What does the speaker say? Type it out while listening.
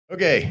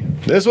Okay,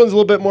 this one's a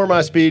little bit more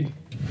my speed.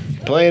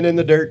 Playing in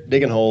the dirt,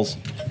 digging holes.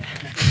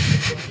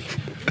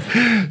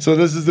 So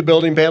this is the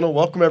building panel.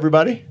 Welcome,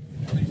 everybody.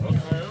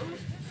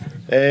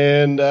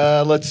 And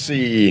let's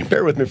see.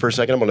 Bear with me for a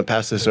second. I'm going to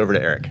pass this over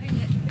to Eric.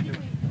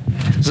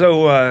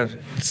 So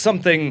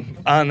something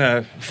on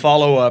a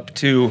follow-up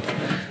to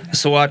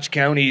Saguache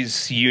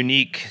County's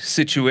unique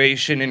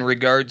situation in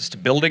regards to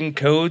building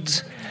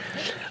codes.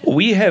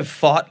 We have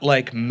fought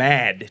like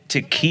mad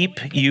to keep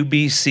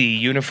UBC,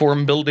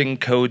 Uniform Building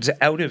Codes,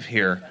 out of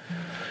here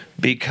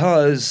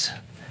because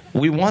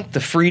we want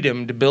the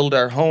freedom to build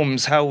our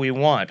homes how we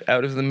want,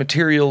 out of the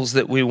materials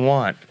that we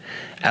want,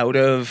 out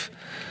of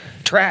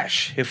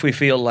trash if we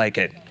feel like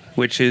it,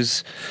 which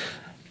is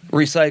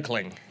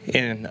recycling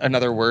in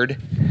another word.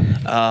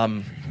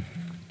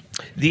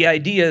 The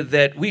idea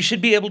that we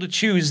should be able to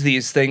choose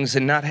these things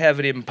and not have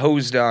it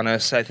imposed on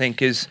us, I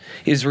think, is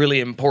really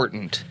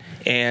important.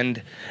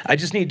 And I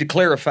just need to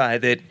clarify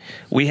that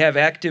we have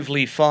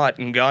actively fought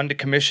and gone to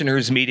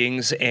commissioners'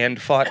 meetings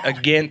and fought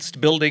against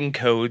building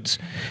codes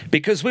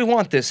because we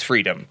want this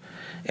freedom.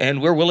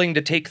 And we're willing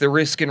to take the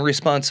risk and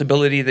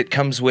responsibility that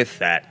comes with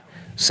that.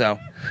 So,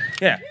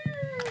 yeah.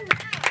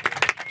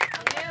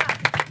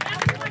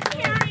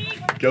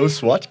 Go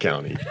Saguache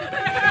County.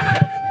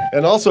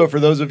 And also, for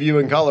those of you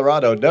in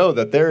Colorado, know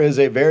that there is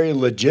a very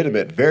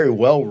legitimate, very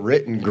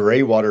well-written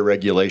gray water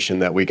regulation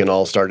that we can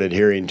all start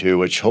adhering to,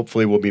 which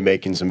hopefully we'll be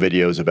making some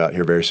videos about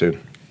here very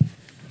soon.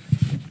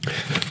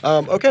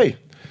 Okay,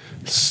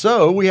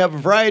 so we have a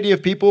variety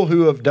of people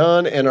who have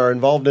done and are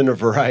involved in a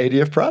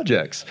variety of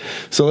projects.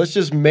 So let's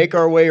just make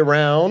our way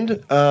around.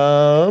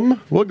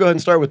 We'll go ahead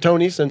and start with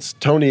Tony, since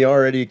Tony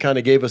already kind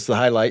of gave us the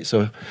highlight.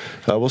 So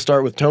we'll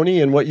start with Tony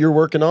and what you're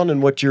working on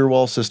and what your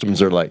wall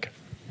systems are like.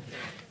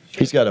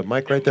 He's got a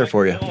mic right there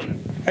for you.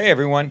 Hey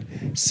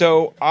everyone.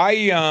 So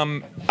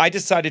I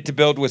decided to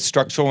build with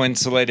structural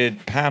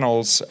insulated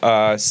panels,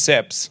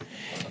 CEFs,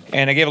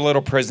 and I gave a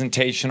little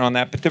presentation on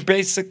that. But they're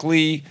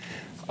basically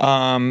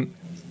an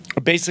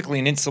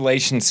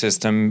insulation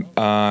system,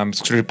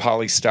 extruded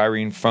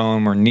polystyrene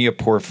foam or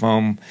neopore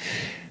foam,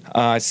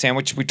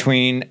 sandwiched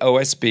between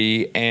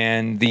OSB,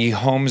 and the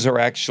homes are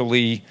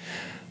actually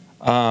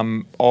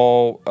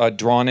all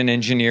drawn and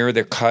engineered.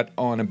 They're cut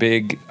on a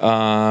big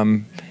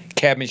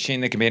CAD machine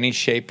that can be any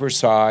shape or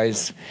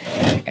size,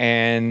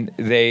 and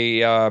they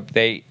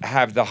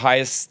have the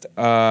highest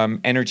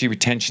energy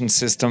retention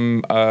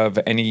system of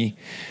any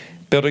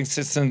building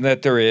system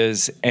that there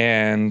is.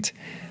 And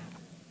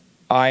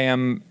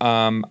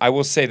I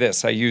will say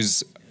this: I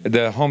use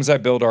the homes I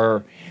build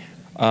are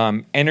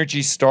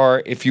Energy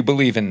Star, if you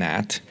believe in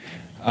that.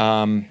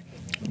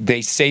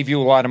 They save you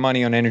a lot of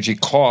money on energy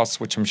costs,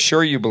 which I'm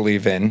sure you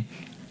believe in.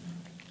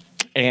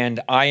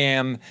 And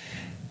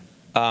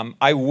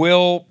I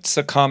will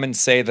succumb and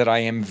say that I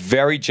am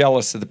very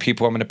jealous of the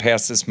people I'm going to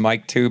pass this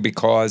mic to,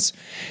 because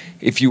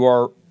if you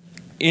are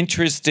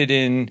interested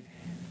in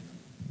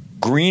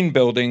green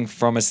building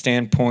from a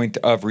standpoint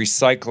of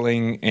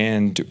recycling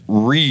and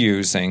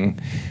reusing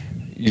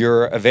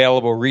your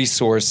available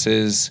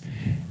resources,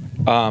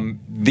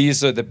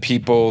 these are the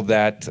people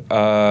that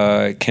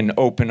can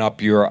open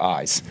up your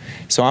eyes.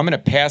 So I'm going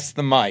to pass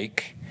the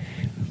mic.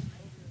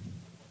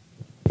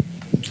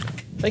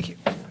 Thank you.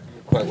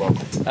 Quite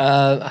welcome.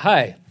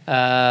 Hi,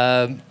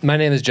 my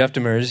name is Jeff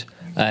Demers,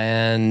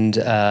 and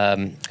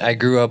I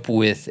grew up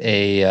with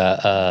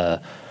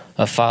a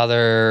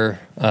father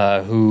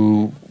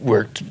who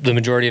worked the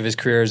majority of his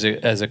career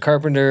as a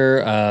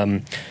carpenter,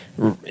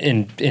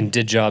 and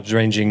did jobs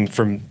ranging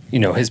from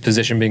his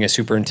position being a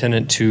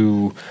superintendent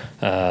to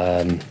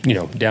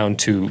down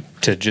to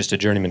just a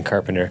journeyman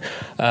carpenter.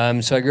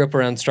 So I grew up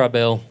around straw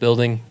bale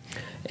building,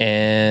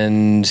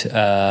 and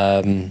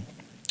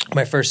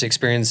my first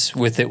experience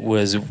with it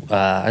was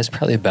I was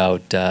probably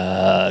about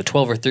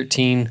 12 or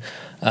 13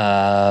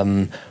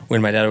 when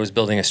my dad was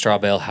building a straw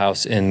bale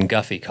house in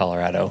Guffey,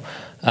 Colorado.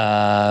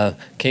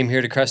 Came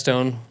here to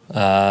Crestone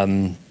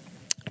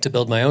to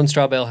build my own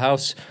straw bale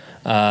house,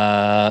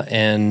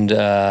 and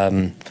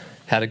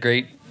had a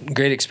great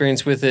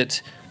experience with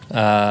it.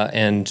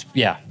 And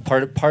yeah,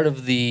 part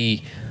of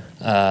the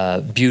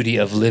beauty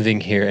of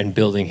living here and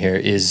building here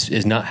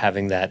is not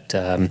having that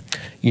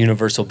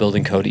universal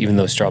building code, even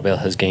though straw bale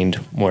has gained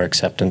more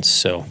acceptance.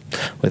 So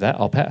with that,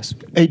 I'll pass.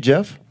 Hey,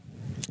 Jeff.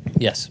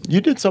 Yes.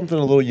 You did something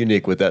a little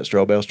unique with that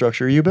straw bale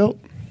structure you built.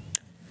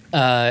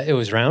 It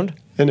was round.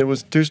 And it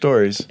was 2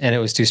 stories. And it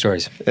was 2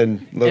 stories.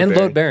 And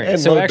load bearing. And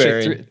so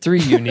actually 3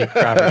 unique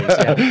properties.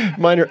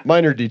 Yeah.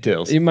 Minor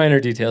details. Minor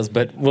details,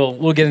 but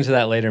we'll get into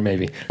that later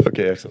maybe.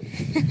 Okay, excellent.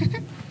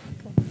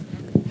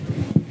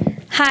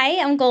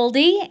 Hi, I'm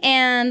Goldie,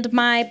 and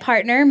my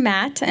partner,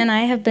 Matt, and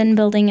I have been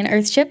building an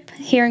earthship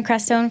here in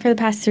Crestone for the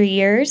past 3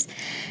 years.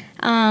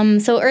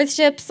 So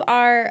earthships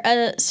are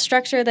a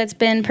structure that's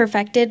been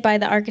perfected by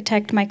the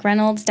architect Mike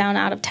Reynolds down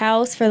out of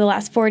Taos for the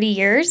last 40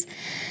 years.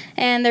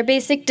 And their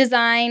basic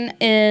design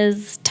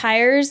is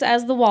tires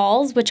as the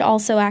walls, which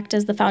also act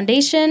as the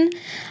foundation.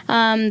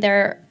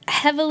 They're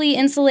heavily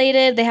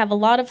insulated. They have a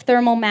lot of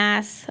thermal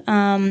mass.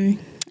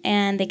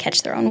 and they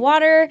catch their own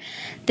water.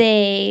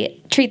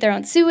 They treat their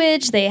own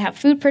sewage. They have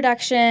food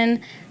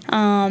production.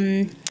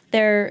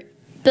 They're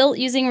built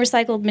using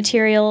recycled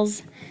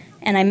materials,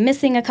 and I'm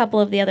missing a couple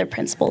of the other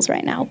principles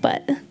right now,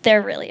 but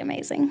they're really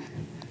amazing.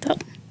 So.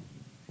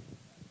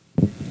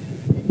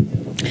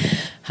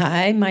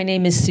 Hi, my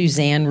name is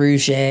Suzanne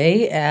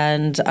Rouget,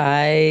 and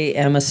I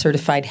am a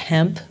certified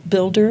hemp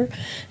builder,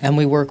 and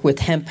we work with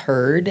Hemp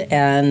Herd,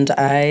 and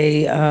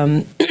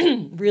I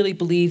really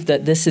believe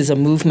that this is a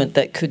movement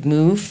that could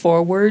move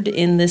forward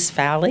in this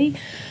valley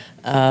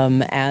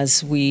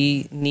as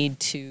we need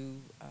to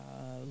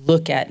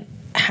look at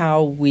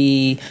how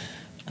we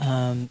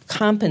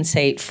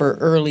compensate for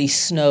early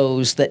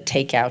snows that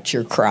take out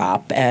your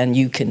crop, and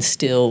you can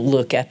still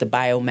look at the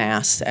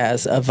biomass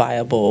as a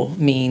viable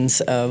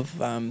means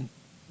of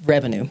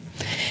revenue.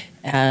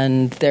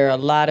 And there are a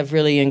lot of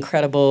really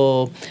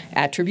incredible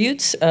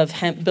attributes of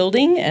hemp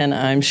building, and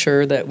I'm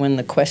sure that when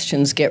the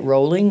questions get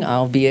rolling,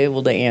 I'll be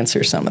able to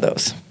answer some of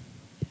those.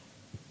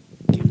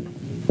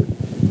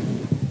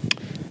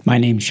 My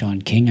name's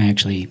Sean King. I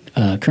actually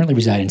currently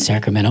reside in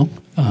Sacramento.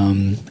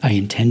 I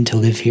intend to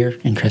live here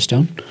in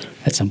Crestone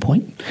at some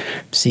point,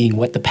 seeing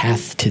what the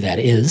path to that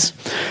is.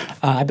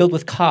 I build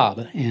with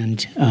cob,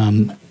 and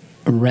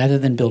rather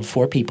than build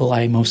for people,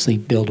 I mostly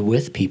build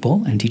with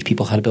people and teach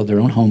people how to build their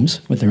own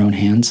homes with their own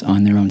hands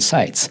on their own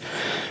sites.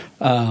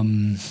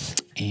 And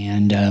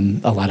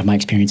a lot of my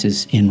experience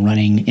is in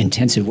running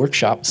intensive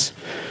workshops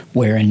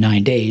where in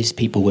 9 days,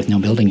 people with no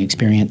building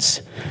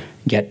experience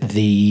get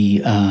the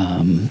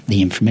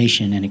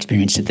information and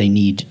experience that they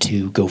need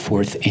to go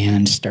forth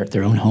and start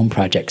their own home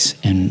projects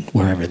in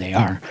wherever they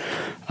are.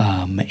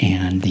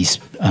 And these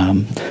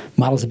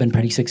models have been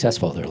pretty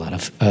successful. There are a lot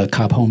of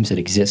cob homes that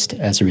exist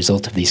as a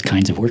result of these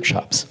kinds of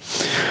workshops.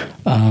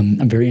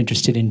 I'm very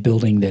interested in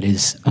building that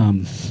is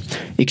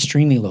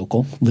extremely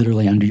local,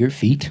 literally under your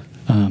feet,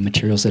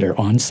 materials that are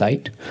on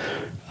site.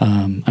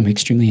 I'm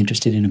extremely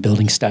interested in a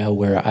building style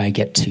where I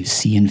get to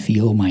see and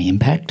feel my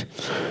impact.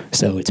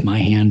 So it's my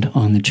hand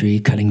on the tree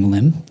cutting the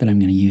limb that I'm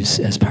going to use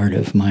as part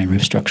of my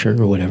roof structure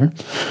or whatever.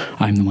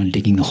 I'm the one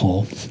digging the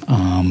hole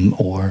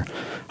or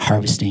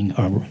harvesting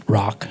a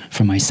rock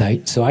from my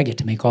site. So I get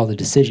to make all the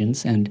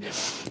decisions. And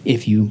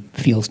if you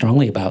feel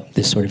strongly about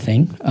this sort of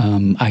thing,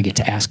 I get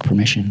to ask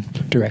permission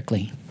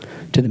directly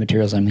to the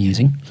materials I'm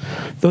using,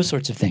 those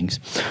sorts of things.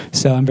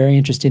 So I'm very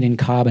interested in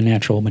cob and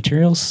natural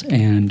materials,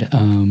 and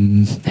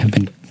have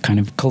been kind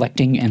of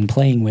collecting and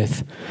playing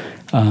with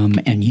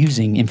and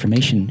using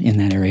information in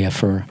that area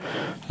for,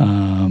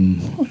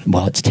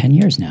 well, it's 10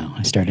 years now.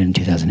 I started in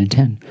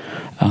 2010,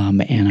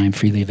 and I'm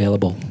freely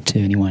available to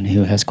anyone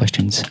who has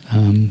questions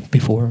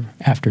before,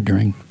 after,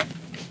 during.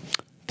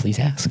 Please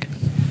ask.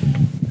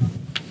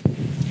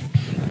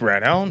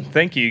 Right on.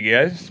 Thank you,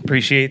 guys.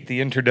 Appreciate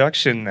the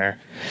introduction there.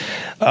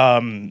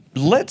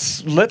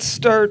 Let's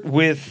start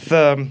with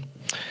the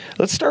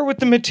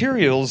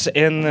materials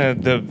and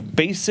the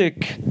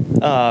basic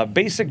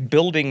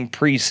building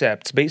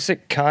precepts,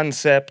 basic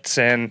concepts,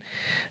 and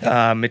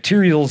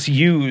materials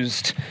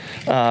used.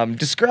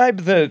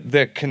 Describe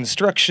the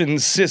construction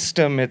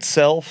system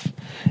itself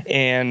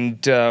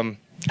and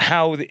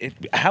how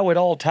it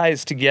all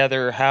ties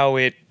together, how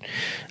it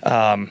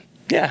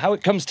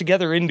comes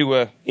together into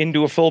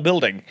a full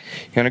building.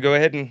 You want to go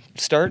ahead and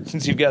start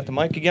since you've got the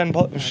mic again,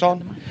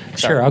 Sean?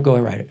 Sure, I'll go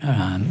right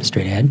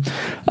straight ahead.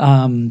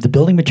 The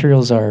building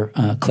materials are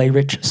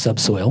clay-rich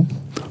subsoil.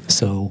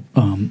 So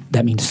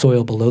that means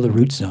soil below the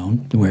root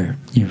zone where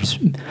there's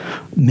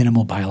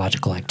minimal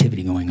biological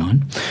activity going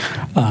on.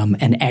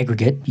 An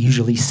aggregate,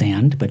 usually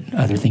sand, but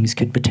other things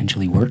could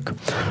potentially work.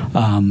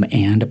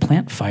 And a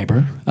plant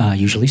fiber,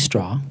 usually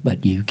straw,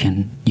 but you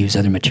can use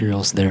other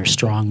materials that are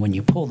strong when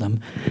you pull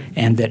them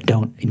and that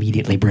don't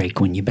immediately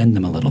break when you bend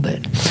them a little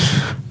bit.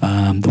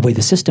 The way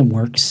the system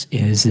works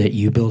is that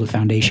you build a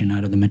foundation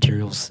out of the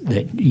materials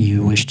that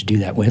you wish to do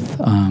that with.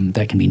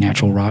 That can be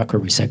natural rock or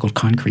recycled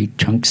concrete.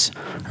 Chunks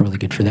are really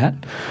good for that.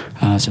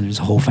 So there's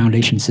a whole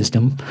foundation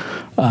system.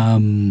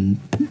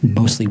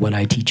 Mostly what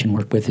I teach and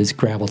work with is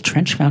gravel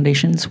trench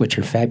foundations, which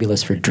are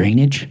fabulous for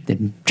drainage. That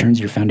turns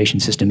your foundation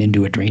system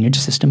into a drainage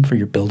system for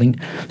your building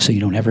so you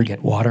don't ever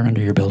get water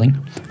under your building,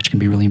 which can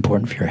be really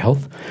important for your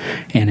health.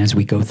 And as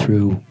we go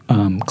through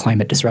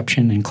climate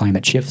disruption and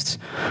climate shifts,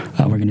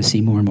 we're going to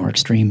see more and more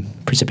extreme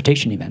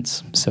precipitation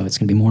events. So it's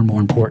going to be more and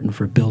more important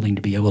for a building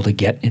to be able to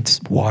get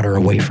its water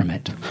away from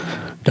it.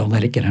 Don't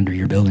let it get under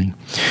your building.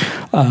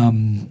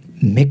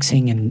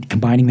 Mixing and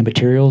combining the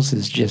materials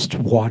is just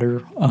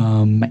water,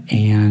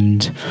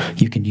 and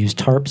you can use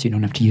tarps. You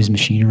don't have to use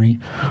machinery,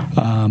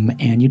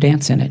 and you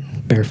dance in it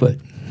barefoot.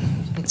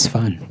 It's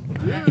fun.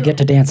 You get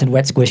to dance in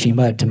wet, squishy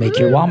mud to make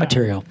your wall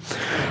material.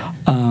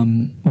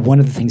 One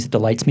of the things that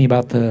delights me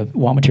about the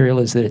wall material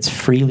is that it's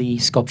freely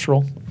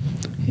sculptural.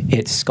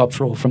 It's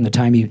sculptural from the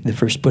time you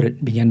first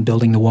begin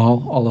building the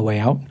wall all the way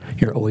out.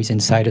 You're always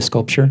inside a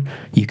sculpture.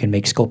 You can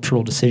make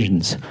sculptural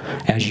decisions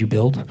as you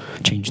build,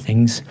 change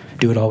things,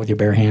 do it all with your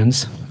bare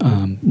hands.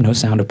 No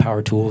sound of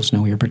power tools,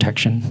 no ear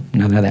protection.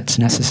 None of that's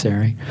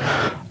necessary.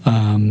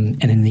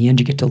 And in the end,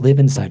 you get to live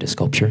inside a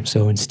sculpture.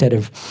 So instead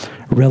of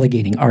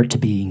relegating art to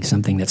being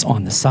something that's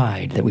on the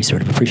side that we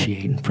sort of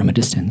appreciate from a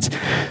distance,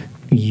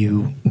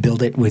 you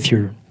build it with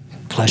your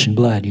flesh and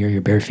blood, your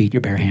bare feet,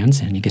 your bare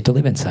hands, and you get to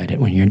live inside it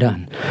when you're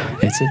done.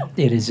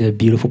 It is a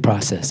beautiful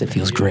process. It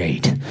feels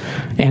great.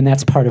 And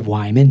that's part of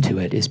why I'm into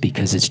it, is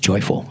because it's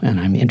joyful,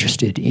 and I'm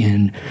interested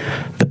in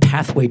the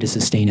pathway to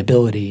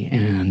sustainability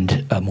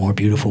and a more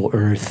beautiful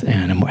earth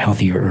and a more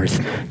healthier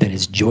earth that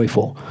is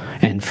joyful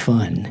and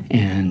fun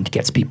and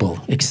gets people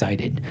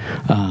excited,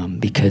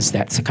 because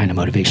that's the kind of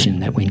motivation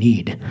that we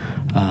need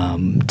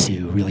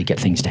to really get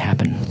things to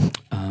happen.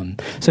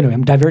 So anyway,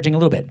 I'm diverging a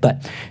little bit,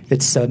 but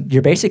it's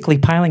you're basically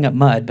piling up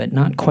mud, but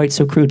not quite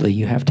so crudely.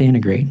 You have to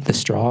integrate. The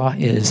straw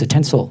is a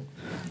tensile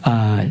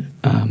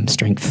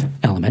strength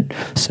element.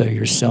 So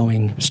you're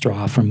sewing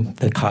straw from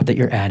the cot that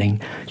you're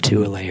adding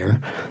to a layer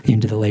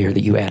into the layer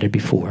that you added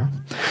before.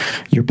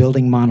 You're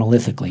building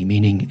monolithically,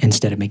 meaning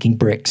instead of making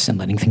bricks and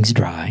letting things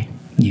dry,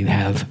 you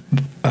have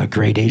a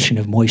gradation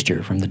of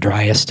moisture from the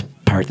driest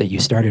part that you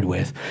started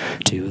with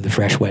to the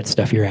fresh, wet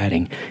stuff you're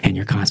adding, and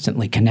you're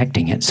constantly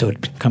connecting it so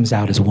it comes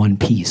out as one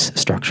piece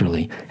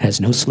structurally. It has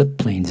no slip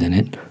planes in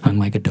it,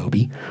 unlike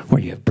adobe,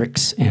 where you have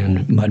bricks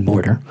and mud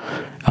mortar,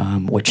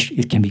 which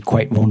it can be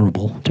quite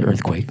vulnerable to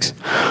earthquakes.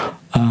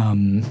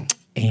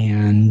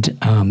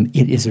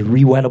 It is a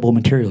re-wettable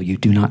material. You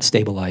do not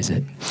stabilize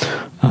it.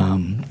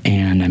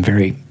 And I'm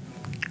very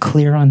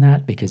clear on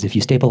that, because if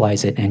you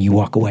stabilize it and you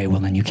walk away,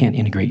 well, then you can't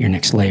integrate your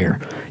next layer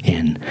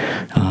in.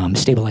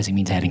 Stabilizing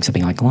means adding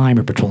something like lime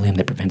or petroleum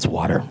that prevents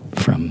water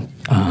from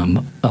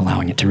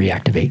allowing it to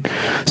reactivate.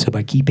 So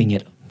by keeping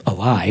it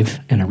alive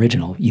and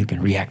original, you can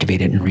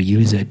reactivate it and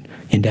reuse it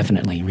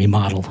indefinitely,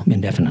 remodel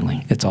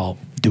indefinitely. It's all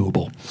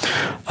doable.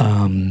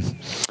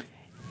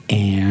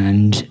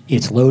 And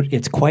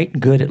it's quite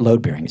good at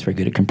load bearing. It's very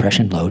good at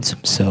compression loads.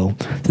 So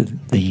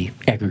the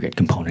aggregate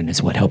component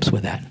is what helps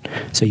with that.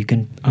 So you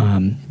can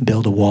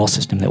build a wall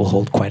system that will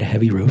hold quite a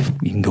heavy roof.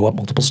 You can go up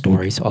multiple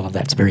stories. All of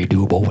that's very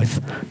doable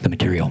with the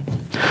material.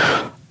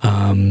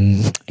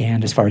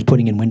 And as far as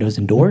putting in windows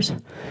and doors,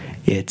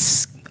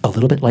 it's a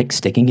little bit like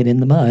sticking it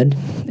in the mud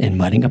and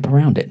mudding up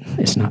around it.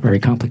 It's not very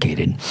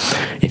complicated.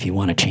 If you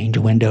want to change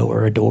a window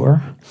or a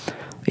door,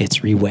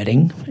 it's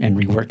re-wetting and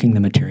reworking the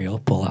material,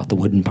 pull out the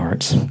wooden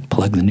parts,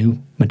 plug the new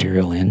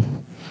material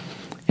in,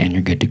 and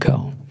you're good to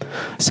go.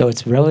 So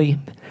it's really,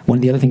 one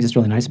of the other things that's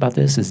really nice about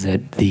this is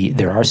that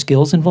there are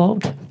skills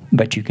involved,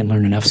 but you can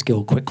learn enough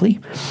skill quickly.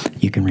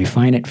 You can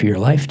refine it for your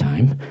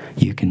lifetime.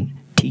 You can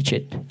teach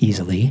it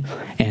easily,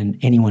 and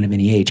anyone of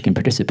any age can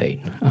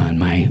participate. On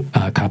my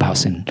cob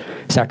house in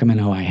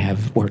Sacramento, I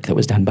have work that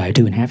was done by a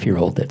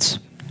 2.5-year-old that's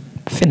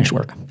finished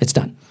work. It's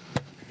done.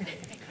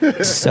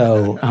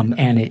 So,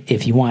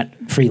 if you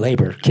want free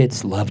labor,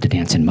 kids love to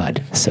dance in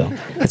mud. So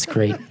it's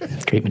great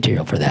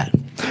material for that.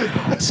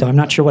 So I'm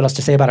not sure what else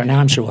to say about it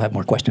now. I'm sure we'll have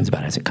more questions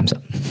about it as it comes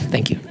up.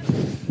 Thank you.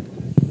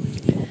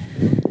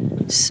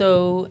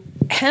 So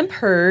hemp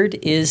hurd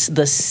is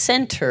the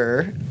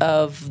center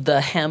of the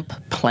hemp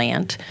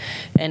plant,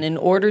 and in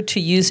order to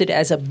use it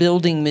as a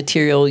building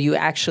material, you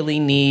actually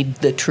need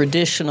the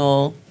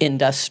traditional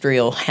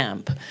industrial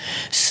hemp.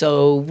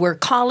 So we're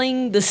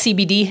calling the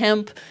CBD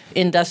hemp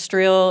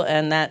industrial,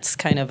 and that's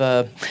kind of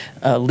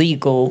a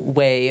legal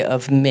way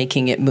of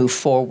making it move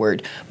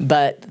forward.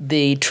 But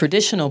the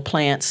traditional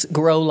plants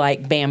grow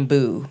like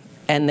bamboo,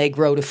 and they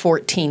grow to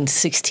 14,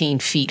 16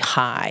 feet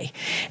high.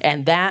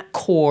 And that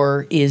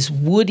core is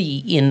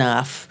woody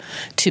enough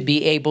to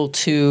be able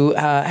to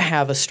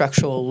have a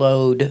structural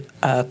load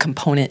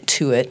component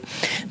to it.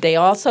 They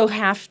also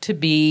have to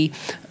be,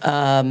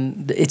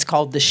 it's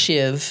called the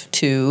shiv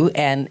too,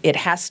 and it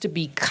has to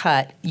be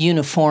cut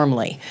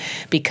uniformly,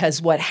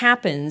 because what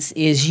happens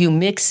is you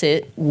mix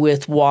it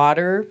with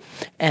water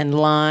and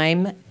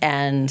lime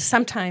and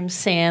sometimes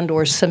sand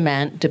or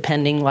cement,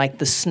 depending, like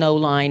the snow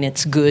line,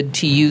 it's good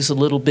to use a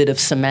little bit of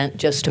cement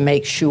just to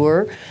make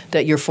sure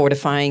that you're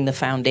fortifying the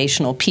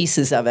foundational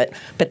pieces of it.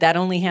 But that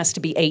only has to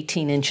be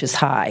 18 inches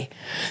high.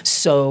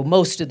 So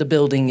most of the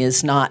building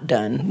is not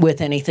done with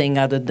anything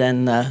other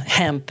than the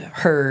hemp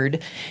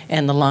hurd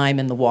and the lime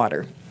and the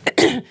water.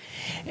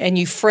 And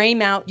you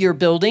frame out your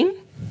building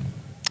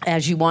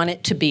as you want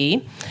it to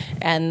be,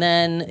 and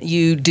then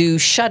you do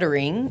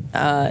shuttering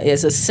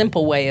is a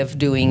simple way of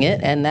doing it,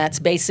 and that's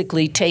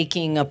basically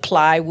taking a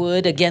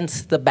plywood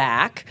against the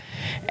back,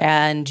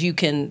 and you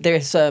can,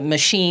 there's a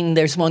machine,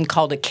 there's one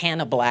called a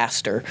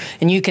canablaster,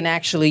 and you can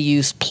actually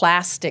use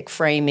plastic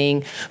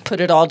framing, put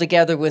it all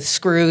together with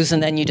screws,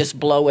 and then you just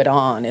blow it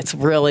on. It's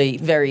really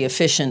very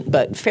efficient,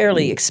 but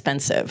fairly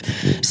expensive.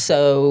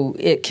 So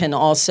it can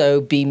also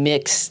be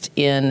mixed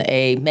in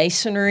a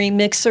masonry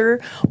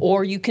mixer,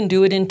 or you can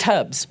do it in in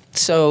tubs.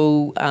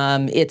 So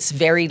it's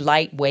very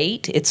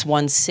lightweight. It's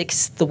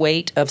 1/6 the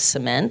weight of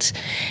cement,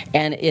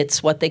 and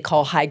it's what they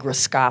call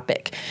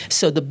hygroscopic.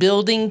 So the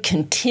building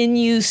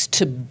continues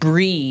to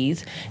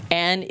breathe,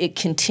 and it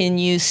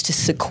continues to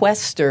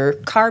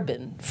sequester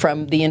carbon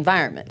from the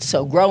environment.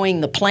 So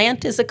growing the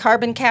plant is a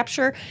carbon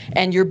capture,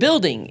 and your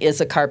building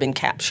is a carbon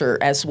capture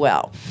as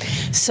well.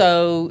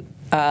 So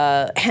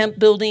hemp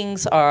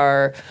buildings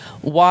are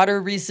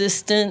water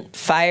resistant,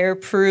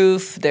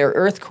 fireproof, they're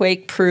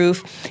earthquake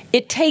proof.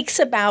 It takes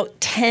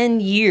about 10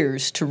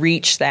 years to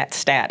reach that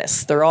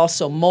status. They're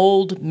also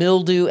mold,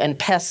 mildew, and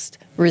pest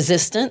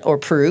resistant or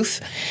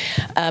proof.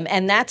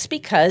 And that's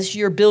because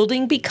your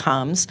building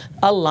becomes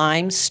a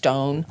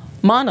limestone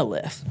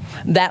monolith.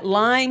 That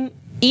lime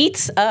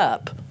eats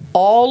up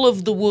all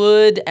of the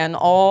wood and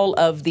all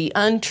of the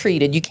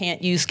untreated. You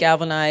can't use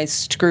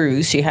galvanized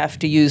screws. You have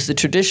to use the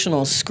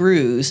traditional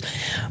screws.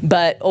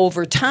 But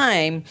over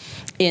time,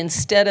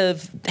 instead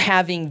of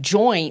having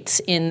joints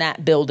in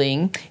that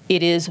building,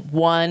 it is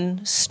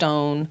one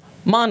stone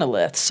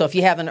monolith. So if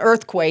you have an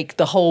earthquake,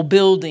 the whole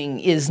building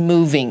is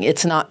moving.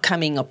 It's not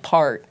coming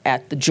apart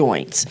at the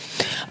joints.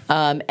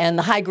 And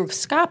the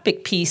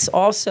hygroscopic piece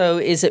also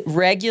is it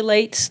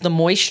regulates the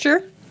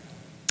moisture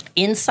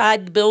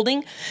inside the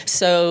building,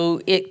 so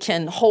it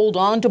can hold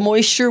on to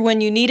moisture when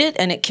you need it,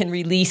 and it can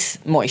release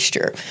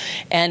moisture.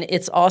 And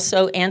it's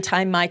also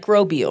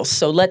antimicrobial.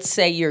 So let's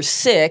say you're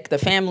sick, the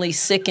family's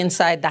sick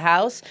inside the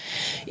house.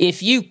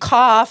 If you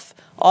cough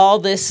all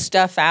this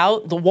stuff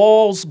out, the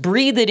walls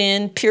breathe it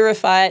in,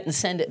 purify it, and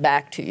send it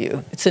back to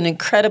you. It's an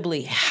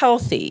incredibly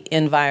healthy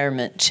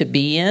environment to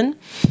be in,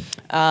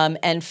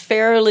 and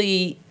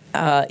fairly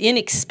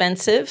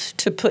inexpensive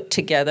to put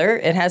together.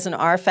 It has an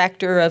R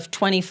factor of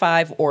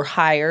 25 or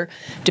higher,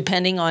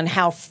 depending on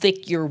how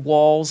thick your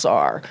walls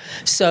are.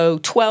 So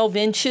 12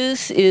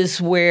 inches is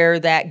where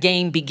that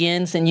game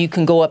begins, and you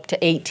can go up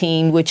to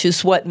 18, which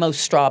is what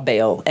most straw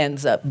bale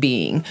ends up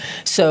being.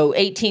 So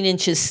 18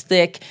 inches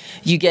thick,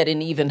 you get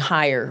an even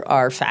higher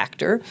R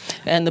factor.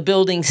 And the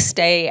buildings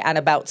stay at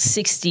about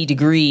 60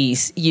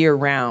 degrees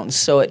year-round,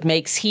 so it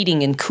makes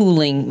heating and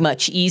cooling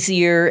much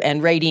easier,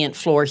 and radiant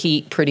floor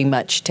heat pretty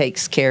much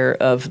takes care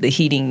of the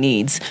heating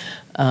needs.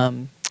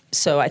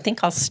 So I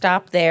think I'll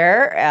stop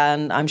there,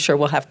 and I'm sure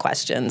we'll have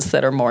questions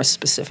that are more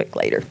specific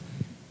later.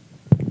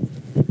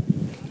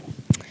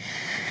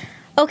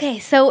 Okay,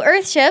 so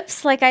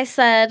earthships, like I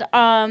said,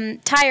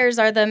 tires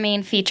are the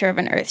main feature of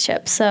an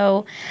earthship.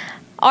 So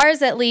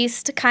ours, at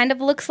least, kind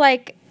of looks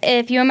like,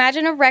 if you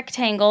imagine a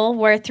rectangle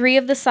where 3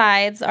 of the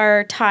sides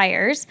are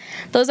tires,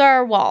 those are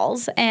our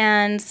walls.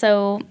 And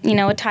so, you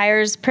know, a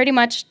tire is pretty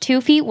much 2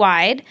 feet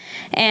wide,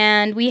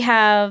 and we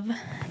have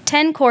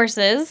 10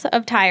 courses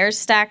of tires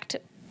stacked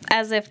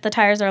as if the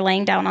tires are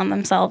laying down on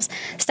themselves,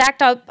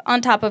 stacked up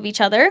on top of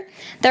each other.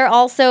 They're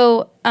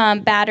also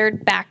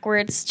battered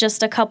backwards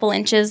just a couple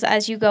inches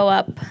as you go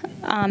up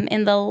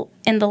in the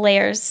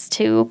layers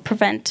to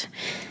prevent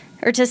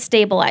or to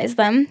stabilize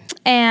them.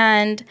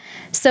 And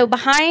so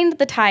behind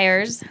the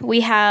tires,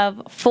 we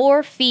have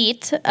 4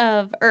 feet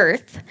of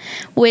earth,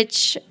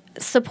 which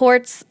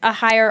supports a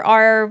higher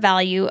R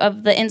value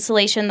of the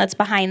insulation that's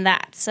behind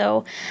that.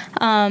 So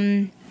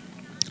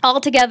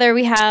altogether,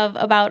 we have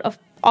about a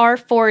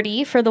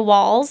R40 for the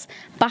walls.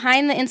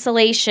 Behind the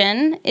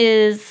insulation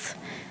is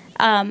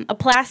a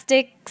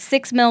plastic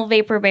 6 mil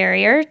vapor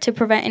barrier to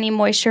prevent any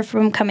moisture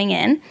from coming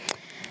in.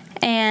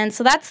 And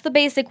so that's the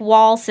basic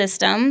wall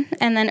system.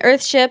 And then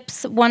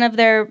earthships, one of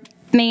their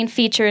main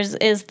features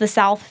is the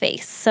south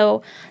face.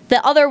 So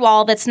the other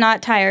wall that's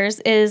not tires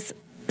is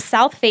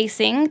south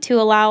facing to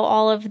allow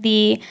all of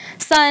the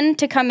sun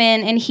to come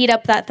in and heat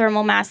up that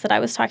thermal mass that I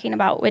was talking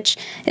about, which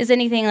is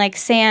anything like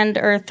sand,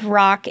 earth,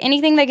 rock,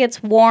 anything that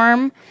gets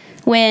warm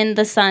when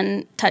the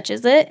sun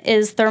touches it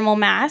is thermal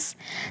mass.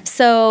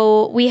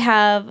 So we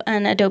have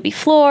an adobe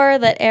floor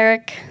that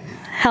Eric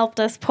helped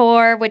us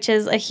pour, which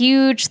is a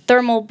huge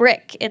thermal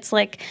brick. It's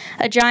like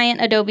a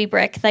giant adobe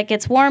brick that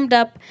gets warmed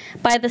up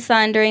by the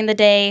sun during the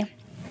day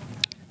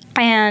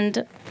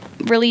and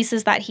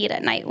releases that heat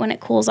at night when it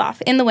cools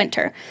off in the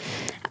winter.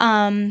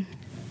 And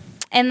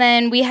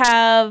then we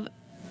have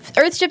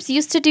earthships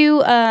used to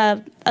do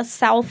a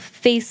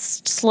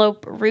south-faced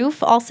slope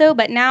roof also,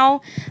 but now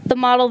the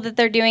model that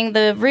they're doing,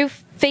 the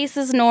roof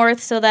faces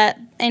north so that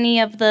any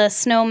of the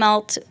snow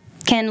melt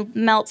can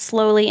melt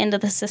slowly into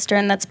the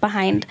cistern that's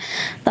behind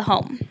the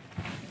home.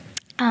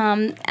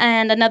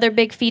 And another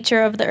big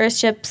feature of the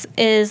earthships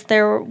is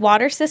their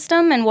water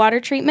system and water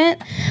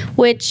treatment,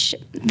 which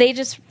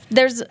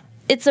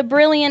it's a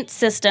brilliant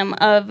system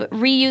of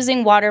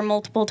reusing water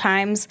multiple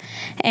times,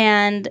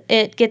 and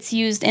it gets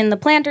used in the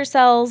planter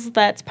cells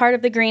that's part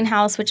of the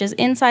greenhouse, which is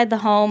inside the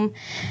home,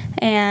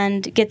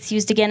 and gets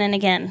used again and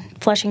again,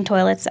 flushing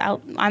toilets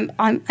out.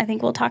 I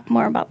think we'll talk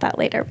more about that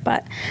later,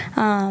 but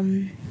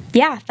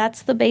yeah,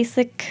 that's the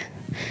basic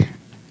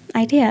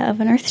idea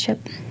of an earthship.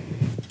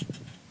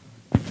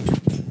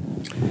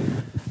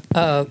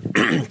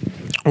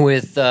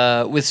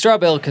 With straw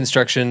bale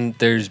construction,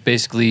 there's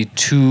basically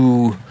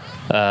 2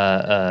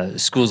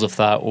 schools of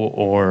thought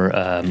or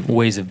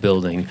ways of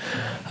building.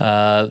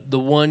 The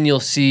one you'll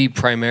see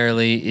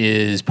primarily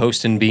is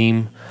post and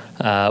beam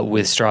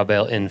with straw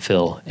bale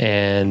infill,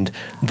 and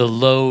the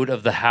load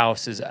of the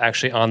house is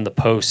actually on the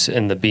posts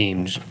and the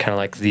beams, kind of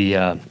like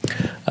the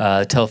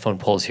telephone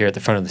poles here at the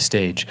front of the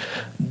stage.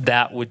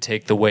 That would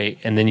take the weight,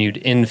 and then you'd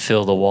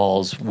infill the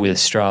walls with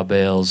straw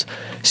bales,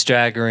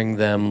 staggering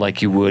them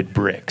like you would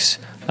bricks,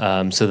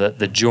 so that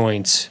the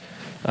joints,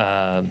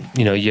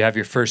 you have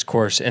your first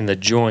course, and the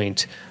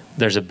joint,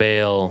 there's a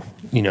bale,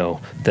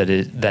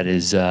 that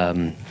is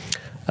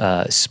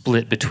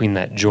split between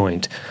that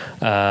joint,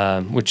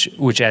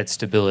 which adds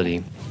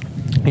stability.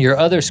 Your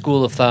other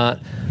school of thought,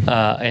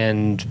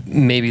 and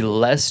maybe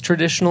less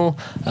traditional,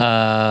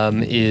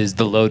 is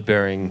the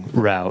load-bearing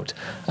route.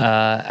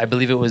 I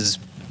believe it was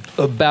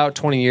about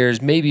 20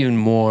 years, maybe even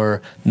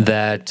more,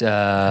 that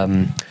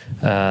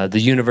the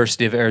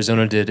University of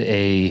Arizona did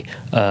a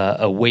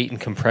weight and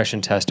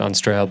compression test on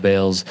straw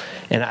bales,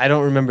 and I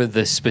don't remember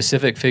the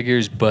specific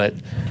figures, but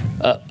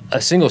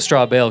a single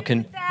straw bale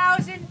can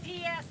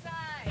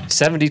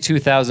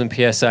 72,000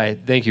 psi.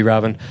 Thank you,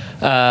 Robin.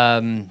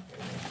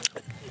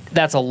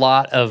 That's a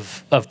lot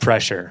of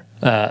pressure.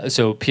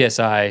 So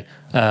psi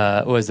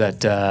was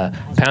that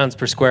pounds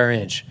per square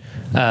inch.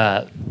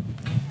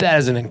 That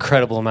is an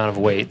incredible amount of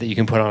weight that you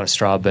can put on a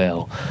straw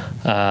bale.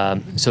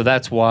 So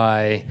that's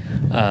why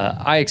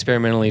I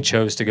experimentally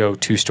chose to go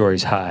 2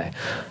 stories high.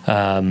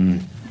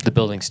 The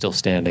building's still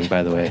standing,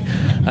 by the way.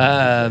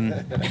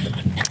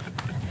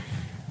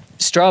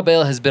 Straw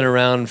bale has been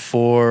around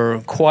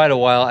for quite a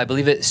while. I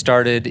believe it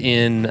started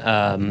in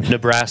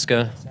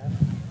Nebraska,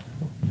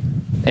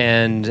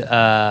 and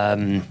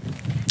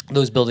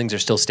those buildings are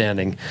still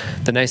standing.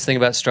 The nice thing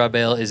about straw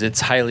bale is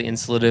it's highly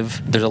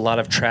insulative. There's a lot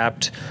of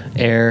trapped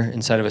air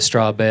inside of a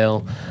straw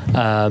bale,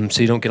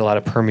 so you don't get a lot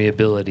of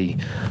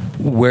permeability.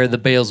 Where the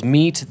bales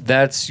meet,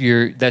 that's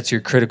your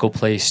critical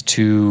place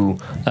to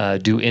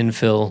do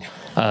infill.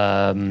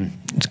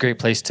 It's a great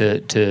place to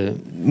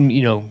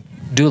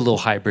do a little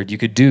hybrid. You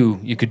could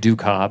do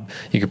cob.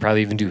 You could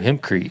probably even do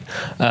hempcrete.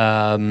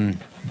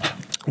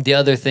 The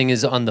other thing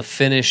is on the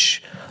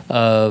finish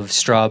of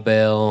straw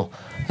bale.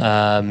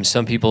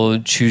 Some people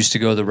choose to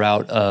go the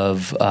route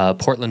of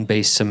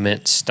Portland-based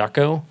cement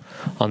stucco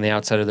on the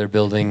outside of their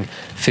building,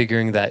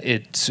 figuring that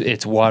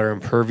it's water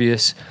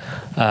impervious,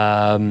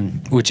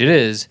 which it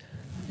is,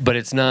 but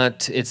it's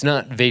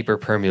not vapor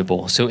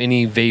permeable. So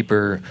any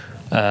vapor,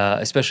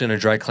 especially in a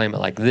dry climate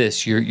like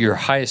this, your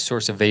highest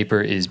source of vapor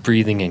is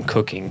breathing and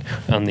cooking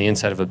on the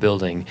inside of a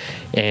building,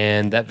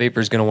 and that vapor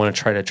is going to want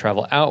to try to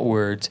travel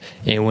outwards,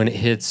 and when it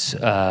hits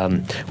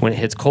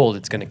cold,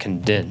 it's going to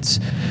condense.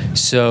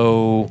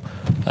 So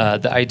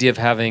the idea of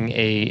having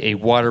a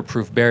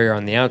waterproof barrier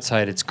on the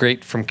outside, it's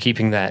great from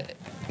keeping that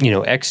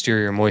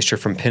exterior moisture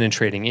from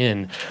penetrating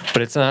in,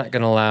 but it's not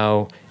going to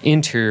allow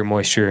interior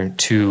moisture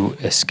to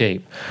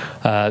escape.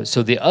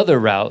 So the other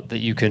route that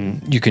you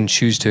can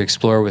choose to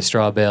explore with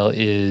straw bale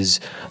is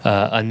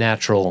a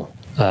natural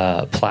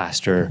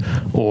plaster,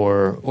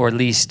 or at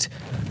least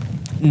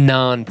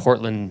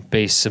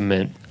non-Portland-based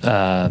cement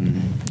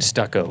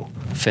stucco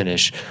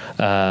finish.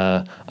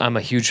 I'm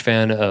a huge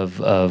fan of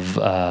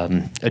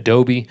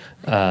Adobe.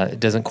 It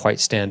doesn't quite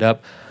stand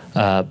up,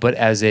 but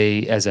as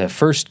a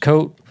first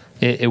coat,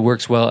 it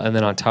works well, and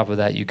then on top of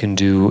that, you can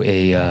do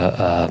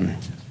a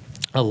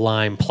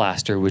lime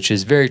plaster, which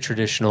is very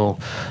traditional.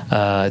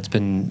 It's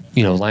been,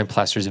 lime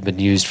plasters have been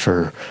used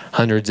for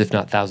hundreds, if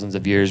not thousands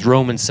of years.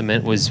 Roman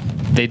cement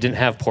they didn't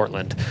have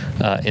Portland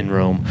in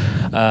Rome.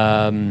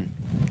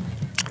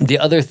 The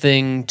other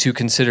thing to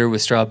consider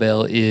with straw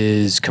bale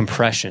is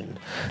compression.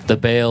 The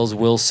bales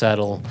will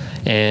settle,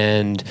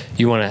 and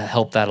you want to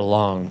help that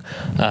along.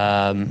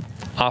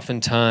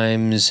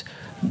 Oftentimes,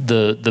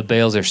 the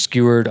bales are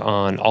skewered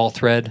on all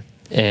thread,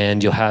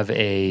 and you'll have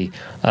a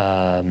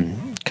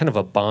kind of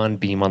a bond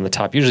beam on the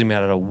top, usually made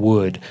out of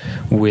wood,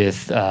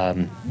 with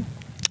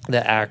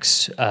that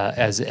acts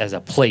as a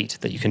plate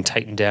that you can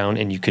tighten down,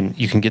 and you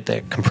can get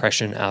that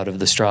compression out of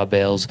the straw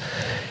bales.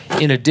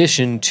 In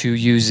addition to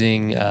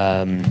using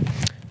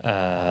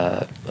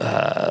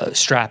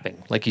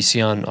strapping, like you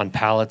see on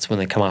pallets when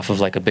they come off of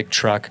like a big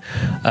truck.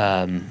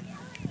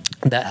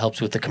 That helps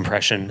with the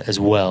compression as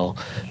well,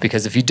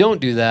 because if you don't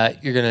do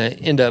that, you're going to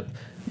end up,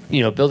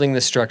 building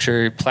this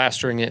structure,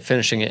 plastering it,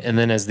 finishing it, and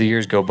then as the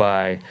years go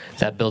by,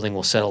 that building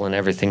will settle and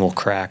everything will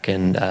crack,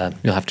 and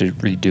you'll have to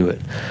redo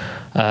it.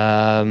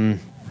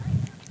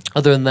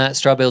 Other than that,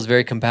 straw bale is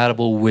very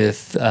compatible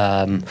with,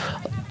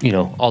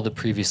 all the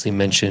previously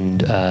mentioned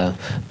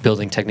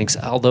building techniques.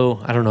 Although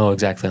I don't know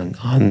exactly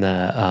on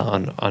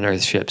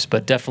earth ships,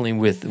 but definitely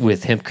with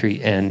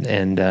hempcrete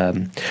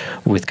and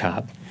with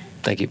cob.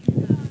 Thank you.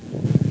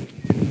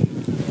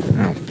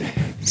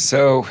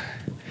 So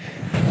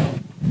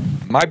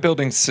my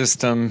building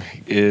system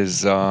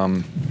is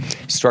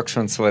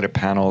structural insulated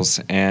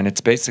panels, and it's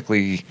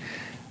basically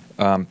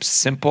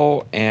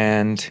simple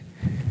and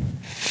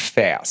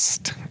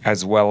fast,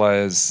 as well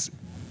as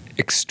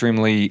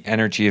extremely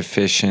energy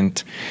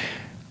efficient.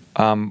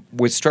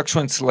 With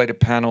structural insulated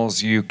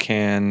panels, you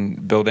can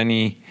build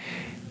any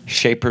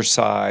shape or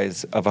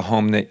size of a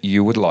home that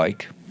you would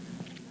like.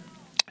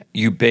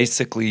 You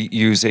basically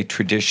use a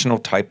traditional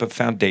type of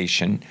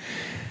foundation.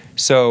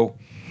 So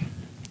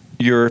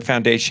your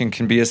foundation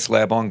can be a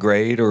slab on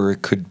grade, or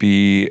it could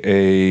be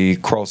a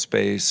crawl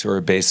space or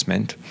a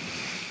basement.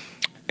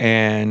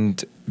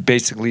 And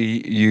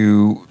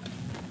basically,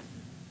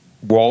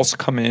 walls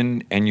come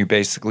in, and you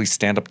basically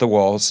stand up the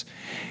walls,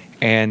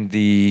 and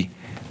the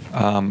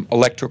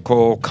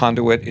electrical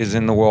conduit is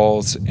in the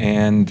walls,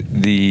 and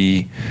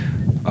the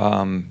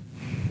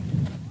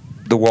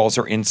walls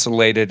are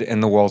insulated,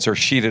 and the walls are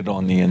sheeted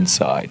on the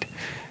inside.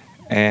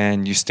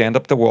 And you stand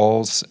up the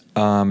walls.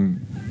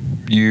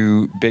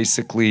 You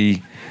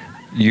basically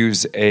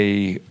use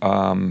a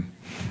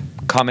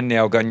common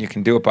nail gun. You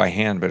can do it by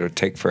hand, but it would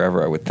take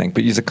forever, I would think.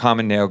 But use a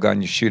common nail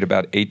gun. You shoot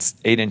about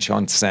 8-inch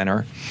on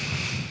center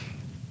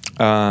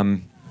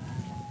in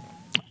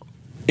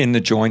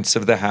the joints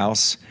of the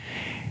house.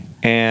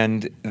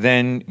 And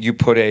then you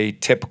put a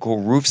typical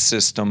roof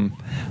system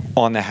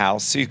on the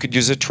house. So you could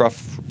use a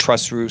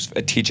truss roof,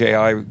 a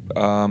TJI,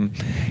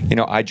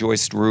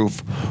 I-joist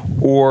roof,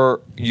 or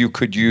you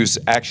could use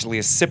actually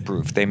a SIP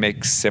roof. They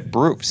make SIP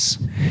roofs.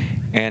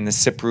 And the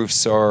SIP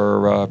roofs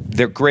are,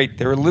 they're great.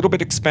 They're a little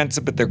bit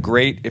expensive, but they're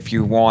great if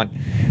you want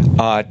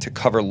to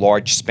cover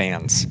large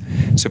spans.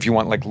 So if you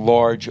want like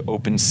large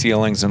open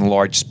ceilings and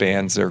large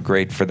spans, they're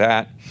great for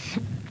that.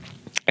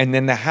 And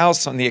then the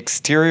house on the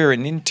exterior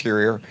and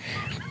interior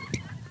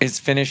is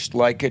finished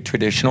like a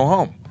traditional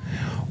home.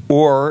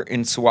 Or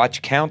in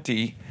Saguache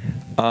County,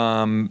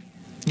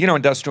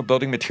 industrial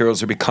building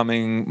materials are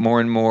becoming more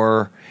and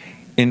more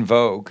in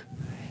vogue.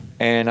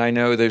 And I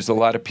know there's a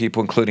lot of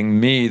people, including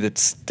me, that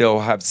still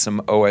have some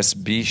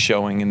OSB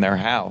showing in their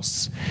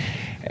house.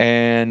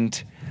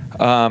 And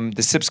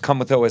the SIPs come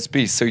with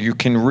OSB, so you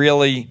can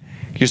really,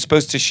 you're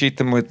supposed to sheet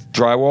them with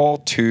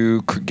drywall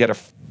to get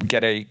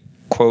a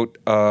quote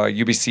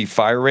UBC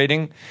fire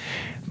rating,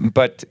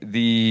 but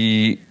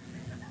the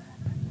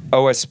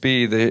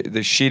OSB,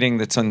 the sheeting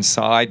that's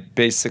inside,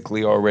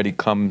 basically already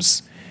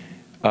comes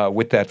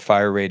with that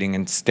fire rating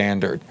and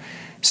standard.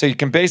 So you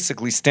can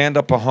basically stand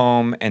up a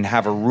home and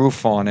have a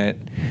roof on it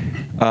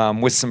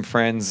with some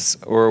friends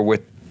or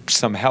with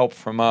some help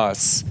from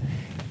us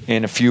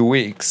in a few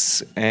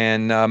weeks,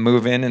 and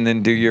move in and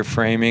then do your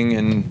framing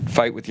and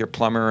fight with your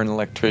plumber and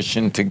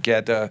electrician to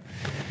get a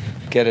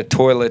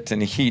toilet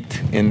and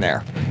heat in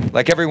there,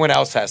 like everyone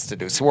else has to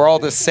do. So we're all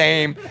the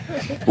same.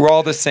 We're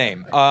all the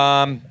same.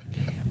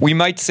 We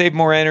might save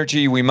more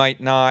energy. We might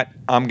not.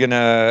 I'm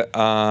gonna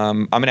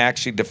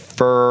actually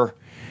defer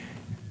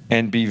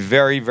and be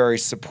very, very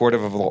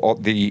supportive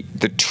of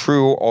the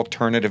true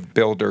alternative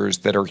builders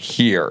that are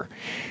here,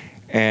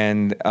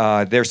 and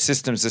their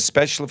systems,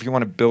 especially if you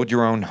want to build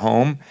your own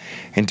home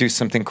and do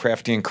something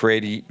crafty and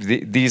creative.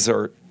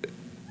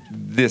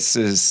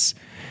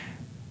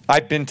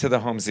 I've been to the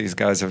homes these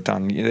guys have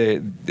done.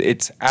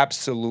 It's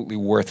absolutely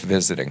worth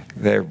visiting.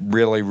 They're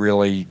really,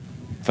 really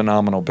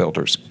phenomenal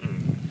builders.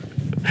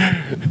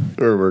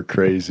 Or we're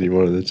crazy,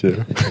 one of the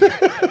two.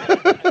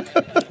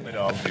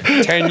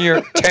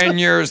 10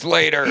 years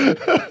later.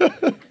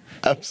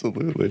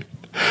 Absolutely.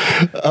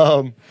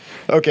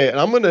 Okay, and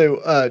I'm going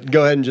to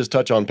go ahead and just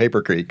touch on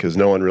Papercrete, because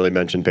no one really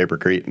mentioned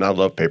Papercrete, and I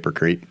love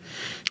Papercrete.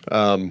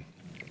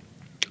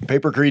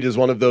 Papercrete is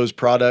one of those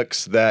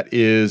products that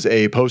is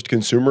a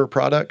post-consumer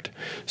product.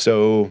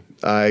 So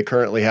I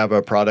currently have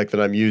a product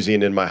that I'm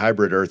using in my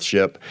hybrid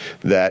earthship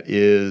that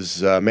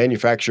is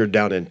manufactured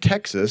down in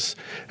Texas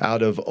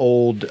out of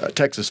old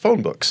Texas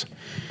phone books.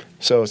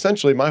 So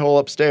essentially my whole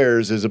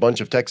upstairs is a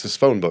bunch of Texas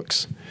phone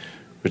books,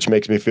 which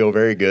makes me feel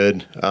very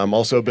good. I'm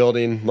also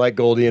building, like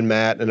Goldie and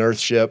Matt, an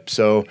earthship.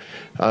 So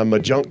I'm a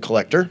junk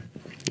collector.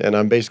 And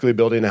I'm basically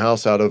building a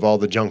house out of all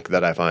the junk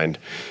that I find.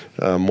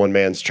 One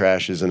man's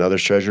trash is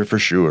another's treasure for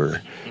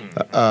sure.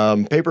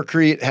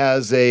 Papercrete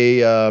has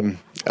a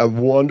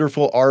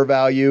wonderful R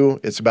value.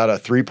 It's about a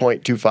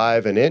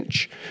 3.25 an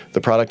inch.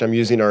 The product I'm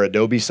using are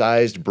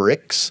Adobe-sized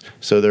bricks,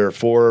 so they're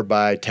 4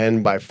 by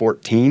 10 by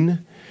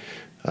 14.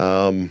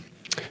 So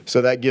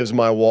that gives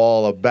my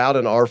wall about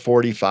an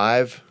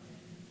R45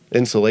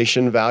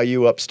 insulation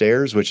value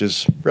upstairs, which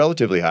is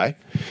relatively high.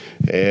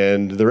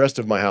 And the rest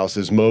of my house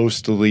is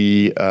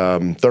mostly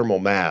thermal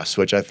mass,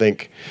 which I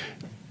think,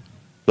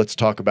 let's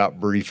talk about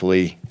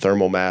briefly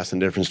thermal mass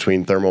and the difference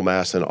between thermal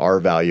mass and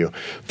R value.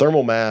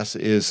 Thermal mass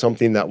is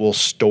something that will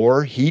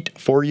store heat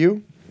for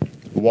you.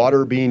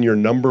 Water being your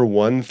number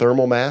one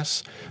thermal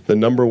mass, the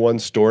number one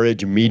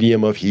storage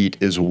medium of heat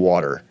is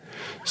water.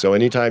 So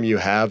anytime you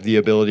have the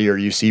ability, or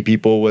you see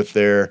people with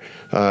their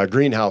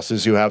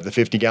greenhouses who have the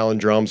 50-gallon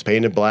drums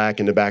painted black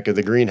in the back of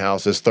the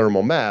greenhouse as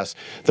thermal mass,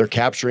 they're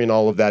capturing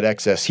all of that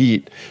excess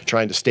heat,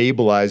 trying to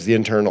stabilize the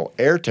internal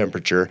air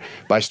temperature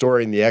by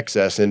storing the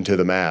excess into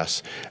the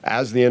mass.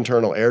 As the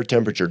internal air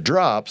temperature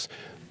drops,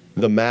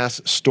 the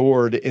mass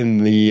stored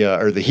in the,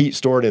 or the heat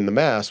stored in the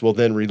mass will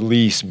then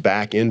release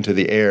back into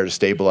the air to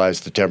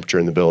stabilize the temperature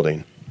in the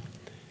building.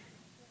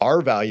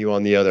 Our value,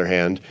 on the other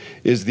hand,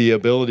 is the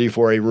ability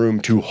for a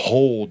room to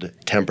hold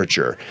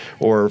temperature,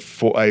 or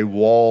for a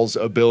wall's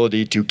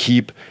ability to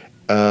keep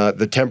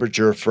the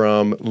temperature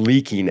from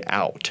leaking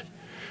out.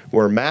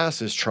 Where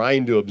mass is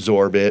trying to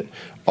absorb it,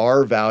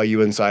 our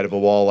value inside of a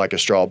wall like a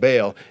straw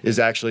bale is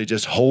actually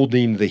just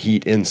holding the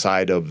heat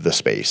inside of the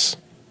space.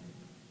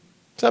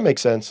 Does that make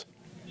sense?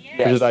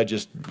 Yes. Or did I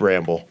just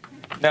ramble?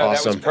 No,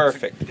 Awesome. that was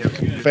perfect.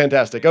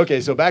 Fantastic.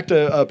 Okay, so back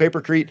to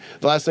papercrete.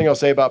 The last thing I'll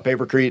say about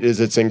papercrete is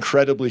it's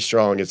incredibly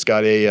strong. It's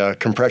got a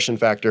compression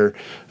factor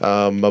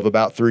of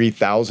about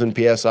 3,000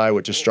 psi,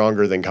 which is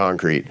stronger than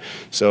concrete.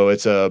 So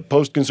it's a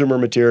post-consumer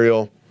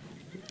material,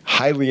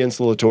 highly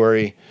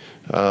insulatory,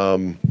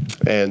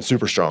 and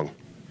super strong.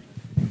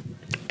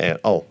 And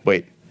oh,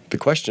 wait, the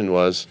question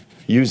was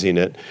using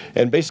it.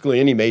 And basically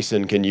any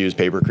mason can use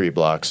papercrete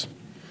blocks.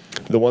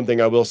 The one thing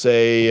I will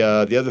say,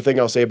 the other thing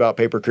I'll say about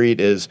papercrete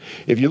is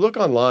if you look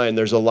online,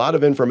 there's a lot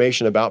of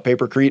information about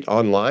papercrete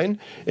online,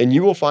 and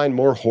you will find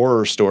more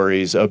horror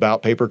stories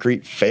about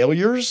papercrete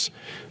failures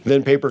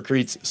than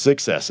papercrete's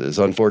successes,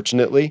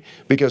 unfortunately,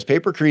 because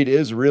papercrete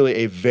is really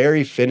a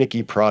very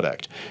finicky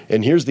product.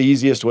 And here's the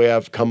easiest way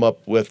I've come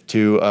up with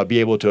to be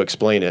able to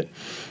explain it,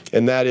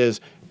 and that is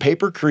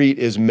papercrete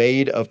is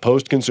made of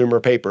post-consumer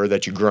paper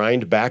that you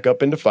grind back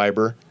up into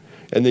fiber,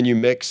 and then you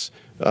mix.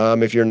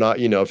 If you're not,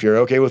 if you're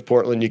okay with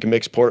Portland, you can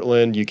mix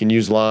Portland, you can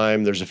use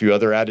lime. There's a few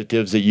other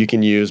additives that you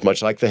can use,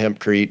 much like the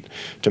hempcrete,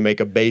 to make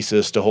a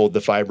basis to hold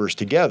the fibers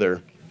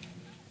together.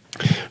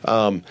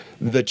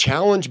 The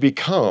challenge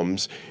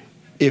becomes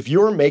if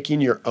you're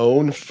making your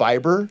own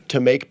fiber to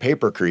make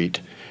papercrete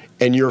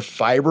and your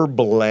fiber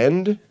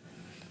blend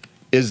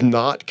is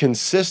not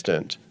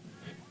consistent,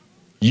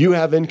 you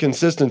have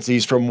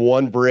inconsistencies from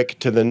one brick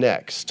to the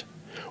next,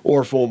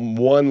 or from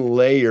one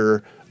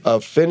layer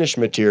of finished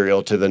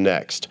material to the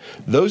next.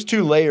 Those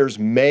two layers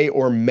may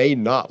or may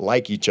not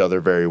like each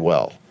other very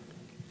well.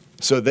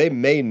 So they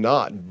may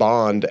not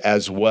bond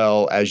as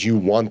well as you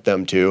want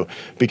them to,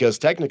 because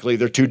technically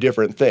they're two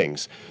different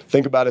things.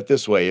 Think about it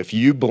this way. If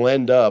you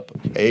blend up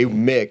a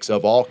mix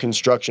of all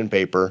construction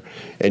paper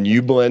and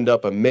you blend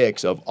up a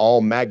mix of all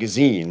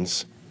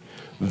magazines,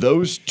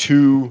 those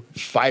two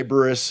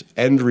fibrous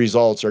end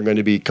results are going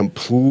to be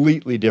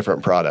completely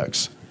different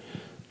products.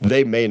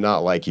 They may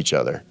not like each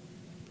other.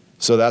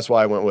 So that's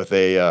why I went with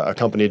a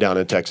company down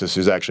in Texas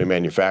who's actually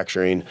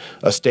manufacturing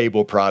a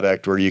stable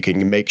product where you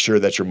can make sure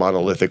that your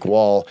monolithic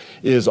wall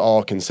is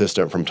all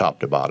consistent from top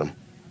to bottom.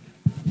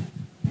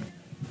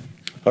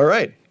 All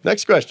right,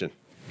 next question.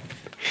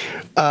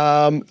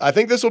 I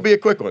think this will be a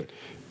quick one.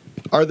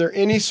 Are there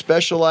any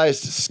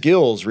specialized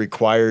skills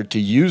required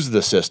to use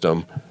the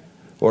system,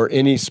 or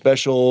any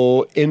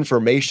special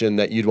information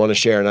that you'd want to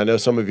share? And I know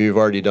some of you have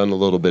already done a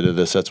little bit of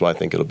this. That's why I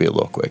think it'll be a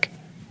little quick.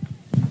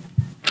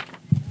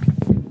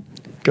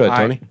 Go ahead,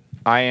 Tony.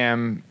 I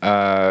am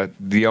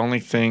the only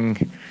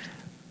thing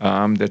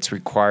that's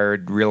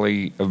required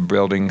really of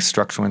building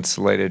structural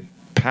insulated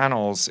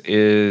panels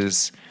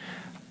is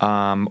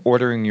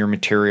ordering your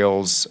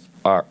materials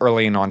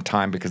early and on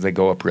time, because they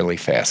go up really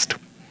fast.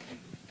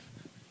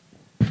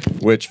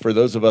 Which, for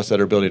those of us that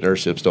are building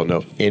earthships, don't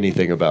know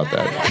anything about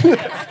that.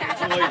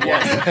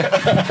 Yes.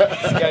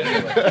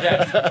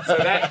 So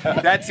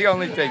that's the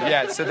only thing.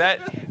 Yeah. So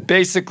that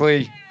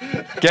basically,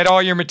 get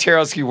all your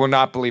materials. You will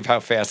not believe how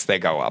fast they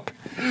go up.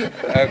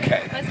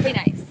 Okay. Must be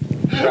nice.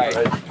 Right.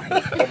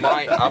 Well,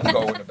 mine, I'm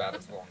going about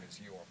as long as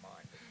you or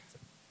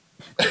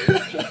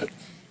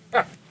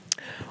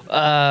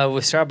mine.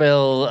 With straw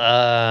bale,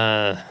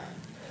 I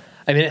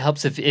mean, it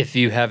helps if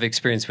you have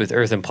experience with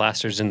earth and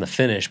plasters in the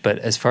finish, but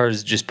as far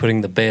as just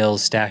putting the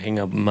bales, stacking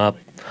them up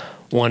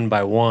one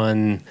by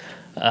one,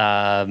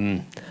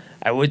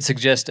 I would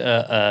suggest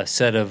a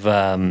set of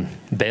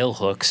bale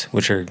hooks,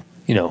 which are,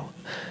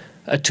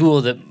 a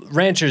tool that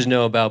ranchers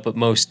know about, but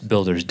most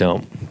builders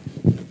don't.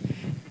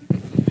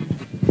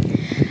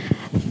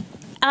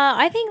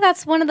 I think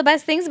that's one of the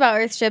best things about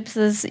earthships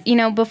is,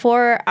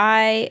 before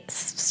I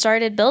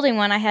started building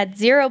one, I had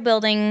zero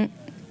building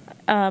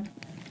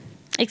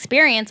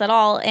experience at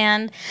all,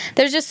 and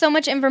there's just so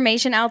much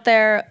information out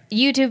there,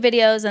 YouTube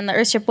videos and the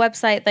Earthship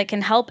website, that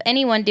can help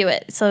anyone do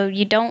it. So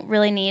you don't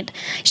really need,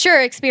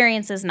 sure,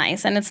 experience is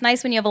nice, and it's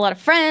nice when you have a lot of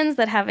friends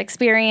that have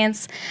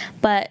experience,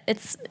 but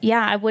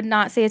I would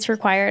not say it's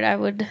required. I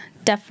would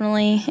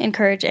definitely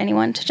encourage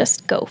anyone to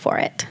just go for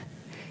it.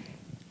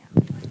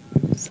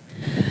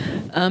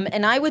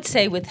 And I would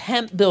say with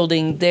hemp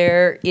building,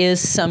 there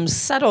is some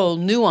subtle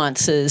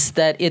nuances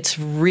that it's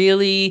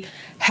really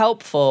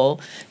helpful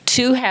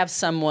to have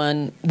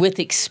someone with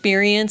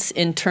experience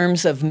in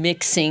terms of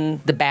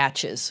mixing the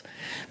batches.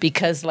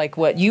 Because like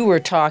what you were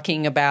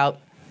talking about,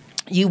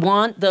 you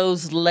want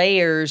those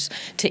layers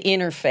to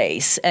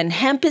interface. And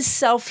hemp is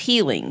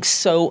self-healing.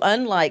 So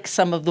unlike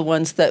some of the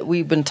ones that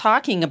we've been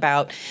talking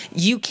about,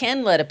 you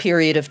can let a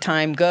period of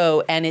time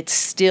go and it's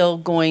still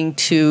going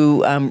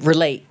to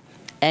relate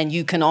And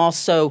you can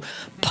also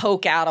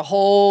poke out a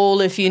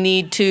hole if you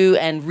need to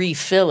and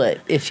refill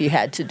it if you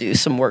had to do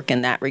some work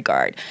in that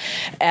regard.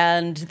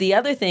 And the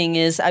other thing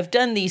is I've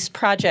done these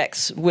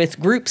projects with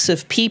groups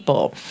of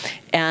people,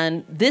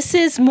 and this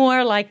is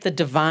more like the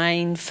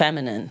divine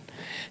feminine.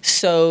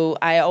 So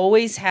I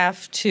always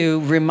have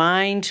to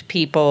remind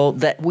people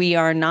that we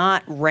are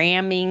not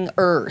ramming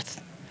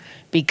earth,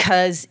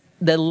 because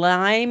the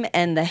lime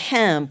and the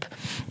hemp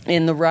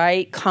in the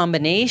right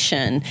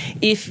combination,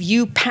 if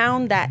you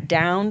pound that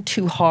down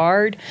too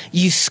hard,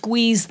 you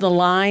squeeze the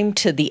lime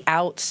to the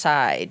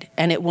outside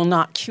and it will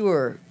not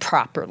cure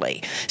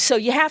properly. So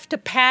you have to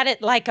pat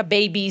it like a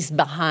baby's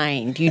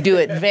behind. You do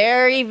it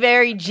very,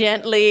 very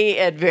gently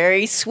and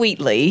very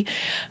sweetly.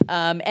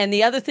 And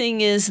the other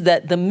thing is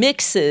that the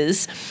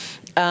mixes,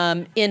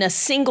 in a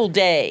single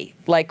day,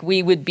 like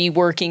we would be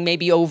working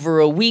maybe over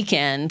a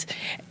weekend,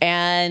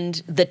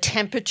 and the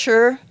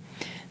temperature,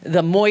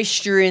 the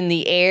moisture in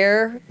the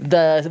air,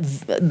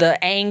 the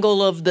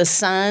angle of the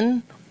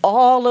sun,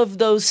 all of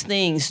those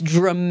things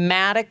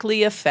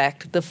dramatically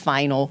affect the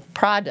final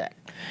product.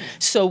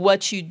 So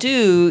what you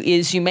do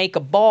is you make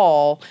a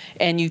ball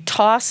and you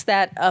toss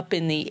that up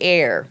in the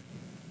air.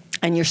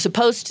 And you're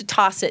supposed to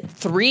toss it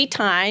 3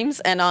 times,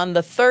 and on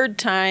the 3rd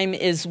time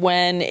is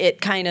when it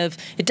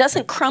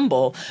doesn't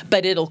crumble,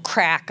 but it'll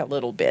crack a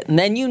little bit. And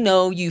then you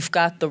know you've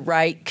got the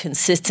right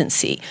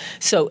consistency.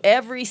 So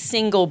every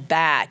single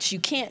batch, you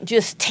can't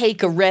just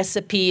take a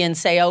recipe and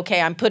say,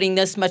 okay, I'm putting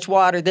this much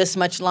water, this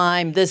much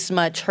lime, this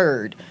much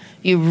hurd.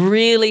 You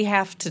really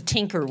have to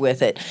tinker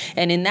with it.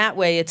 And in that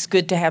way, it's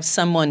good to have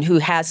someone who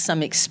has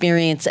some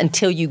experience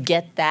until you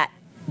get that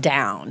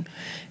down.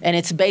 And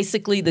it's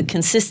basically the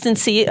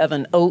consistency of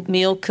an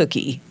oatmeal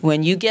cookie.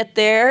 When you get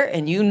there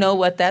and you know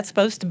what that's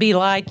supposed to be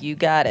like, you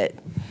got it.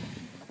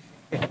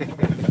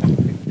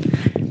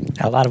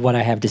 A lot of what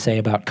I have to say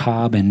about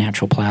cob and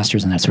natural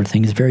plasters and that sort of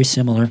thing is very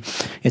similar.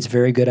 It's a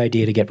very good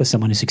idea to get with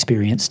someone who's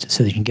experienced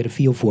so that you can get a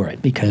feel for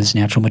it, because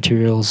natural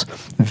materials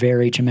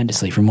vary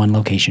tremendously from one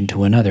location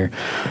to another.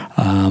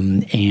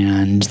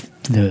 And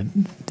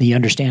the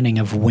understanding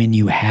of when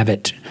you have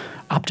it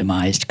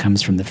optimized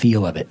comes from the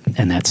feel of it,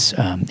 and that's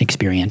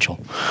experiential.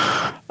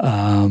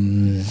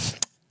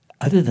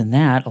 Other than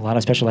that, a lot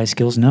of specialized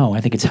skills, no.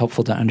 I think it's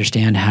helpful to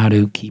understand how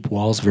to keep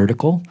walls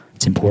vertical.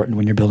 It's important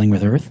when you're building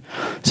with earth.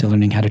 So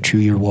learning how to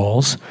true your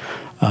walls,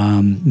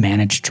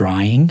 manage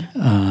drying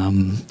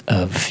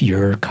of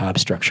your cob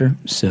structure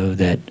so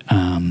that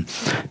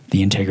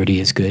the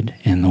integrity is good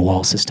in the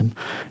wall system.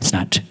 It's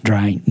not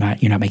drying,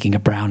 you're not making a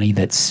brownie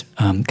that's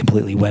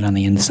completely wet on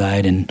the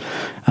inside and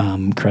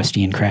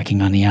crusty and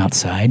cracking on the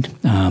outside,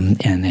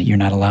 and that you're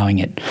not allowing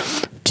it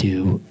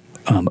to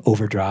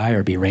over dry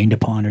or be rained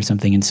upon or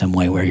something in some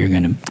way where you're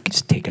going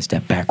to take a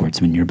step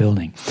backwards when you're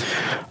building.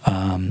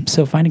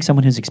 So finding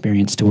someone who's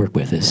experienced to work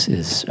with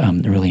is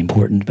really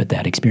important, but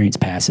that experience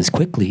passes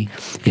quickly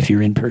if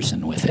you're in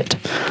person with it.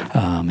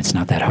 It's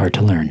not that hard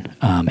to learn.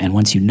 And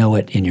once you know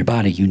it in your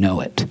body, you know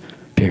it,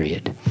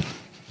 period.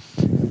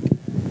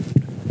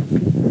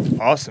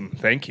 Awesome.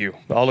 Thank you,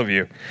 all of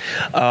you.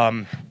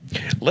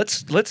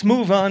 Let's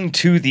move on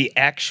to the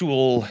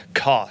actual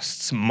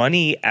costs,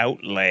 money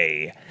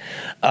outlay.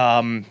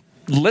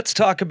 Let's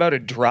talk about a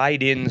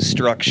dried-in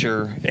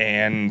structure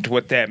and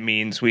what that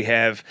means. We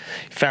have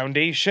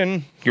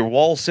foundation, your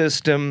wall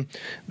system,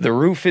 the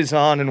roof is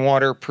on and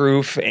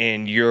waterproof,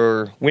 and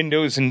your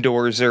windows and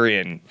doors are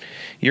in.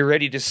 You're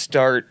ready to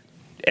start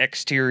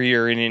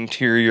exterior and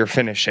interior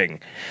finishing.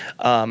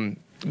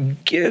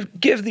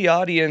 Give the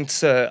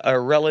audience a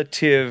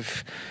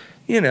relative,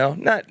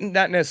 not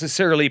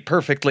necessarily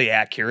perfectly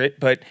accurate,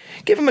 but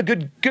give them a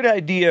good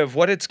idea of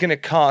what it's going to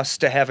cost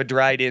to have a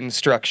dried-in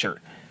structure.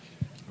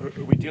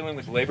 Are we dealing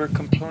with labor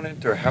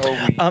component, or how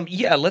are we?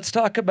 Yeah, let's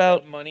talk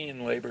about money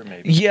and labor,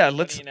 maybe. Yeah,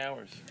 money and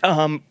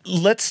hours.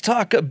 Let's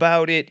talk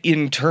about it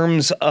in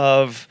terms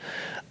of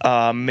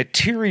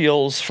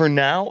materials for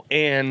now,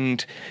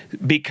 and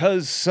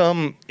because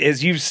some,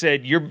 as you've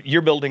said,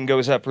 your building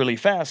goes up really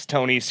fast,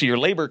 Tony, so your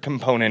labor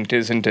component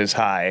isn't as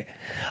high.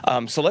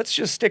 So let's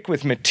just stick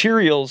with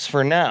materials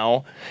for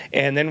now,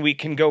 and then we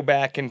can go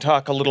back and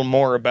talk a little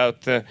more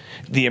about the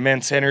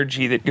immense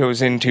energy that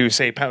goes into,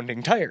 say,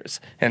 pounding tires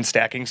and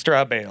stacking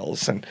straw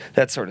bales and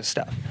that sort of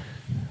stuff.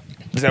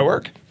 Does that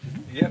work?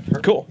 Yeah,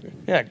 perfect. Cool.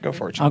 Yeah, go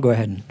for it, John. I'll go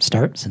ahead and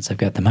start since I've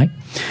got the mic.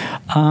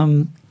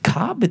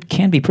 Cob, it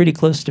can be pretty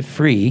close to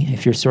free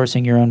if you're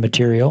sourcing your own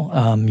material.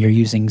 You're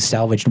using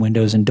salvaged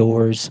windows and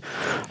doors,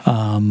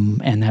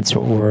 and that's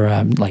what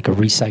we're like a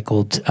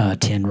recycled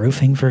tin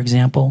roofing, for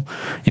example.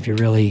 If you're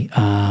really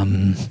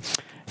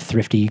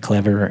thrifty,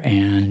 clever,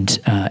 and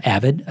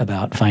avid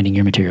about finding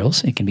your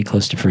materials, it can be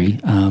close to free.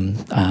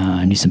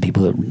 I knew some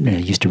people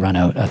that used to run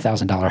a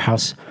 $1,000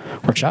 house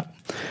workshop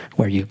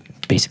where you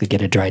basically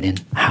get a dried-in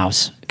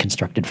house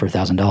constructed for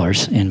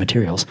 $1,000 in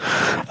materials.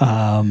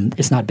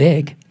 It's not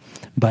big,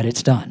 but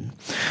it's done.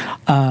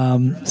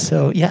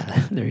 So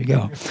yeah, there you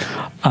go.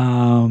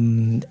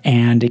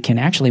 And it can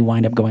actually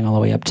wind up going all the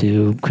way up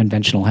to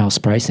conventional house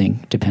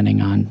pricing,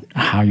 depending on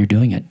how you're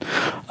doing it.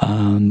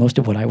 Most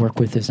of what I work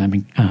with is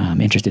I'm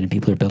interested in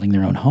people who are building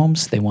their own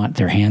homes. They want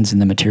their hands in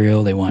the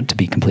material. They want to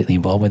be completely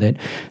involved with it.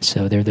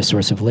 So they're the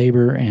source of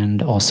labor,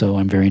 and also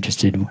I'm very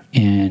interested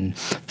in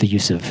the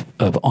use of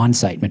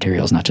on-site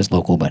materials, not just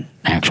local, but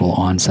actual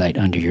on-site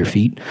under your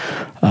feet.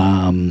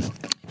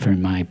 For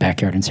my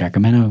backyard in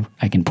Sacramento,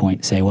 I can point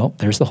and say, well,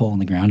 there's the hole in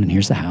the ground, and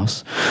here's the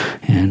house.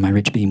 And my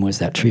ridge beam was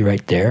that tree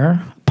right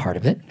there, part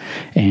of it.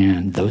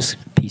 And those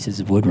pieces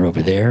of wood were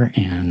over there.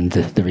 And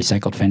the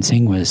recycled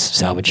fencing was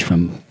salvaged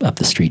from up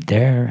the street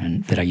there,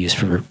 and that I used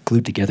for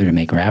glued together to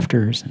make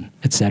rafters, and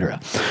et cetera.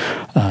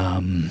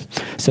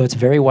 So it's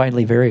very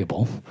widely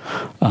variable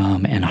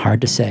and hard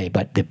to say,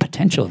 but the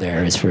potential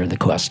there is for the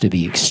cost to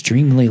be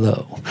extremely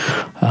low.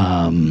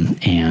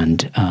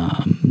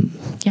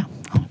 Yeah.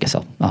 I guess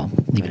I'll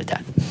leave it at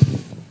that.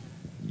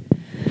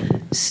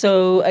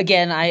 So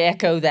again, I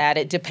echo that.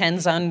 It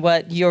depends on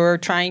what you're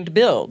trying to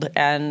build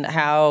and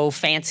how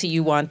fancy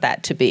you want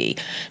that to be.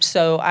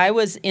 So I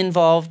was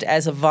involved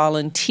as a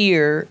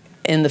volunteer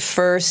in the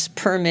first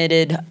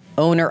permitted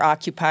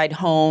owner-occupied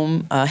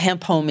home,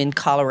 hemp home in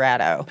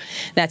Colorado.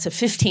 That's a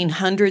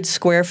 1,500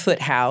 square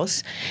foot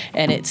house,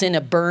 and it's in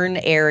a burn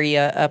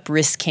area up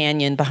Risk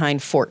Canyon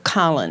behind Fort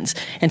Collins.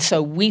 And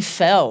so we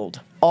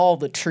felled all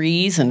the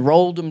trees and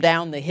rolled them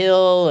down the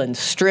hill and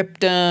stripped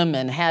them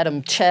and had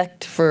them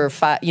checked for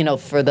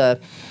the,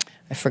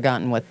 I've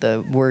forgotten what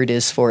the word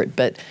is for it,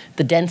 but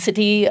the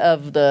density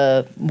of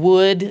the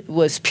wood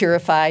was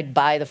purified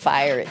by the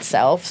fire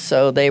itself,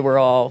 so they were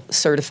all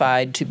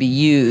certified to be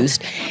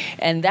used.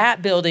 And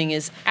that building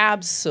is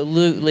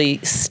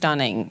absolutely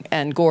stunning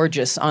and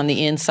gorgeous on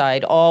the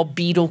inside, all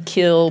beetle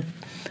kill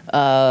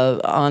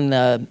on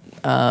the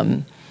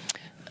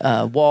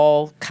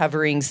wall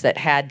coverings that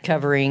had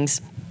coverings.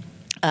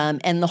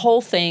 And the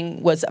whole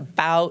thing was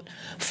about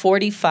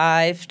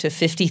 $45,000 to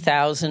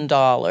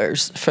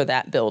 $50,000 for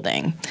that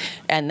building,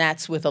 and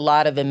that's with a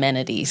lot of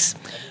amenities.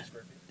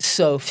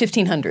 So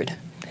 1,500,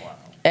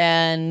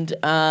 and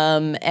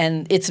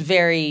it's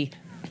very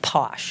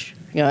posh.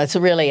 You know, it's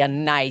really a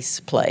nice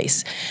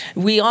place.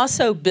 We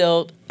also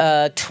built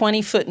a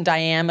 20-foot in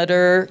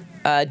diameter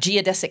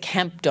geodesic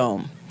hemp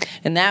dome,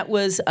 and that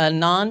was a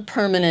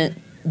non-permanent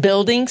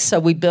building.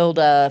 So we built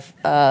a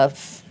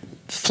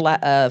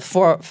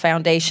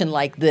foundation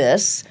like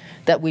this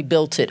that we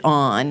built it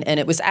on, and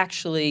it was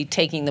actually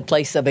taking the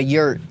place of a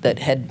yurt that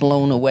had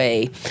blown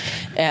away.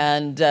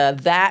 And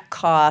that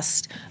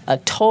cost a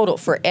total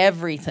for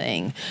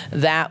everything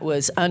that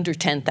was under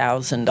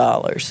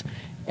 $10,000.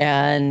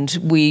 And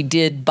we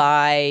did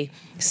buy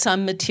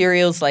some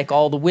materials, like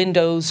all the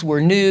windows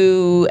were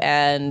new,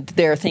 and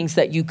there are things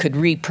that you could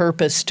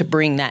repurpose to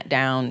bring that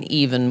down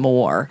even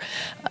more.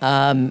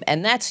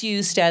 And that's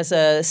used as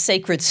a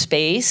sacred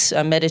space,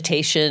 a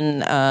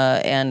meditation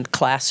and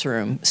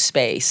classroom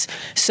space.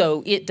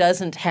 So it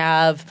doesn't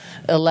have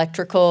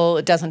electrical,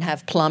 it doesn't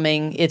have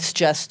plumbing, it's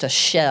just a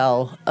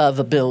shell of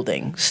a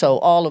building. So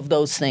all of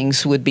those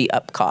things would be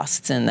up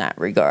costs in that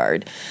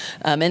regard.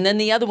 And then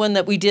the other one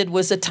that we did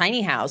was a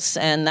tiny house,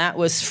 and that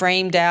was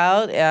framed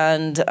out,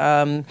 and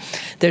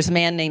there's a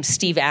man named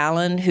Steve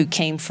Allen who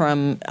came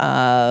from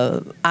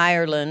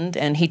Ireland,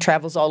 and he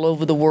travels all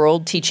over the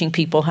world teaching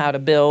people how to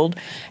build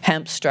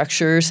hemp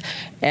structures.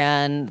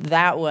 And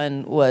that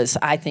one was,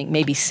 I think,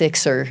 maybe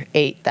 $6,000 or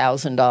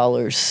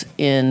 $8,000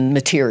 in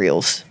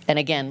materials. And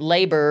again,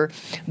 labor,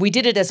 we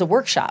did it as a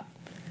workshop.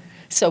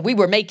 So we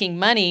were making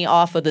money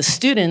off of the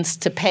students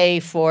to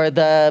pay for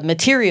the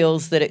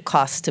materials that it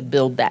costs to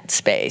build that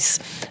space.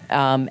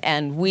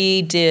 And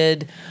we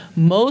did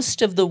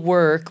most of the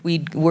work.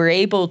 We were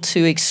able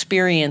to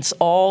experience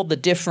all the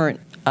different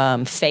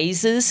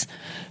phases,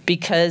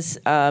 because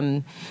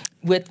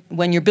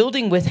when you're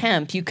building with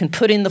hemp, you can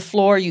put in the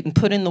floor, you can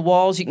put in the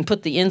walls, you can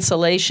put the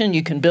insulation,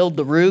 you can build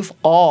the roof,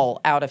 all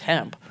out of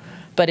hemp.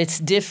 But it's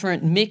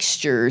different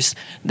mixtures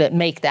that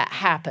make that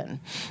happen.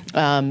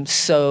 That,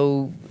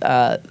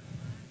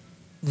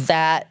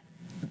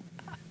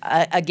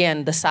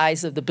 again, the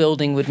size of the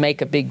building would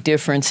make a big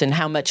difference in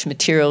how much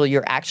material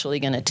you're actually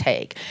going to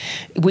take.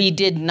 We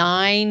did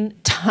 9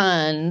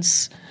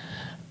 tons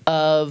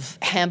of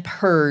hemp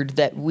hurd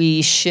that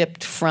we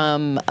shipped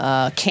from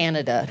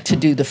Canada to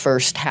do the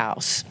first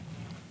house.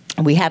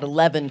 We had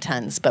 11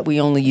 tons, but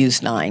we only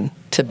used 9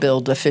 to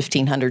build a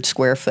 1,500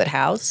 square foot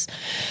house.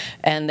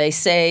 And they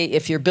say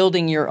if you're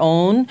building your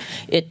own,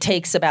 it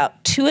takes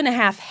about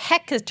 2.5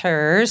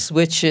 hectares,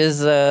 which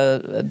is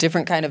a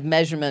different kind of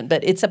measurement,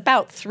 but it's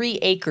about 3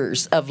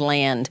 acres of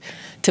land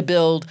to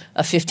build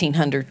a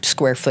 1,500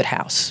 square foot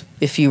house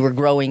if you were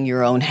growing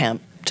your own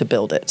hemp to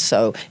build it.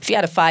 So if you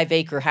had a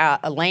 5-acre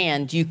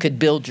land, you could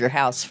build your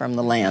house from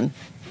the land.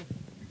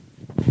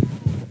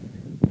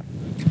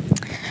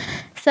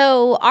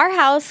 So our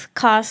house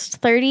cost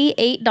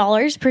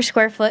 $38 per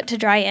square foot to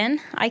dry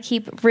in. I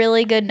keep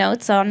really good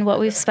notes on what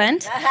we've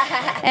spent.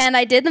 And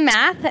I did the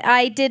math.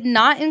 I did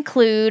not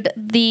include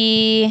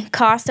the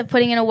cost of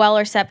putting in a well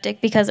or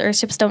septic because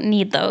earthships don't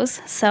need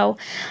those. So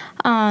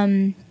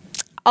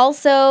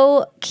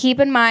also keep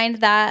in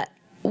mind that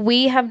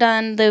we have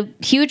done the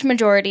huge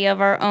majority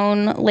of our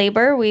own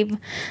labor. We've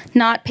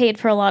not paid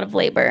for a lot of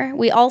labor.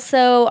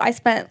 I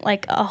spent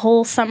like a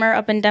whole summer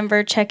up in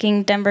Denver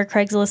checking Denver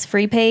Craigslist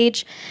free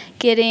page,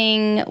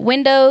 getting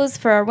windows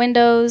for our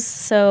windows.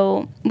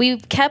 So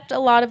we've kept a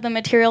lot of the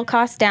material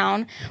costs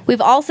down. We've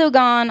also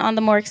gone on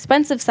the more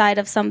expensive side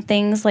of some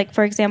things. Like,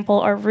 for example,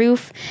 our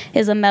roof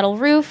is a metal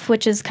roof,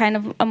 which is kind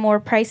of a more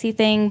pricey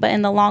thing, but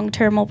in the long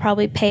term will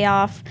probably pay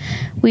off.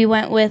 We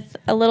went with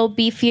a little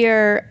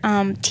beefier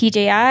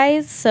TJIs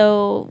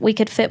so we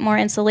could fit more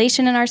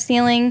insulation in our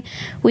ceiling.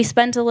 We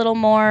spent a little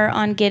more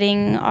on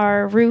getting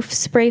our roof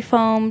spray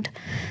foamed.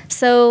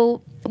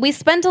 So we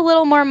spent a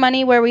little more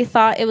money where we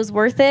thought it was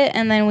worth it,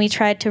 and then we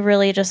tried to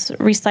really just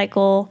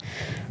recycle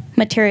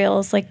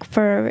materials. Like,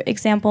 for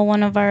example,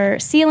 one of our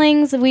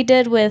ceilings we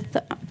did with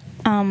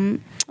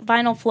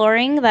vinyl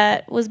flooring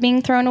that was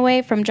being thrown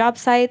away from job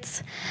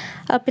sites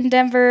up in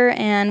Denver,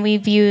 and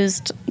we've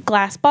used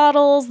glass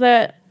bottles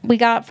that we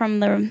got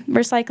from the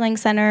recycling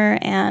center,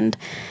 and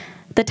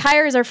the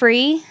tires are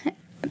free.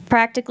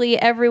 Practically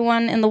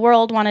everyone in the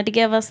world wanted to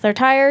give us their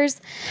tires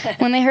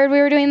when they heard we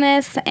were doing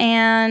this.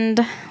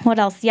 And what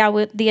else?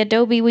 Yeah, the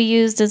Adobe we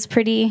used is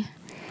pretty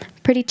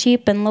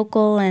cheap and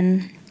local,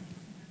 and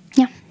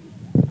yeah.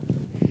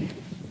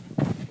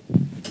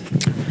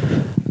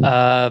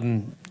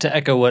 To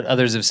echo what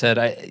others have said,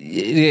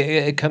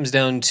 it comes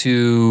down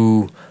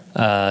to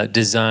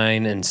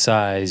design and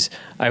size.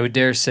 I would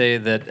dare say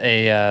that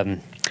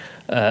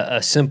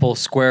a simple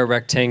square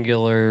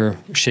rectangular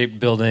shaped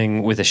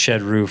building with a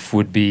shed roof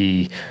would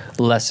be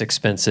less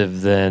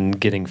expensive than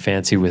getting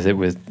fancy with it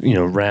with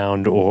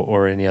round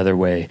or any other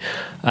way.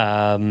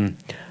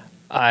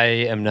 I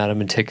am not a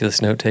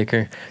meticulous note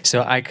taker,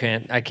 so I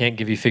can't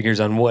give you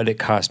figures on what it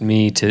cost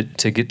me to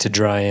get to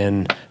dry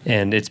in,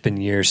 and it's been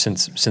years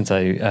since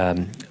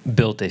I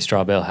built a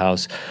straw bale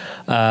house.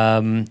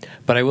 But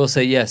I will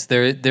say yes,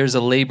 there's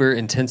a labor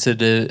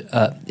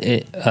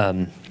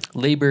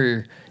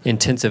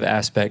intensive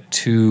aspect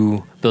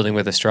to building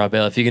with a straw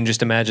bale. If you can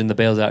just imagine the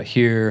bales out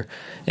here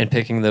and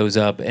picking those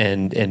up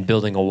and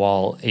building a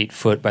wall 8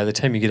 foot, by the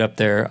time you get up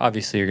there,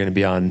 obviously you're going to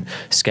be on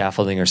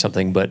scaffolding or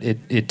something, but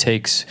it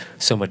takes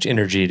so much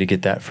energy to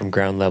get that from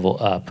ground level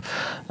up.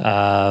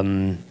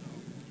 I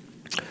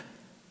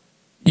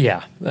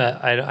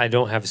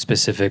don't have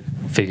specific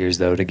figures,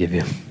 though, to give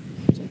you.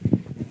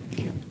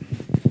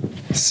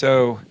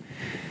 So,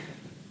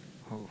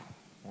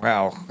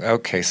 wow.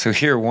 Okay, so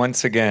here,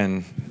 once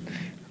again,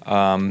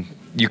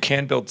 you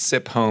can build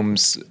SIP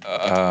homes.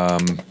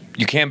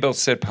 You can build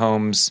SIP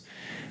homes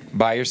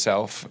by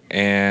yourself,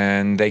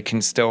 and they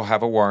can still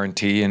have a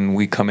warranty. And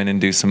we come in and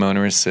do some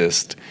owner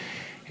assist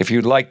if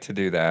you'd like to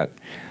do that.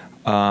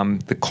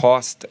 The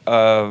cost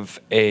of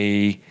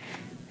a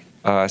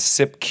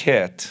SIP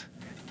kit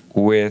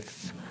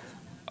with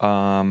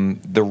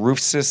the roof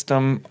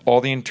system,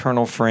 all the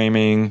internal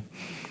framing,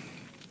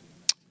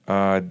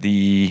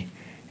 the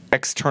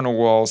external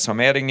walls. So I'm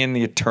adding in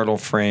the internal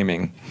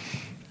framing.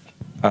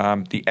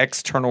 The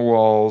external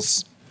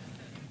walls,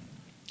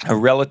 a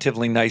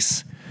relatively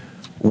nice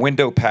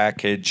window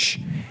package,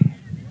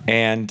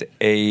 and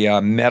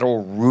a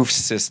metal roof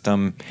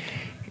system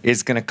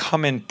is going to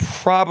come in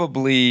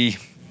probably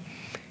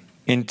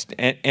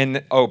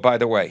in oh, by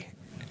the way,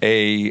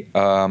 a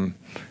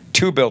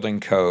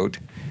 2-building code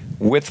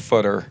with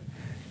footer,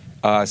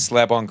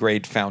 slab on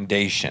grade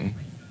foundation.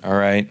 All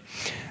right.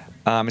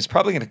 It's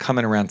probably going to come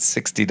in around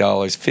 $60,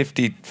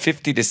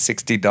 $50 to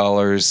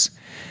 $60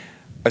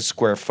 a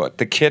square foot.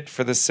 The kit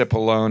for the SIP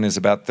alone is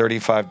about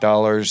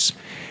 $35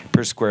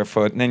 per square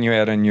foot, and then you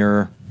add in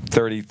your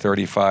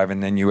 $35,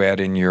 and then you add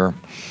in your,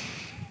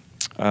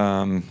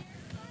 you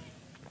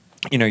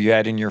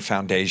add in your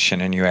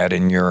foundation, and you add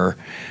in your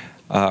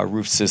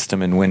roof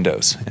system and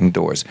windows and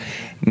doors.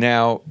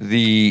 Now,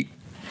 the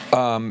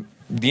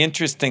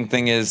interesting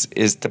thing is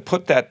to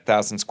put that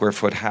 1,000 square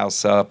foot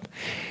house up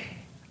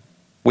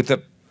with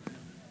a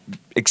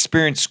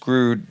experienced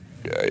crew.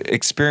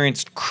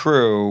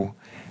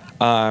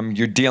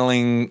 You're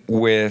dealing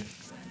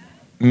with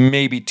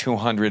maybe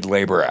 200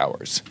 labor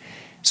hours.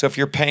 So if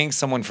you're paying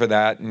someone for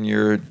that, and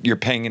you're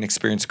paying an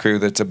experienced crew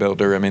that's a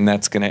builder, I mean,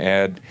 that's going to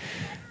add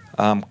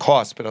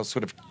cost. But I'll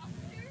sort of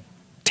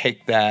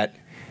take that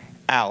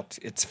out.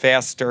 It's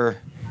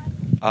faster,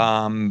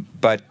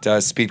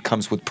 but speed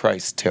comes with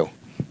price too.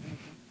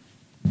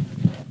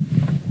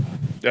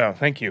 Oh,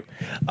 thank you.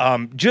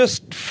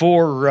 Just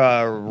for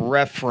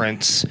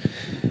reference,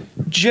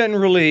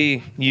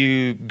 generally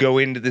you go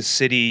into the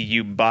city,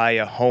 you buy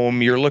a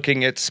home, you're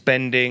looking at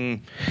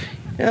spending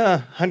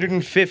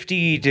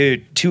 $150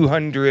 to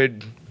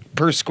 $200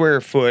 per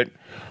square foot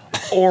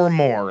or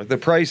more. The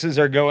prices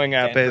are going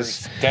up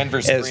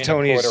Denver's as 3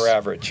 Tony's 1/4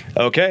 average.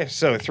 Okay,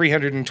 so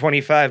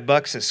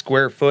 $325 a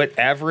square foot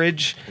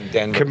average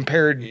Denver.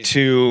 compared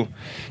to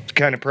the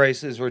kind of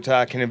prices we're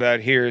talking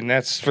about here, and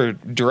that's for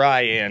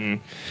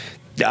dry-in.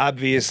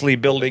 Obviously,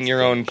 building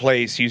your own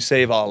place, you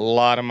save a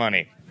lot of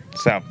money.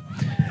 So,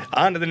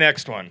 on to the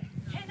next one.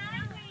 Can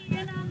I weigh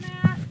in on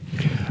that?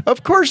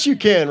 Of course you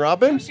can,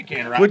 Robin. Of course you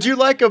can, Robin. Would you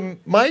like a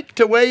mic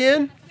to weigh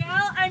in?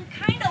 Well, I'm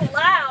kind of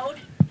loud.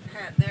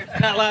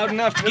 Not loud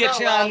enough to get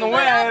you on the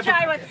But I'll web.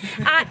 try one.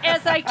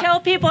 As I tell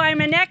people,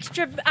 I'm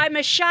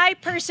a shy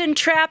person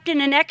trapped in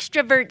an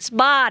extrovert's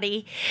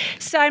body,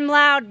 so I'm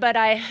loud, but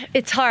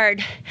it's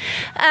hard.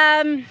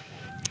 I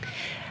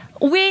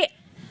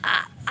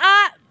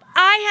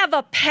have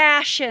a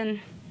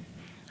passion.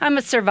 I'm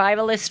a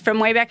survivalist from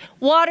way back.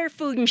 Water,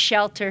 food, and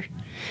shelter.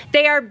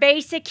 They are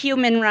basic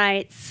human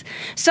rights.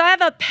 So I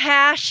have a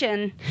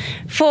passion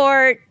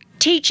for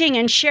teaching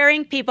and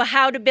sharing people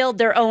how to build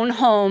their own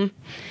home.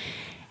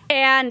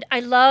 And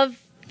I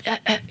love,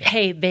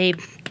 hey, babe,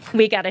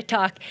 we got to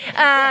talk.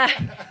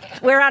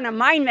 We're on a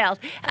mind meld.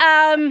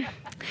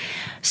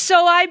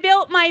 So I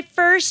built my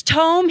first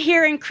home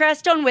here in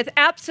Crestone with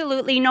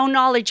absolutely no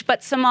knowledge,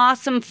 but some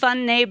awesome,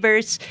 fun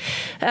neighbors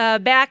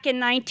back in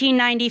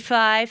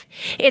 1995.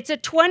 It's a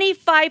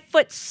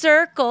 25-foot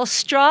circle,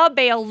 straw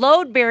bale,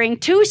 load-bearing,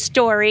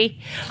 2-story,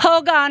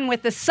 hogan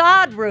with a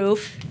sod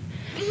roof.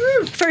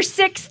 For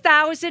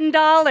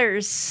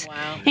 $6,000,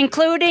 wow,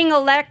 including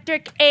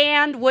electric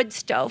and wood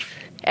stove.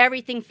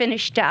 Everything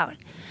finished out.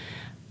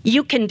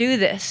 You can do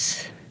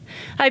this.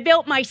 I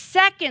built my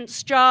second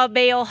straw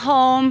bale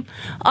home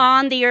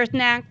on the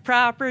Earthnack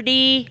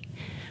property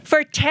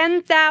for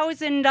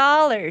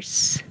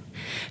 $10,000.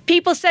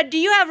 People said, "Do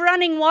you have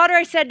running water?"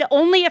 I said,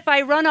 "Only if I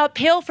run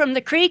uphill from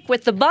the creek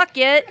with the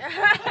bucket."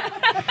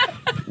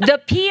 The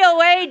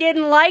POA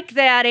didn't like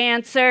that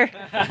answer.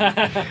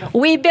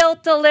 We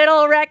built a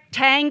little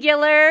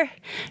rectangular,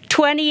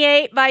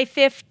 28 by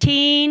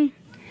 15.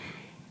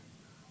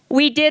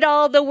 We did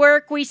all the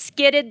work. We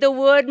skidded the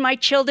wood. My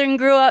children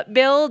grew up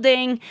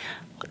building.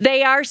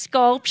 They are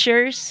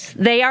sculptures.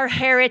 They are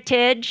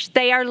heritage.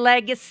 They are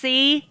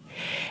legacy.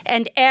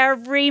 And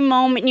every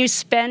moment you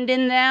spend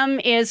in them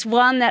is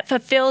one that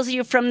fulfills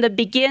you from the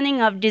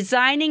beginning of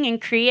designing and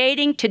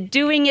creating to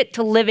doing it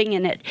to living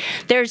in it.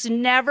 There's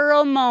never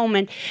a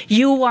moment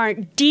you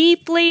aren't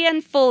deeply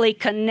and fully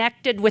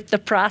connected with the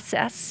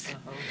process.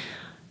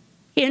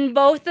 In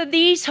both of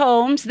these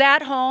homes,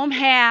 that home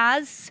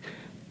has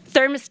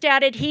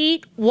thermostated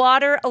heat,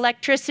 water,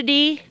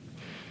 electricity,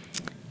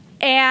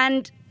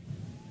 and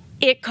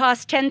it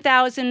cost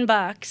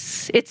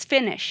 $10,000. It's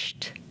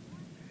finished.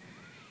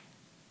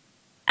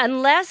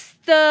 Unless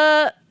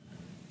the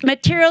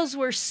materials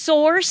were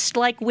sourced,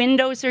 like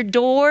windows or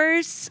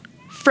doors,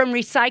 from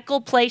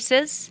recycled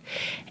places,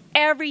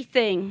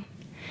 everything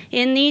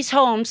in these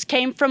homes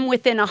came from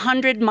within a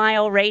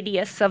 100-mile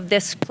radius of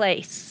this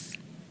place.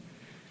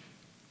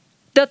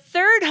 The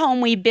third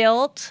home we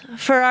built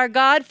for our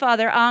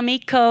godfather, Ami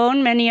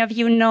Cohn, many of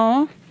you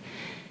know,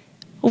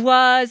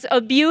 was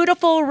a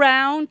beautiful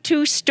round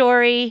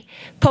 2-story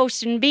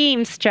post and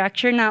beam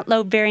structure, not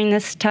load-bearing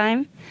this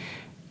time.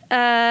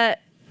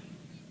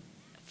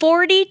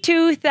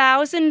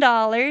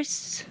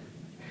 $42,000,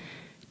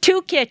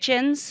 2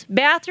 kitchens,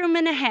 bathroom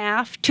and a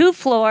half, 2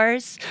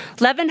 floors,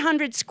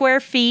 1,100 square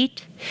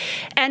feet.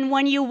 And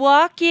when you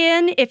walk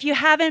in, if you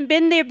haven't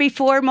been there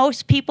before,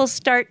 most people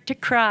start to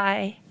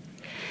cry.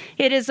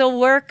 It is a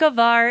work of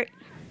art,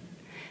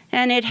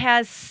 and it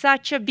has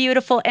such a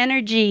beautiful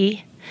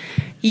energy.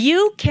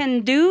 You can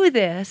do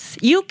this.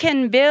 You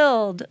can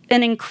build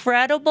an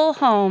incredible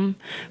home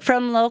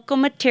from local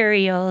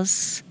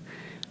materials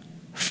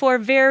for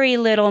very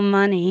little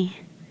money.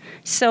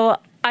 So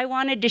I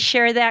wanted to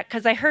share that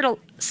because I heard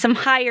some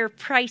higher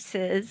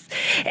prices.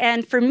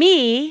 And for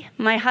me,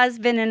 my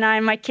husband and I,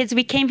 my kids,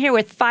 we came here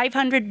with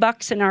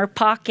 $500 in our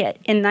pocket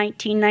in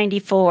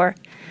 1994.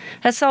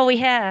 That's all we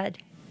had.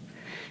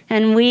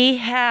 And we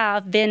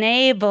have been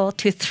able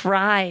to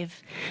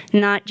thrive,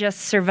 not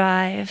just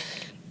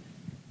survive.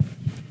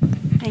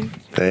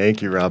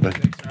 Thank you, Robin.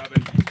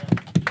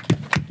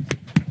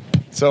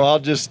 So I'll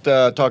just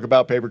talk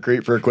about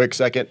papercrete for a quick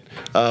second.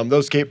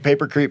 Those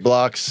papercrete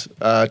blocks,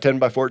 10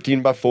 by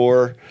 14 by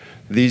 4,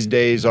 these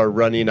days are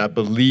running, I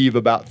believe,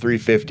 about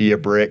 $350 a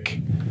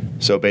brick.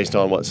 So based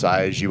on what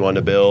size you want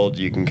to build,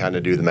 you can kind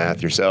of do the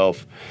math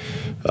yourself.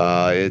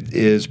 It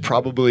is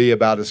probably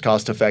about as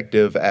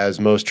cost-effective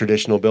as most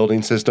traditional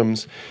building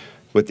systems,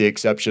 with the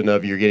exception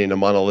of you're getting a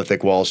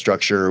monolithic wall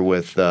structure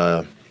with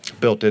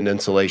built-in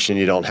insulation.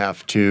 You don't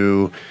have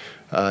to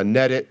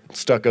net it,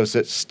 stucco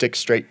sticks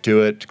straight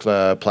to it,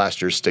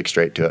 plasters stick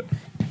straight to it.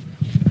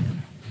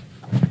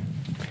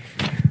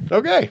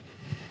 Okay,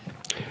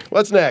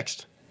 what's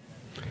next?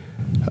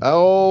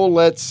 Oh,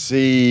 let's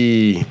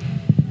see.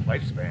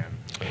 Lifespan.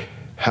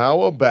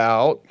 How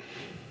about,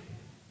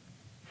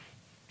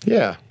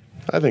 yeah,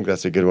 I think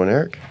that's a good one,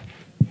 Eric.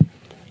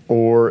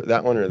 Or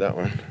that one or that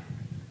one.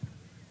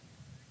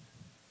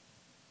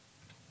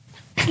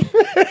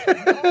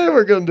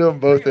 We're going to do them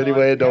both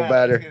anyway. It don't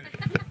matter.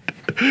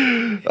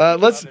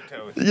 Let's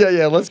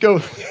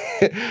go.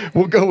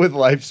 We'll go with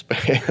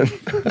lifespan.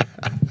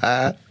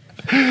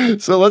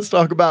 So let's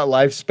talk about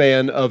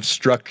lifespan of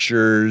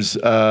structures,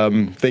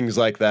 things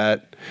like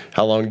that.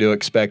 How long to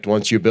expect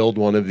once you build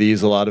one of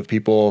these? A lot of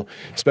people,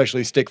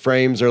 especially stick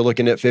frames, are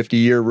looking at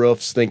 50-year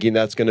roofs, thinking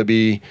that's going to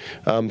be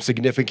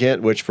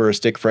significant, which for a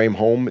stick frame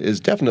home is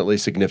definitely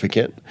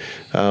significant.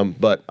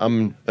 But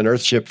I'm an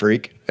earthship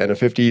freak, and a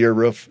 50-year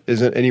roof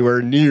isn't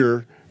anywhere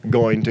near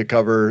going to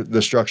cover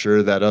the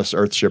structure that us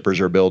earth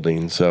shippers are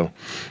building. So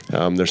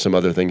there's some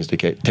other things to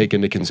take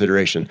into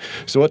consideration.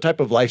 So what type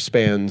of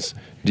lifespans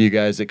do you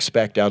guys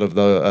expect out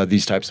of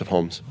these types of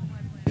homes?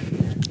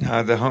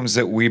 The homes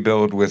that we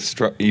build with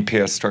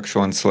EPS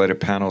structural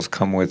insulated panels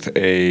come with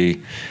a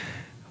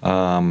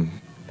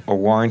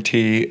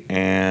warranty,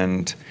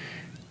 and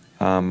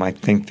I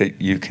think that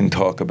you can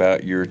talk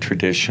about your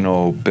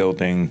traditional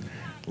building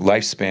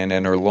lifespan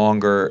and are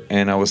longer.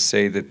 And I will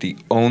say that the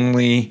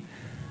only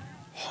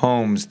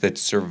homes that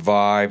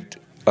survived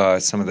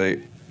some of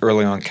the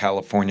early on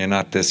California,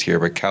 not this year,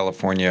 but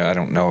California, I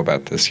don't know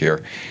about this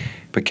year,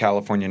 but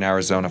California and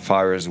Arizona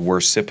fires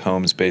were SIP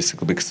homes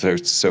basically because they're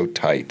so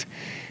tight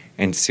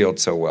and sealed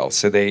so well.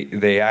 So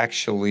they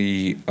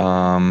actually,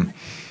 the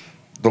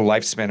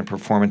lifespan and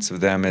performance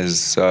of them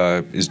is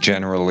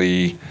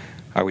generally,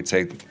 I would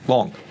say,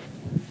 long.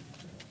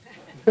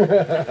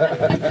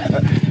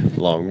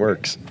 Long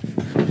works.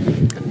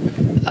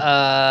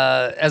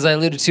 As I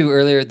alluded to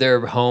earlier, there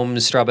are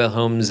homes, straw bale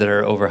homes that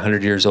are over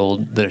 100 years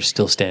old that are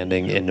still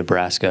standing in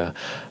Nebraska.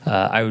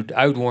 I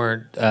would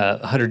warrant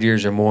 100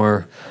 years or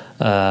more,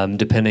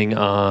 depending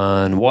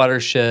on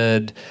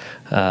watershed,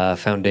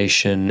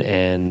 foundation,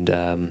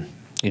 and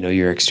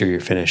your exterior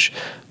finish.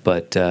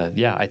 But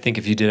I think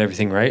if you did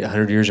everything right,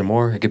 100 years or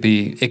more, it could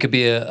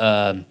be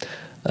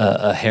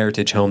a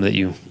heritage home that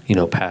you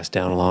pass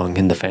down along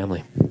in the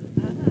family.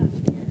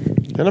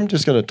 And I'm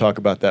just going to talk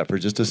about that for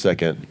just a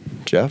second,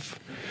 Jeff,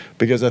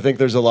 because I think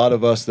there's a lot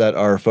of us that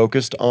are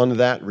focused on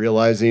that,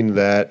 realizing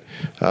that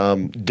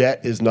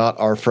debt is not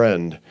our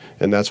friend.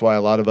 And that's why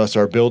a lot of us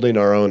are building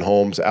our own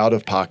homes out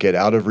of pocket,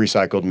 out of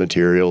recycled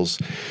materials.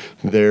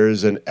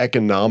 There's an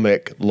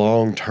economic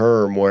long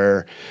term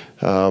where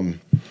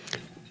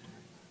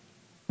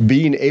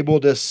being able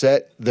to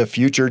set the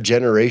future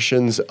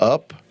generations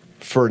up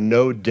for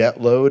no debt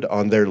load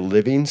on their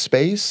living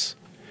space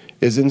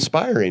is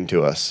inspiring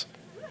to us.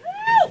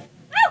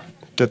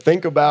 To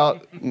think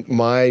about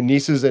my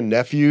nieces and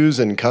nephews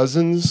and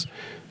cousins,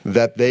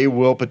 that they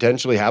will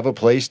potentially have a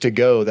place to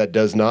go that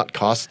does not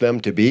cost them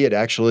to be. It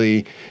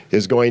actually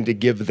is going to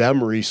give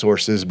them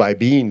resources by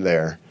being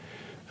there.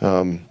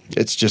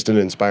 It's just an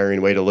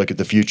inspiring way to look at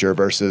the future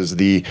versus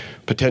the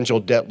potential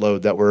debt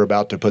load that we're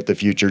about to put the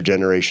future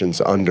generations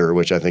under,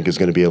 which I think is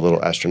going to be a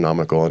little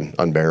astronomical and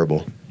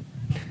unbearable.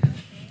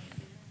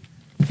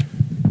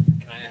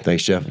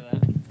 Thanks, Jeff.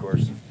 Of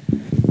course.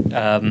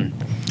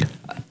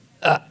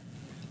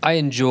 I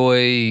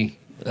enjoy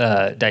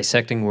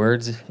dissecting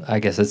words. I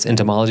guess that's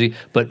entomology.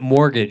 But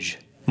mortgage,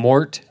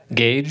 mort,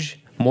 gauge.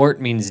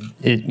 Mort means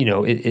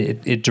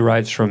it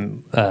derives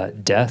from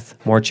death,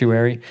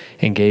 mortuary,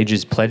 and gauge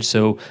is pledge.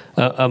 So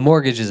a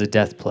mortgage is a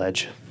death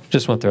pledge.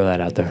 Just want to throw that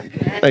out there.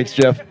 Thanks,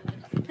 Jeff.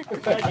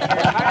 That's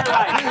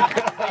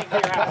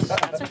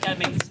what that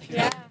means.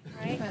 Yeah,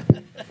 right.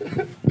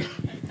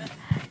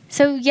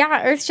 So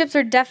yeah, earth ships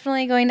are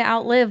definitely going to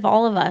outlive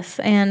all of us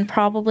and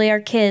probably our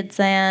kids.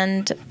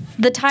 And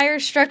the tire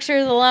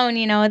structures alone,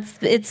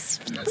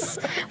 it's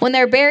when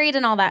they're buried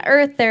in all that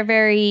earth, they're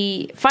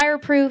very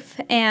fireproof.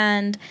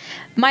 And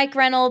Mike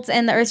Reynolds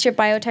and the Earthship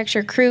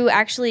Biotexture crew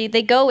actually,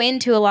 they go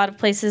into a lot of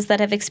places that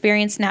have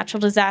experienced natural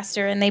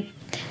disaster, and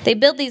they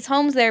build these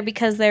homes there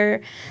because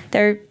they're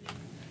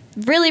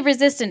really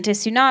resistant to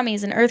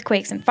tsunamis and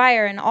earthquakes and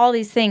fire and all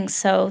these things.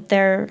 So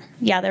they're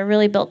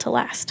really built to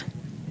last.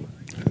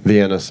 The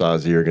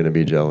Anasazi are going to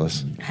be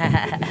jealous.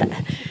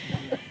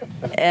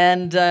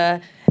 And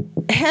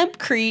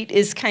hempcrete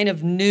is kind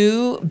of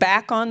new,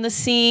 back on the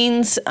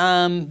scenes,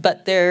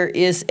 but there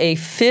is a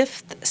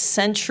 5th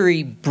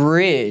century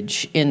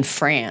bridge in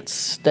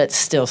France that's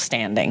still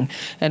standing.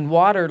 And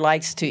water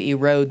likes to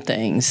erode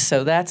things,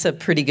 so that's a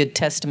pretty good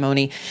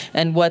testimony.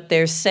 And what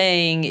they're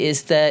saying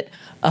is that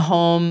a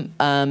home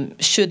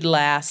should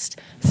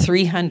last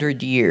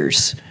 300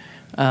 years.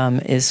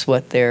 Is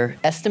what they're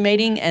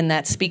estimating, and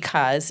that's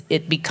because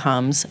it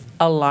becomes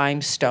a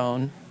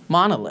limestone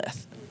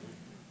monolith.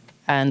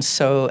 And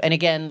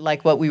again,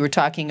 like what we were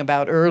talking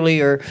about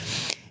earlier,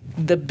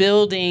 the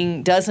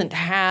building doesn't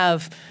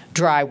have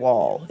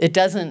drywall. It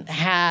doesn't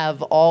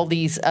have all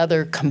these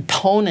other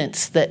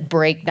components that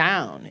break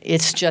down.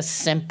 It's just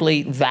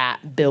simply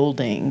that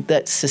building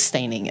that's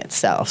sustaining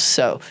itself.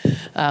 So,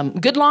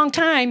 good long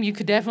time. You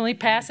could definitely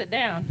pass it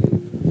down.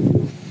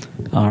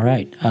 All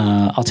right.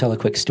 I'll tell a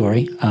quick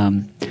story.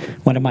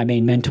 One of my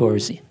main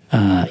mentors,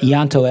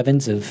 Ianto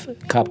Evans of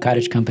Cobb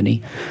Cottage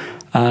Company,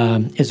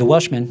 is a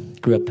Welshman,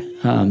 grew up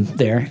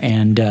there,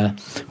 and when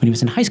he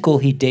was in high school,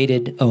 he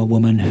dated a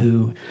woman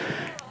who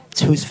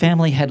whose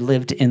family had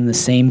lived in the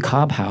same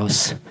cob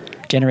house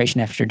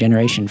generation after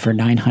generation for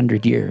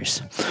 900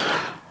 years.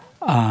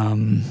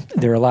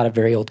 There are a lot of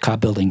very old cob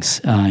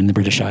buildings in the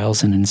British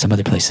Isles and in some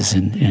other places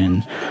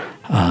in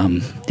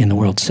the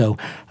world. So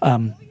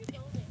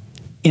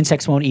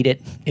insects won't eat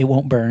it. It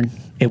won't burn.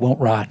 It won't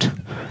rot.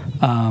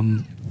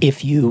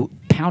 If you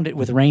pound it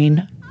with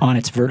rain on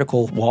its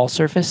vertical wall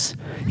surface,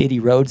 it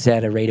erodes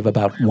at a rate of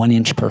about 1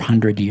 inch per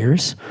 100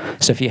 years.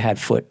 So if you had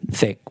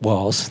foot-thick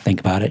walls, think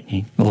about it,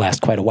 it'll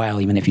last quite a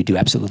while, even if you do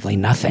absolutely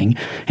nothing,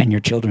 and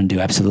your children do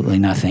absolutely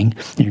nothing,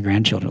 and your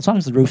grandchildren, as long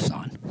as the roof's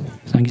on,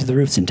 as long as the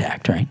roof's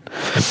intact, right?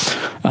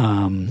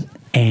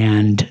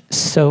 And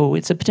so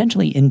it's a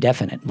potentially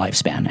indefinite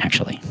lifespan,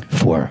 actually,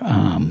 for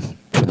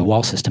the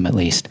wall system at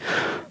least.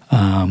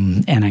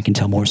 And I can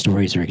tell more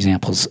stories or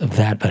examples of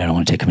that, but I don't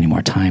want to take up any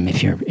more time.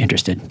 If you're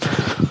interested,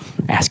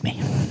 ask me.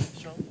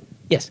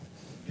 Yes.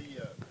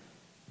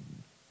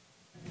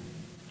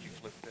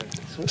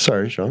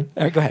 Sorry, Sean.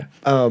 All right, go ahead.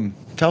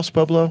 Taos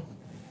Pueblo?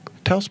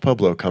 Taos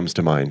Pueblo comes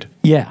to mind.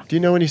 Yeah. Do you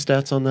know any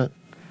stats on that?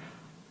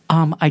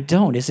 I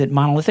don't. Is it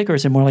monolithic or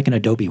is it more like an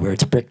adobe where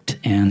it's bricked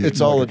and It's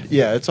mortared?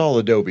 it's all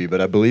adobe,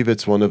 but I believe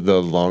it's one of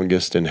the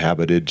longest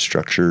inhabited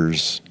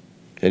structures.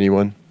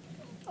 Anyone?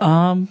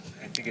 I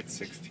think it's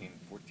 16,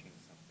 14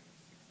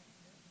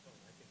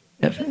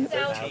 something.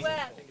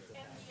 Southwest.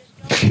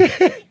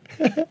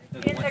 And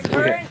the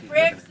current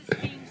bricks is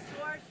being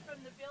sourced from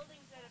the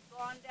buildings that have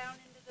gone down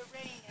into the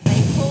rain. And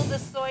they pull the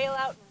soil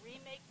out and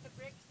remake the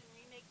bricks and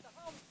remake the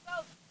homes.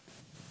 So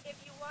if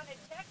you want to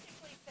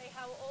technically say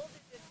how old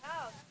is this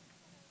house,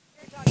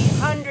 you're talking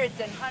hundreds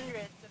and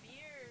hundreds of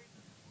years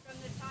from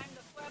the time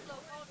the Pueblo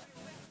culture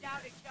moved out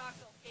of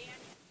Chaco Canyon.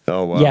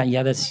 Oh, wow.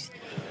 Yeah,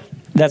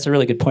 that's a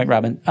really good point,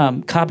 Robin.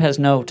 Cob has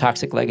no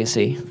toxic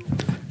legacy.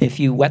 If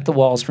you wet the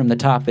walls from the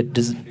top,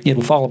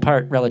 it'll fall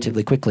apart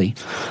relatively quickly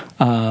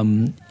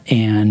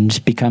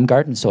and become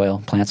garden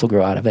soil. Plants will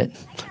grow out of it.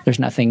 There's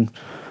nothing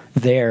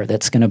there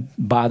that's going to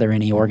bother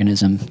any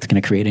organism. It's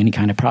going to create any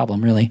kind of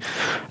problem, really.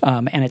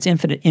 And it's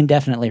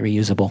indefinitely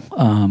reusable.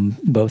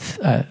 Both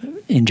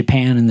in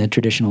Japan and the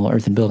traditional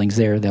earthen buildings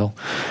there, they'll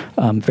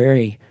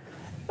very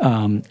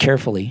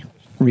carefully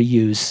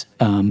reuse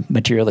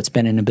material that's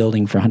been in a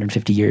building for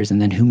 150 years,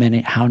 and then who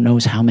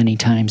knows how many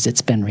times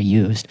it's been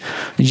reused.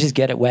 You just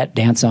get it wet,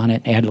 dance on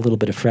it, add a little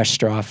bit of fresh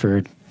straw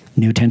for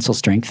new tensile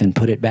strength, and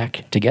put it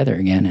back together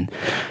again, and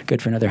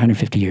good for another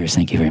 150 years.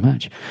 Thank you very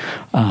much.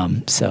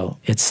 So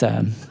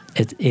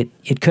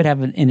it could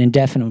have an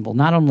indefinable,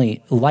 not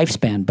only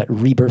lifespan, but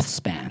rebirth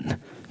span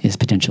is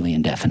potentially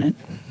indefinite.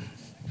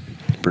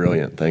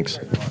 Brilliant. Thanks.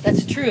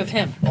 That's true of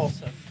hemp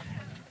also.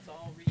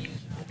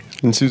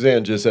 And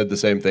Suzanne just said the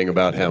same thing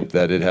about hemp,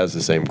 that it has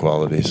the same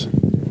qualities.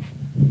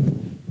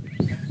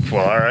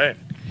 Well, all right.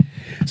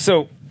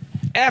 So,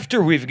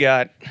 after we've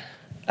got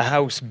a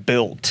house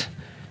built,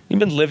 you've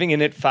been living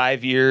in it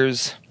 5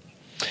 years,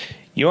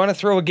 you want to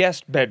throw a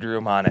guest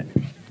bedroom on it.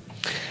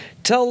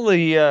 Tell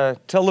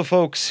the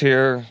folks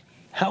here,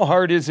 how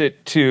hard is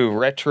it to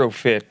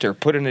retrofit or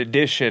put an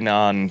addition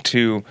on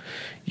to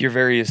your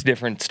various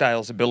different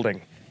styles of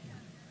building?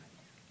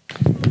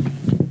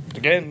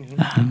 Again,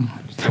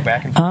 go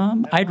back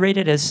and I'd rate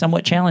it as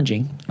somewhat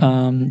challenging,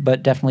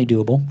 but definitely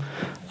doable.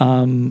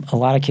 A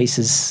lot of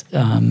cases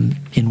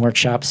in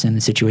workshops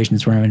and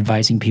situations where I'm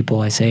advising people,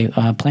 I say,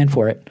 plan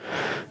for it.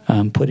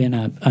 Put in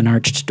an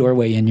arched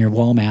doorway in your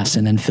wall mass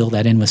and then fill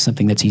that in with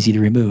something that's easy to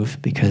remove,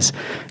 because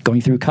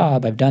going through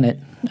cob, I've done it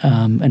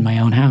in my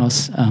own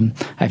house.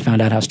 I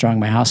found out how strong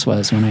my house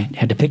was when I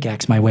had to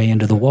pickaxe my way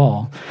into the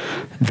wall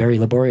very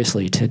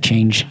laboriously to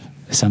change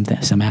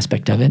some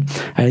aspect of it.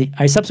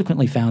 I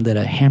subsequently found that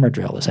a hammer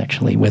drill is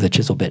actually, with a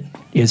chisel bit,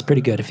 is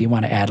pretty good if you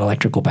want to add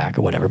electrical back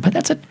or whatever. But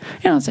that's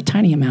it's a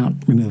tiny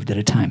amount removed at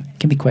a time.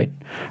 It can be quite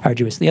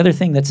arduous. The other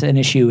thing that's an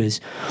issue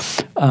is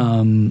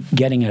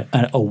getting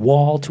a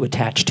wall to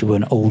attach to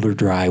an older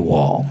dry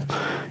wall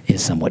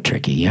is somewhat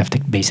tricky. You have to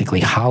basically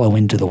hollow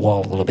into the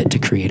wall a little bit to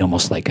create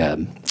almost like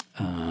a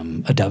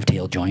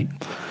dovetail joint,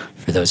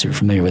 for those who are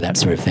familiar with that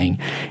sort of thing,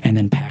 and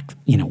then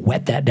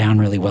wet that down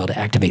really well to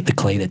activate the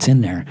clay that's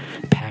in there.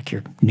 Pack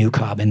your new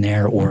cob in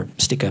there, or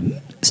stick a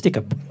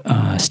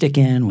stick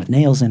in with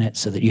nails in it,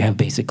 so that you have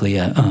basically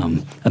a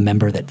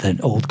member that the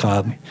old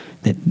cob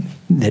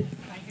that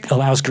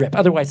allows grip.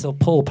 Otherwise, they'll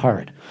pull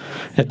apart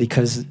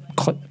because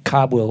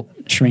cob will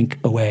shrink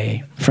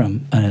away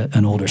from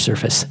an older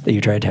surface that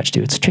you try to attach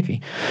to. It's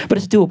tricky, but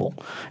it's doable.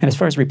 And as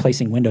far as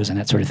replacing windows and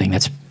that sort of thing,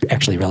 that's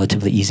actually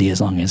relatively easy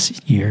as long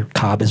as your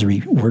cob is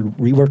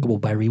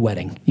reworkable by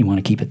rewetting. You want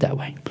to keep it that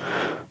way.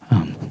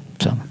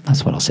 So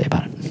that's what I'll say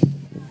about it.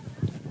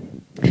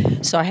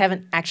 So I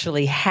haven't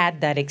actually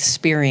had that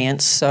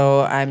experience,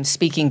 so I'm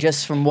speaking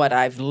just from what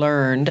I've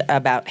learned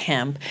about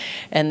hemp,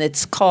 and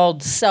it's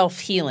called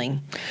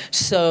self-healing.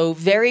 So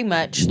very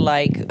much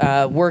like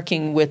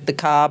working with the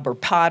cob or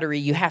pottery,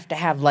 you have to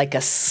have like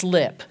a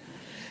slip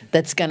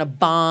that's going to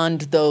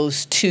bond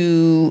those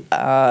two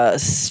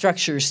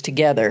structures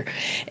together.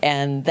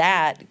 And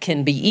that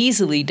can be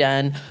easily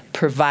done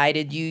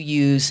provided you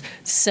use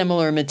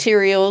similar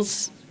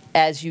materials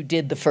as you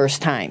did the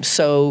first time.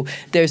 So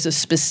there's a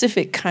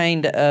specific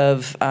kind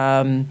of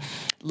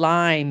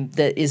lime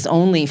that is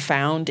only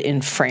found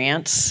in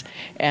France,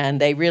 and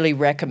they really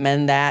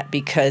recommend that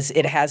because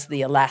it has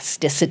the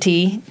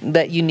elasticity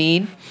that you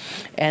need.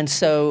 And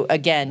so,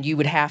 again, you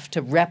would have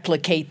to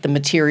replicate the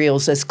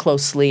materials as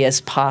closely as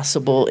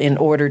possible in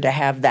order to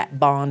have that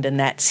bond and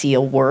that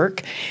seal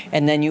work.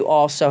 And then you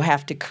also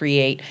have to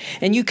create,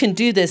 and you can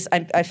do this,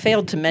 I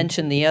failed to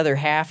mention the other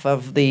half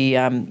of the,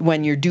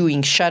 when you're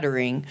doing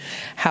shuttering,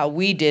 how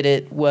we did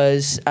it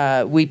was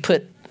we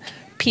put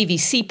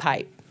PVC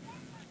pipe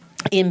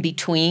in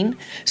between.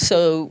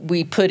 So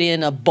we put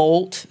in a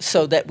bolt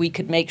so that we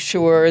could make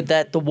sure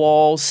that the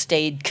walls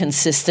stayed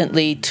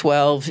consistently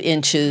 12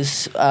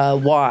 inches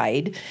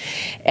wide.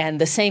 And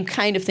the same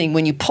kind of thing,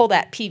 when you pull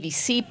that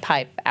PVC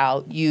pipe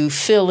out, you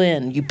fill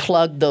in, you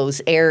plug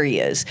those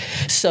areas.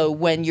 So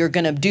when you're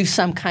going to do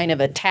some kind of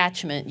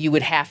attachment, you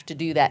would have to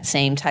do that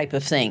same type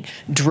of thing,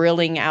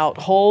 drilling out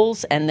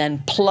holes and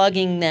then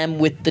plugging them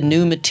with the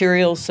new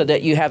material so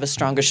that you have a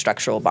stronger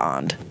structural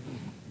bond.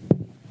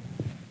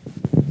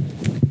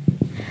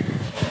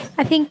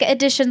 I think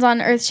additions on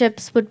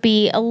earthships would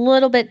be a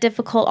little bit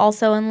difficult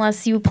also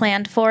unless you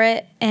planned for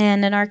it.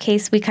 And in our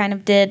case, we kind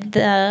of did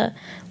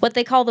what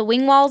they call the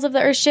wing walls of the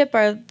earthship,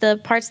 are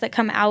the parts that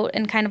come out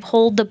and kind of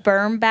hold the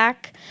berm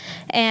back.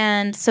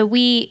 And so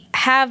we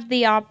have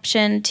the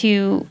option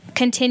to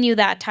continue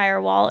that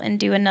tire wall and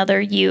do another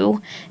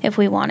U if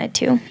we wanted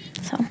to.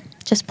 So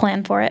just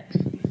plan for it.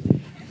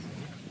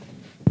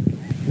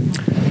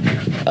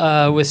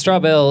 With straw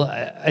bale,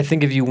 I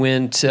think if you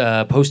went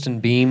post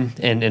and beam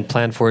and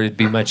planned for it, it'd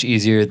be much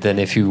easier than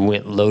if you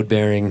went load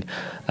bearing.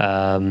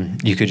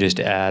 You could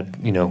just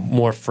add,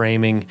 more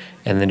framing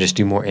and then just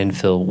do more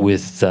infill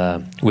with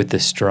the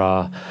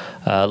straw.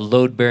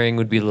 Load bearing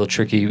would be a little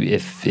tricky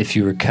if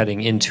you were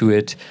cutting into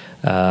it.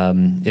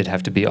 It'd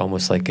have to be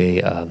almost like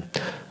a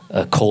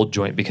cold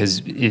joint,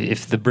 because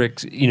if the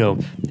bricks,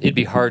 it'd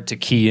be hard to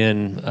key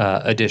in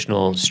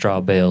additional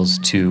straw bales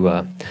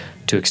to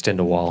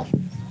extend a wall.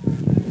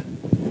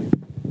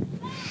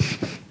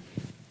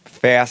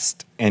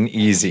 Fast and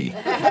easy.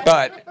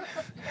 But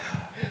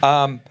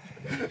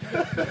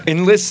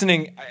in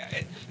listening,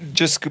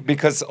 just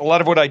because a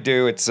lot of what I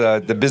do, it's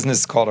the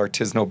business is called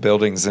artisanal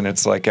buildings, and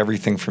it's like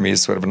everything for me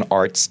is sort of an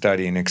art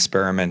study, an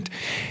experiment.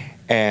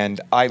 And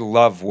I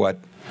love what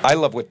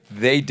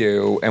they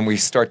do, and we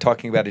start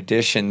talking about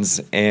additions,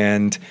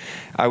 and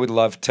I would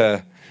love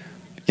to,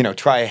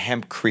 try a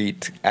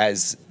hempcrete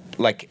as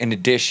like an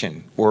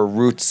addition or a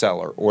root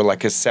cellar or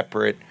like a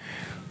separate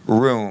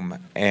room.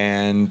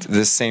 And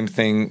the same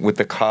thing with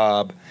the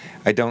cob.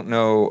 I don't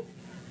know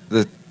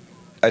the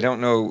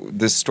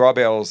straw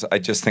bales. I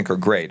just think are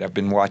great. I've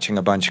been watching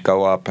a bunch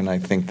go up, and I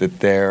think that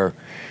they're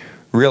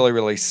really,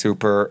 really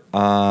super.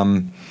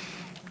 And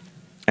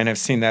I've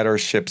seen that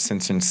earthship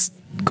since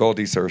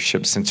Goldie's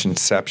earthship since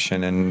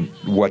inception, and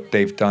what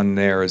they've done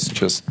there is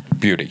just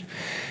beauty.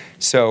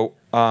 So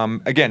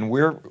again,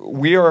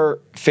 we are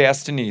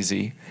fast and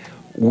easy.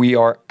 We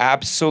are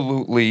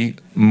absolutely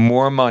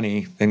more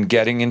money than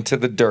getting into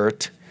the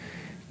dirt,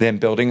 than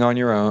building on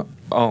your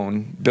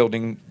own,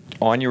 building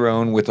on your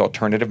own with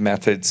alternative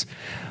methods.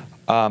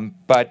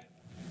 But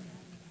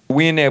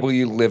we enable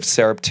you to live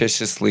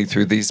surreptitiously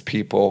through these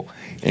people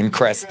in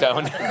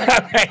Crestone.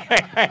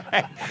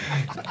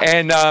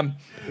 And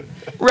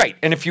right,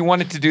 and if you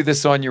wanted to do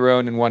this on your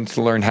own and wanted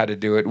to learn how to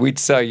do it, we'd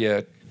sell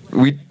you.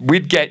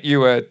 We'd get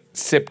you a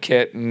SIP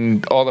kit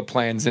and all the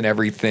plans and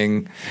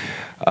everything,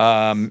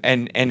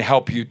 and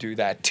help you do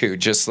that too,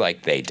 just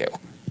like they do.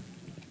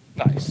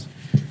 Nice.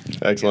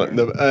 Excellent.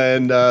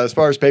 And as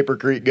far as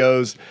papercrete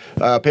goes,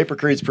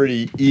 papercrete's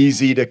pretty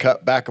easy to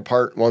cut back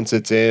apart once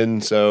it's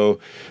in.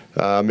 So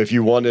if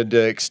you wanted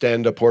to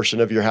extend a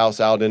portion of your house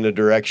out in a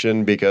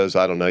direction because,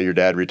 I don't know, your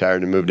dad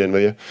retired and moved in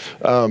with you,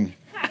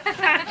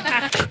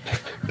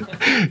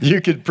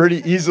 you could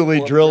pretty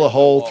easily drill a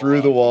hole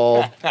through the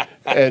wall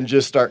and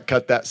just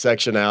cut that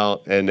section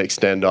out and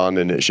extend on,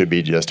 and it should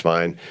be just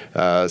fine.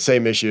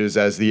 Same issues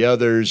as the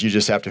others. You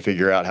just have to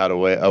figure out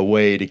a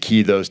way to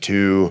key the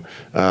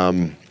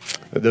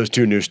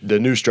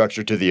new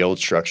structure to the old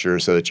structure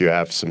so that you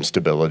have some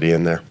stability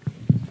in there.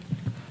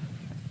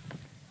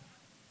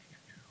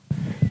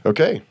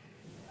 Okay.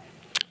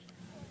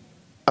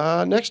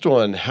 Next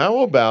one. How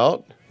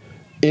about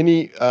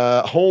any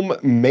home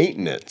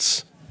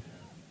maintenance?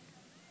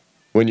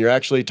 When you're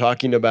actually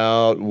talking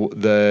about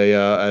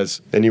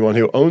as anyone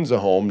who owns a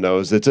home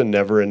knows, it's a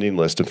never-ending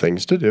list of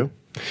things to do.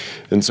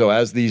 And so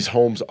as these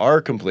homes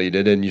are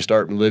completed and you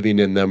start living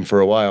in them for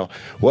a while,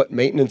 what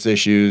maintenance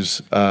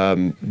issues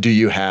do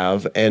you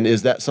have? And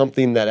is that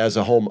something that as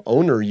a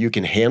homeowner you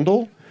can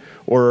handle?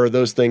 Or are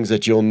those things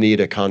that you'll need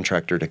a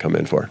contractor to come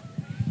in for?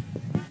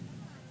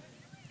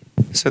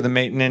 So the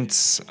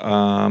maintenance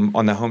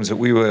on the homes that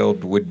we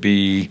build would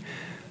be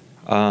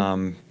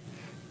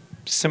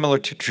similar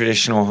to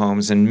traditional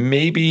homes, and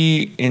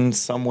maybe in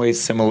some ways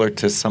similar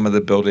to some of the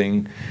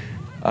building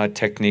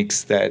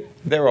techniques that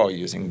they're all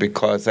using,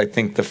 because I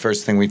think the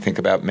first thing we think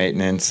about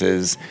maintenance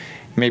is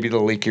maybe the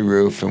leaky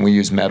roof, and we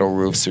use metal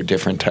roofs or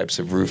different types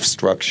of roof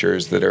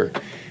structures that are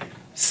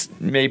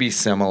maybe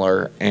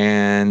similar.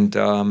 And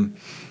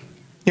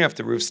if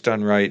the roof's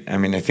done right, I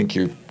mean, I think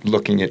you're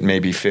looking at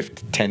maybe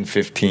 10,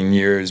 15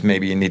 years.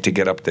 Maybe you need to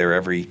get up there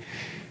every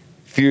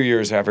few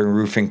years, having a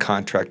roofing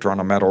contractor on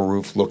a metal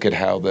roof look at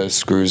how the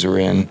screws are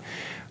in.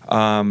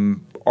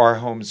 Our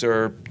homes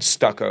are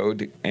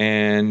stuccoed,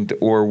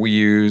 or we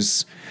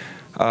use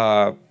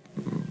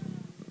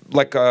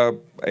like a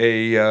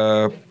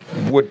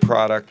wood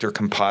product or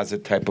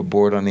composite type of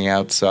board on the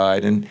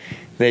outside, and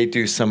they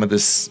do some of the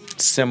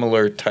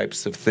similar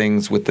types of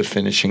things with the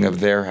finishing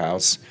of their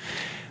house.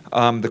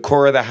 The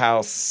core of the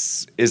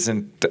house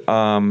isn't,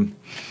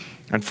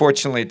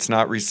 unfortunately, it's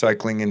not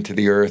recycling into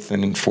the earth,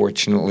 and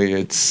unfortunately,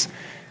 it's,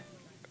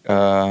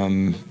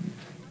 it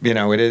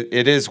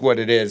is what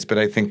it is, but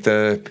I think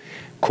the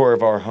core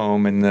of our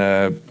home and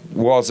the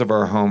walls of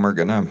our home are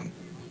going to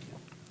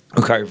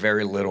require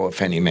very little,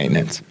 if any,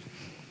 maintenance.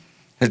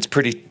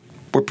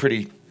 We're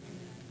pretty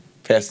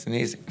fast and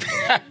easy.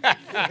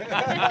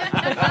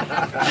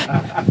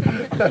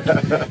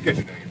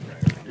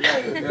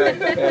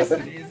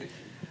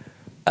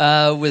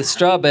 With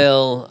straw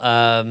bale,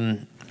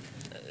 I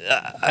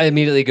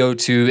immediately go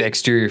to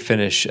exterior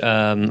finish.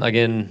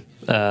 Again,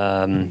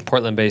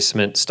 Portland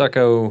basement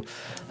stucco.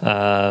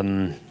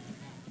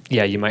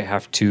 You might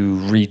have to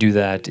redo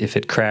that if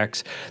it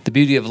cracks. The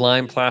beauty of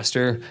lime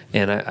plaster,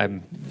 and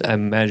I'm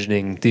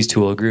imagining these two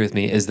will agree with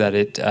me, is that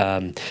it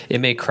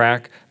may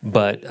crack,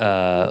 but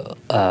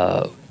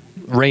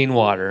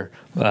rainwater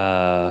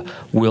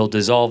will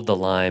dissolve the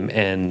lime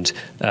and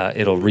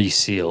it'll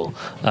reseal.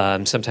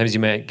 Sometimes you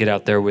might get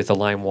out there with a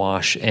lime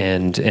wash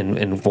and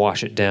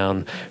wash it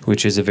down,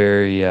 which is a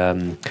very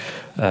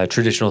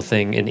traditional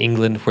thing in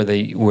England where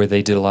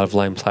they did a lot of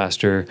lime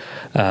plaster.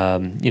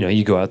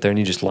 You go out there and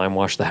you just lime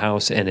wash the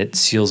house and it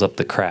seals up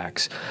the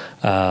cracks.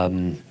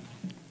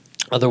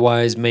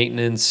 Otherwise,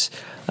 maintenance.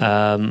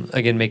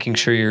 Again, making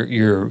sure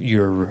your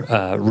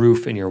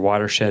roof and your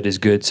watershed is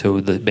good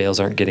so the bales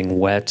aren't getting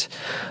wet.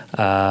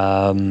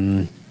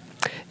 And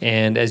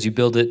as you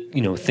build it,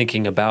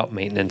 thinking about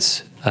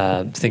maintenance,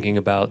 thinking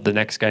about the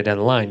next guy down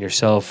the line,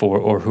 yourself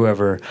or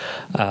whoever,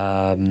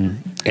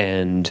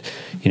 and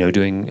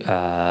doing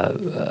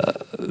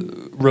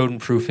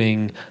rodent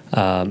proofing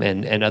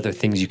and other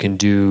things you can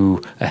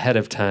do ahead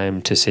of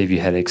time to save you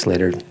headaches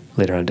later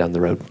on down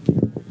the road.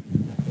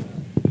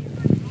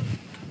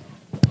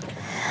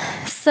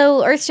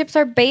 So earth chips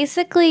are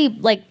basically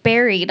like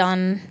buried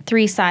on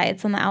 3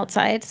 sides on the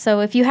outside. So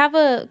if you have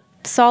a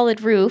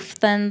solid roof,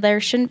 then there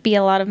shouldn't be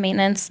a lot of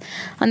maintenance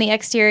on the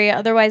exterior.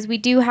 Otherwise, we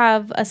do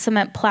have a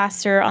cement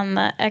plaster on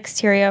the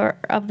exterior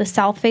of the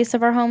south face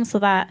of our home, so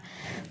that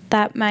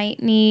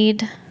might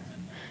need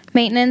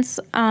maintenance.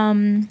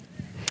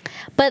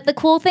 But the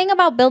cool thing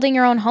about building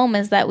your own home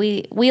is that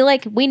we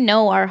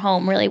know our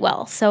home really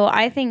well. So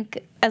I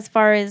think as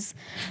far as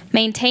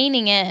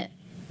maintaining it,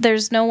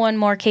 there's no one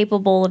more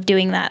capable of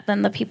doing that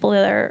than the people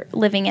that are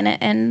living in it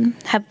and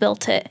have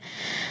built it.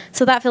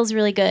 So that feels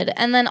really good.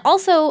 And then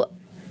also,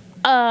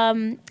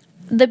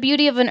 the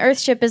beauty of an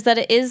earth chip is that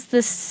it is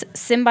this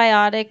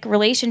symbiotic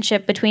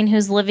relationship between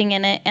who's living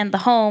in it and the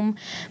home,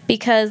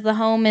 because the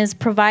home is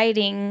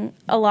providing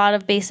a lot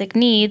of basic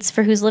needs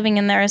for who's living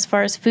in there as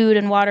far as food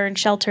and water and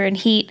shelter and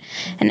heat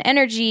and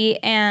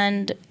energy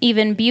and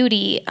even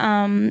beauty.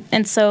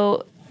 And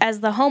so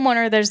as the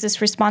homeowner, there's this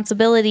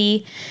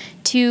responsibility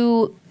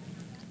to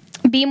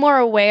be more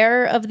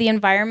aware of the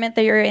environment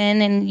that you're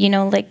in, and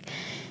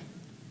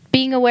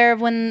being aware of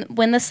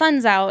when the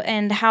sun's out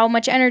and how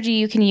much energy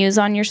you can use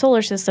on your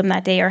solar system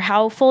that day, or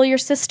how full your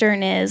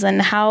cistern is,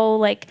 and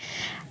how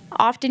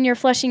often you're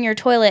flushing your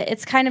toilet.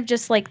 It's kind of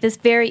just like this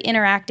very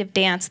interactive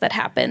dance that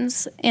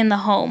happens in the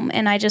home,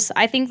 and I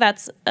think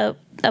that's a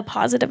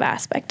positive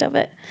aspect of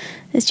it,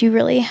 is you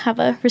really have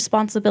a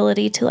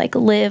responsibility to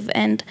live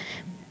and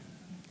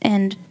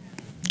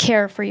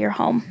care for your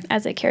home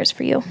as it cares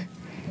for you.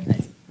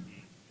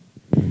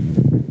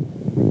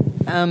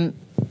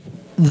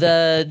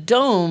 The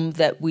dome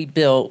that we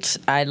built,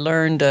 I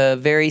learned a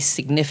very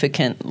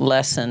significant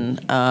lesson.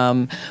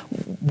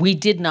 We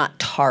did not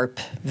tarp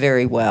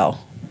very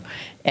well.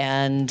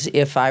 And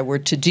if I were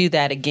to do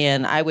that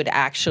again, I would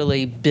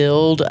actually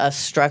build a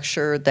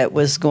structure that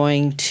was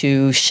going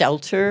to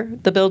shelter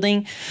the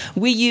building.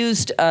 We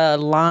used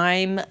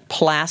lime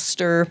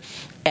plaster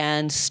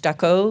and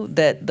stucco.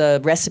 That the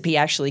recipe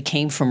actually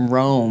came from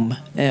Rome.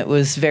 It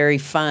was very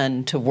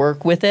fun to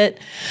work with it,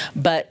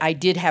 but I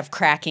did have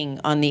cracking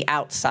on the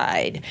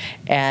outside,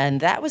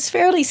 and that was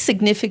fairly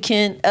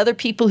significant. Other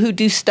people who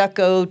do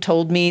stucco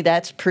told me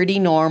that's pretty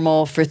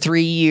normal. For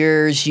 3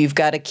 years, you've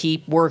got to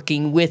keep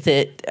working with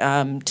it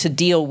to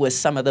deal with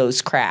some of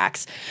those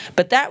cracks.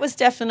 But that was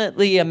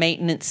definitely a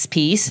maintenance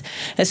piece.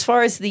 As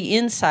far as the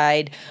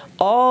inside,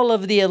 all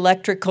of the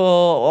electrical,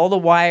 all the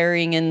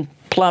wiring and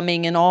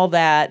plumbing and all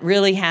that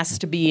really has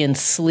to be in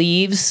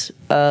sleeves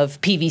of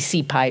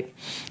PVC pipe,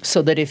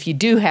 so that if you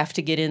do have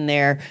to get in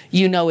there,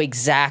 you know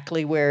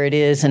exactly where it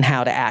is and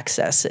how to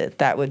access it.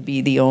 That would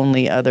be the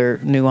only other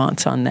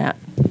nuance on that.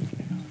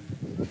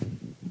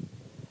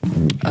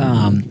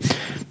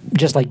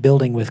 Just like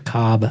building with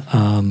cob,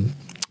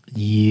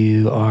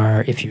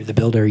 if you're the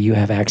builder, you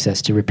have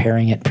access to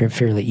repairing it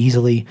fairly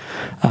easily,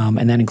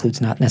 and that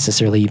includes not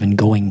necessarily even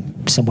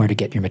going somewhere to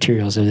get your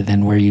materials other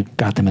than where you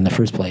got them in the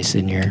first place,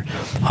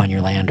 on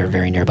your land or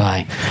very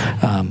nearby,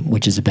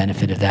 which is a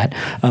benefit of that.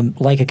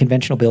 Like a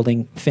conventional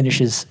building,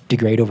 finishes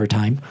degrade over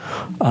time.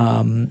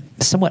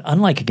 Somewhat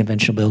unlike a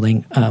conventional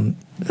building,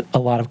 a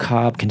lot of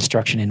cob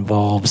construction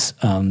involves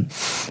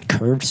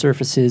curved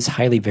surfaces,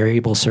 highly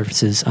variable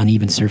surfaces,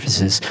 uneven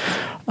surfaces.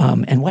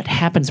 And what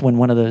happens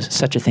when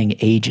such a thing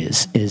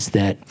ages is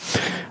that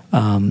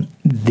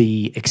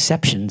the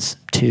exceptions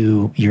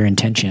to your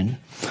intention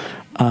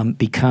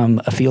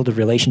become a field of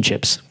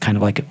relationships, kind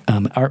of like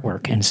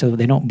artwork, and so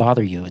they don't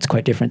bother you. It's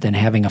quite different than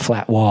having a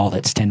flat wall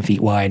that's 10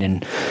 feet wide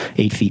and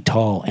 8 feet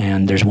tall,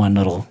 and there's one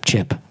little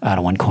chip out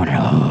of one corner.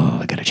 Oh,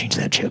 I gotta change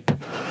that chip.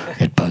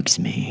 It bugs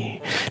me.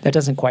 That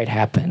doesn't quite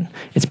happen.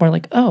 It's more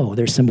like, oh,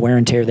 there's some wear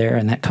and tear there,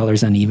 and that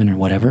color's uneven or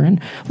whatever,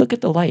 and look at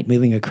the light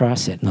moving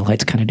across it, and the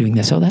light's kind of doing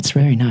this. Oh, that's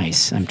very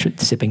nice. I'm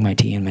sipping my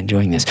tea and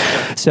enjoying this.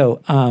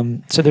 So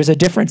there's a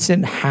difference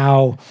in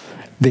how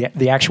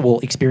the actual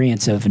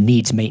experience of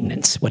needs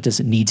maintenance. What does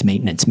it needs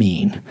maintenance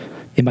mean?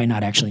 It might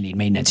not actually need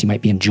maintenance. You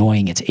might be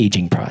enjoying its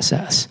aging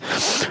process.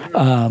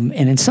 And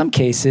in some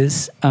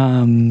cases,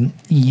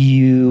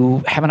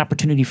 you have an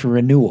opportunity for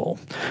renewal,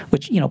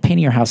 which, painting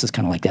your house is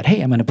kind of like that. Hey,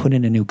 I'm going to put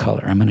in a new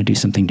color. I'm going to do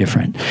something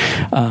different.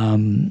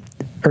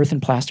 Earth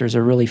and plasters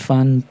are really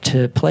fun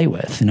to play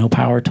with. No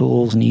power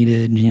tools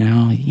needed.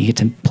 You get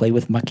to play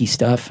with mucky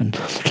stuff and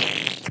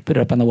put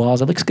it up on the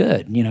walls. It looks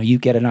good. You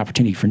get an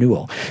opportunity for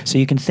renewal. So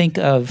you can think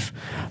of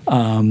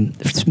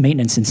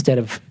maintenance instead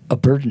of a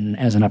burden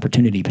as an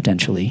opportunity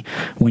potentially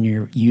when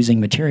you're using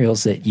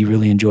materials that you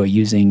really enjoy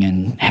using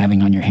and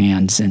having on your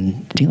hands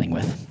and dealing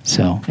with.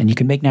 And you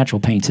can make natural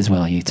paints as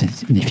well.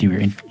 If you were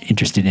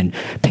interested in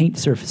painting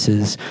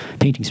surfaces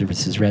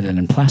rather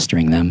than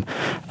plastering them,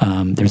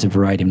 there's a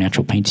variety of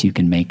natural paints you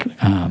can make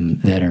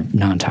that are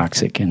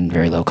non-toxic and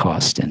very low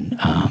cost and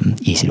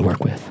easy to work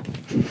with.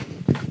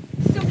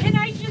 So can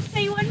I just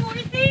say one more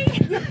thing?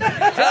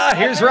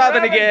 Here's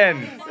Robin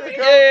again.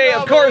 Yay,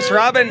 of course,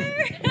 Robin.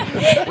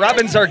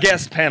 Robin's our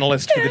guest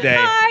panelist for the day.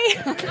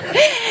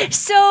 Hi.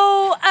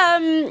 So,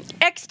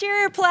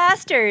 exterior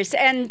plasters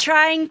and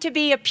trying to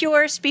be a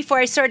purist before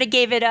I sort of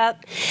gave it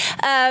up.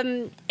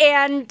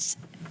 And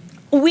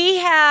we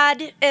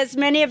had, as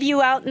many of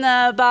you out in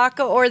the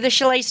Baca or the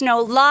Chalets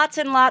know, lots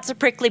and lots of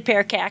prickly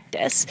pear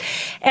cactus.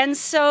 And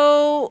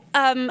so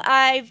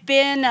I've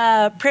been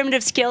a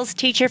primitive skills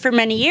teacher for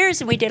many years,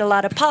 and we did a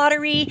lot of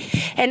pottery.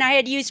 And I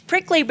had used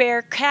prickly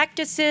pear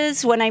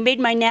cactuses when I made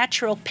my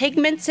natural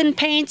pigments in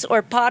paints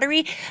or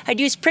pottery. I'd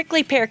use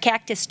prickly pear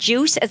cactus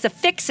juice as a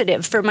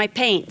fixative for my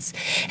paints.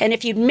 And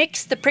if you'd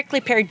mix the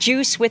prickly pear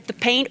juice with the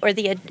paint or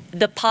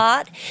the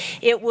pot,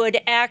 it would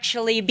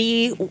actually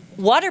be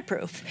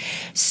waterproof.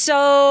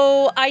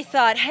 So I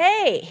thought,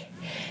 hey,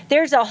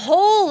 there's a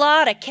whole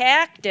lot of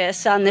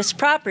cactus on this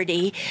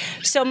property.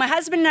 So my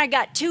husband and I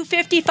got 2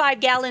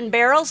 55-gallon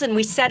barrels, and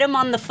we set them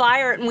on the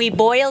fire, and we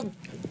boiled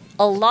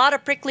a lot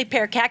of prickly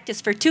pear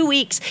cactus for 2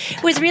 weeks.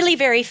 It was really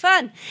very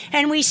fun.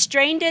 And we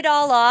strained it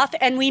all off,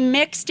 and we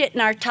mixed it in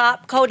our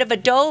top coat of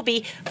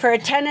adobe for a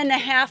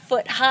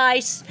 10.5-foot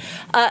high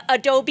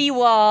adobe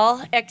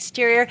wall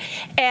exterior,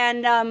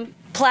 and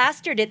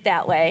plastered it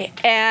that way.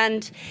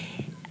 And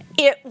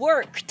it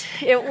worked.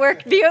 It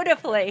worked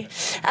beautifully.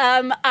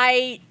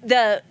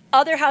 The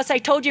other house I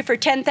told you for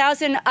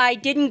 $10,000, I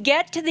didn't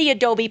get to the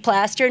adobe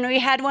plaster, and we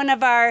had one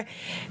of our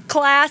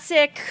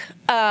classic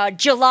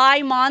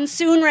July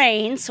monsoon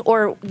rains,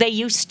 or they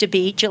used to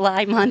be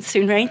July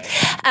monsoon rains.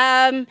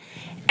 And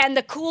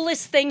the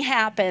coolest thing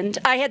happened.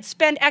 I had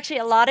spent actually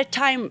a lot of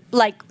time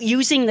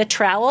using the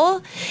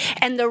trowel,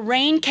 and the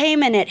rain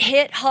came and it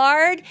hit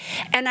hard,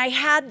 and I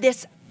had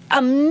this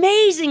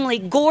amazingly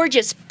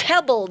gorgeous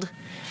pebbled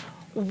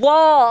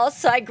wall,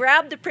 so I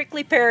grabbed the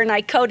prickly pear and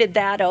I coated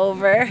that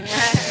over.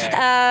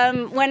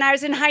 When I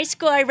was in high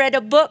school, I read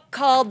a book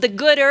called The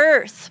Good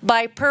Earth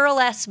by Pearl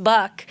S.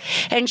 Buck,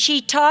 and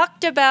she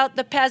talked about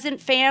the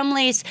peasant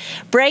families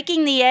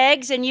breaking the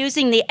eggs and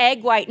using the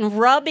egg white and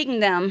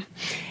rubbing them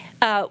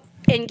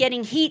and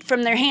getting heat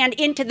from their hand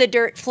into the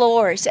dirt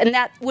floors, and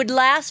that would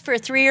last for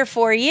 3 or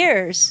 4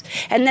 years,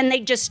 and then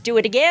they'd just do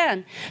it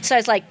again. So I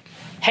was like,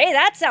 hey,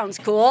 that sounds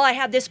cool. I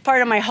had this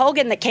part of my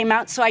Hogan that came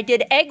out, so I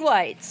did egg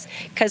whites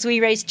because we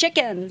raised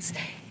chickens.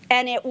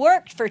 And it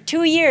worked for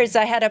 2 years.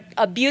 I had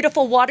a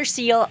beautiful water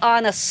seal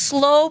on a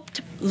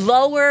sloped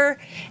lower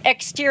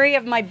exterior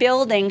of my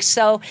building.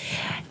 So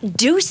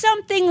do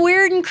something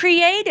weird and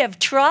creative.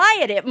 Try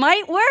it. It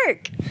might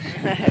work.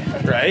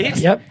 Right?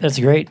 Yep, that's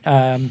great.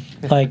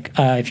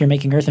 If you're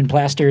making earthen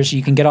plasters,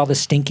 you can get all the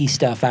stinky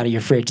stuff out of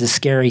your fridge, the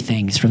scary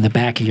things from the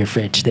back of your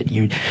fridge that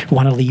you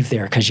want to leave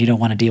there because you don't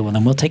want to deal with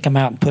them. We'll take them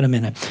out and put them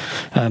in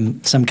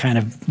some kind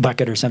of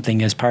bucket or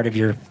something as part of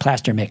your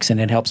plaster mix, and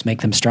it helps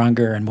make them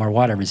stronger and more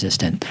water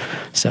resistant.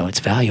 So it's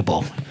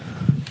valuable.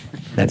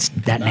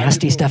 That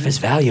nasty stuff is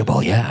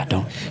valuable. Yeah,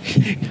 don't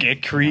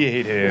get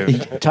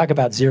creative. Talk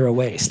about zero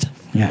waste.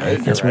 Yeah,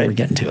 that's where we're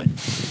getting to it.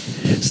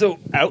 So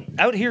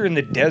out here in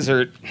the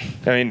desert,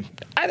 I mean,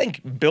 I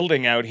think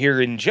building out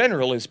here in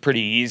general is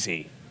pretty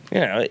easy. You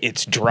know,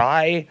 it's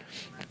dry,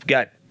 we've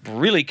got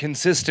really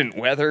consistent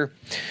weather.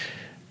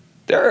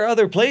 There are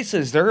other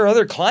places, there are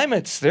other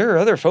climates, there are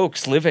other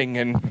folks living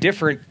in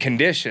different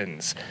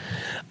conditions.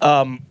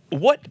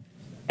 What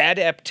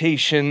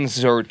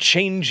adaptations or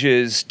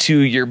changes to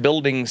your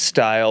building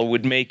style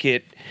would make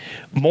it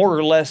more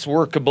or less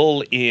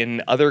workable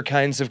in other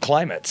kinds of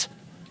climates?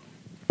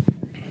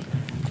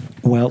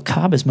 Well,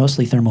 cob is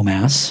mostly thermal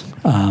mass,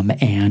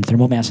 and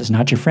thermal mass is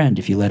not your friend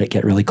if you let it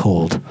get really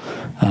cold,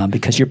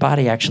 because your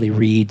body actually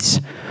reads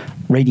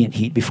radiant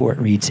heat before it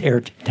reads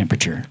air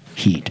temperature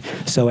heat.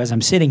 So as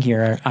I'm sitting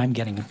here, I'm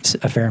getting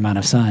a fair amount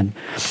of sun.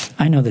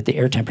 I know that the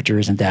air temperature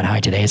isn't that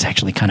high today. It's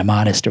actually kind of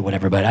modest or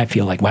whatever, but I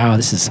feel like, wow,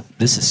 this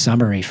is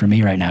summery for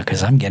me right now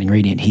because I'm getting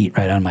radiant heat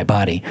right on my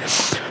body.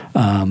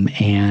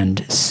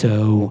 And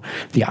so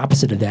the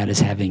opposite of that is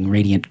having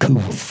radiant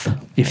cooth,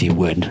 if you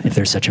would, if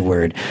there's such a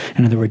word.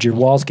 In other words, your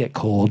walls get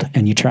cold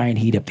and you try and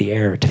heat up the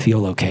air to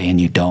feel okay, and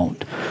you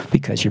don't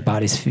because your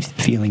body's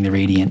feeling the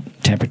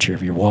radiant temperature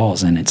of your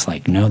walls, and it's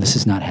like, no, this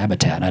is not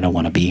habitat. I don't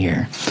want to be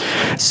here.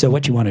 So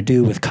what you want to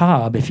do with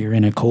cob, if you're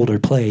in a colder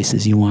place,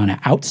 is you want to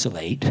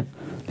outsulate,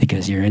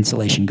 because your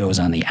insulation goes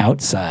on the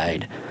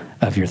outside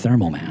of your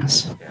thermal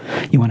mass.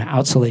 You want to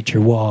outsulate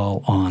your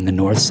wall on the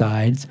north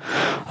sides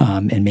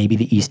and maybe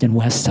the east and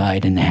west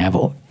side, and have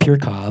pure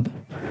cob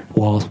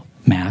wall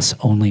mass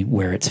only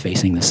where it's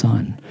facing the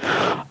sun.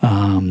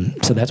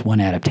 So that's one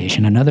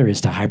adaptation. Another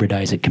is to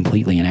hybridize it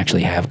completely and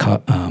actually have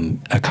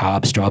a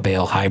cob straw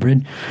bale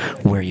hybrid,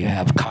 where you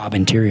have cob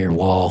interior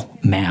wall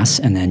mass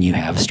and then you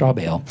have straw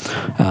bale.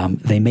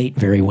 They mate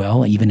very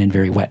well, even in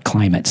very wet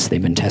climates.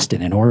 They've been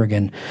tested in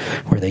Oregon,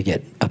 where they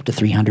get up to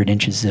 300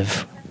 inches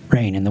of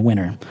rain in the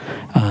winter,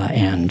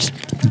 and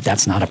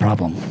that's not a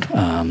problem.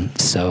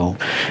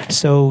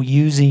 So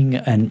using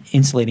an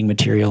insulating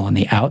material on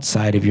the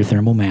outside of your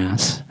thermal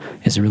mass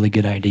is a really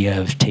good idea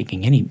of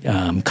taking any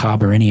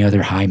cob or any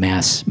other high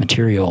mass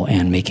material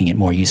and making it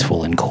more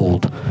useful in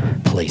cold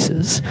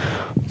places.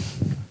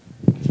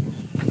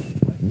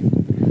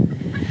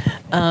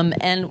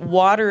 And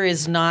water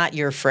is not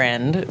your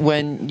friend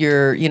when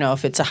you're,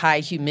 if it's a high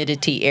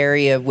humidity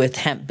area with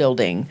hemp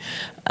building.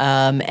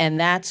 And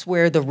that's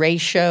where the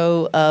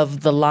ratio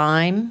of the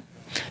lime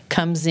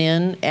comes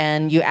in,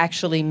 and you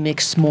actually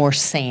mix more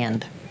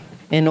sand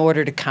in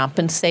order to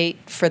compensate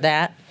for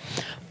that.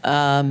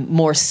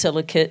 More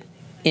silicate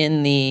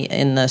in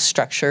the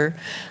structure.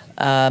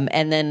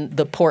 And then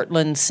the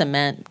Portland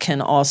cement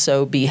can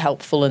also be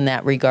helpful in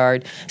that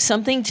regard.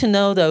 Something to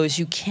know, though, is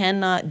you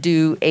cannot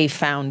do a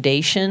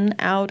foundation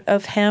out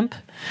of hemp,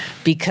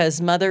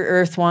 because Mother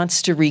Earth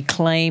wants to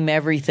reclaim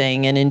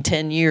everything, and in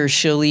 10 years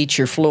she'll eat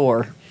your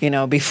floor,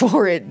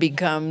 before it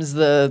becomes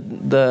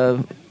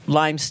the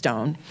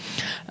limestone.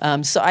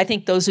 So I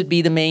think those would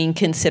be the main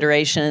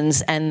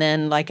considerations. And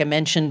then, like I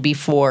mentioned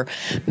before,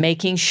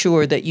 making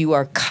sure that you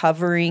are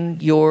covering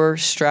your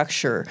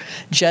structure.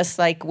 Just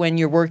like when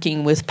you're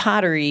working with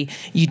pottery,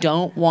 you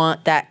don't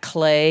want that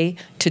clay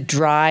to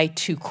dry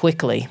too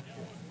quickly.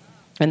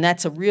 And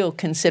that's a real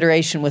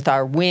consideration with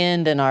our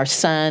wind and our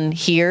sun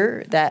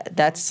here.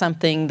 That's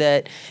something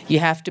that you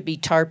have to be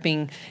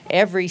tarping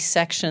every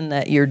section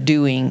that you're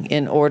doing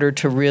in order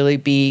to really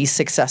be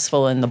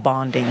successful in the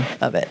bonding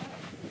of it.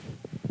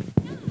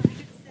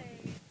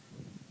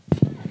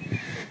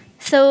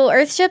 So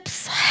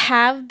earthships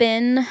have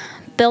been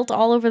built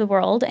all over the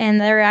world,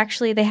 and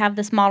they have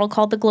this model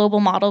called the global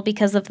model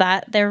because of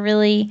that.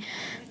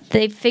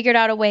 They've figured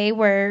out a way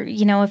where,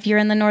 if you're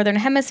in the northern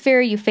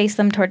hemisphere, you face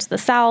them towards the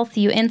south,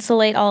 you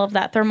insulate all of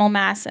that thermal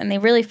mass, and they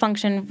really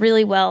function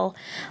really well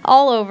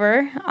all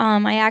over.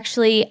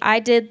 I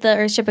did the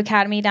Earthship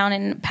Academy down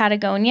in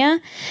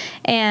Patagonia,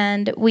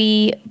 and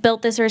we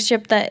built this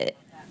Earthship that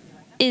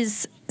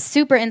is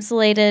super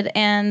insulated,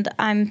 and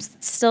I'm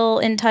still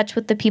in touch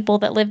with the people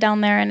that live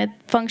down there, and it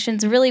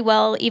functions really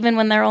well even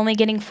when they're only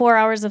getting 4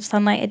 hours of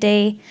sunlight a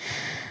day.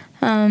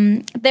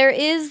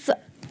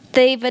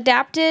 They've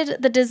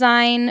adapted the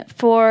design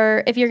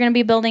for if you're going to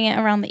be building it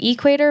around the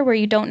equator, where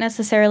you don't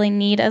necessarily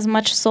need as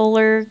much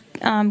solar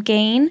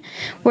gain.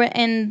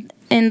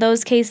 In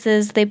those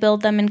cases, they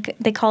build them and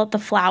they call it the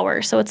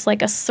flower. So it's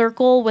like a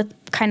circle with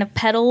kind of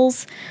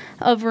petals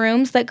of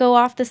rooms that go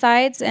off the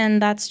sides,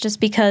 and that's just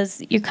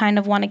because you kind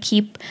of want to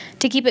keep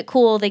it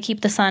cool. They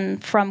keep the sun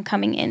from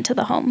coming into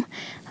the home.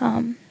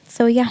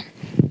 So yeah.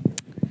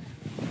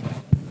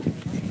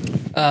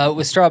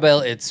 With straw bale,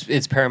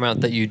 it's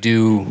paramount that you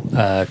do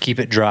keep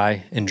it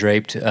dry and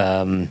draped.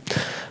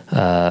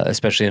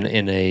 especially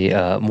in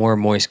a more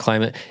moist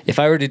climate. If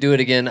I were to do it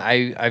again,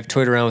 I've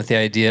toyed around with the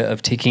idea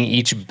of taking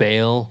each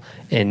bale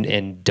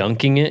and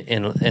dunking it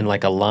in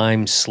like a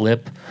lime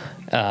slip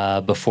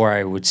before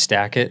I would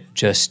stack it,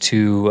 just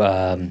to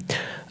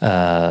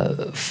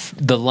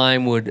the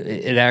lime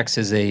it acts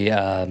as a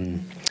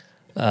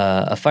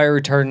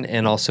fire retardant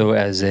and also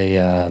as a.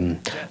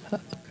 Can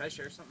I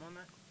share something on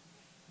that?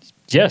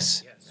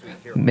 Yes.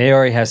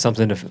 Maori has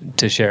something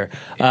to share.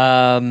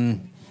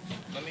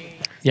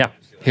 Yeah,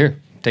 here,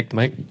 take the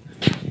mic.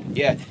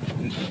 Yeah,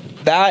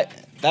 that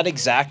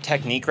exact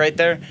technique right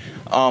there.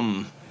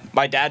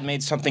 My dad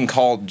made something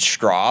called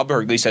straub,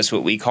 or at least that's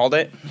what we called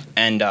it,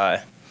 and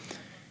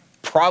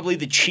probably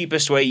the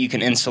cheapest way you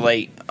can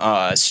insulate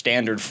a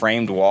standard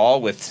framed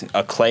wall with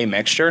a clay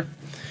mixture.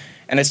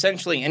 And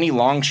essentially, any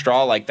long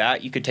straw like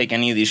that, you could take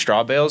any of these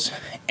straw bales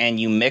and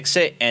you mix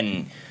it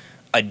in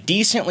a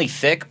decently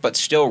thick but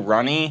still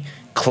runny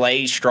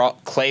clay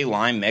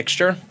lime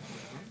mixture.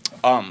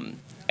 And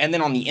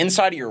then on the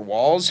inside of your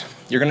walls,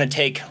 you're going to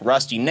take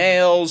rusty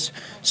nails,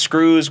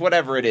 screws,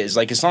 whatever it is.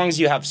 Like, as long as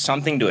you have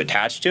something to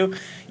attach to,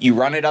 you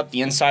run it up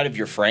the inside of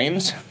your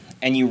frames,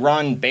 and you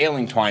run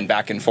baling twine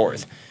back and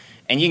forth.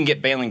 And you can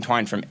get baling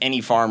twine from any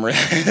farmer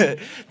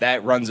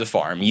that runs a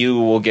farm. You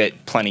will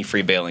get plenty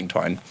free baling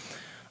twine.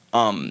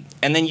 And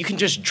then you can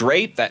just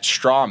drape that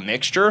straw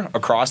mixture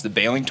across the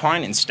baling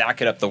twine and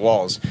stack it up the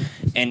walls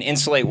and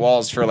insulate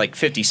walls for like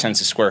 50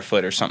 cents a square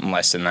foot or something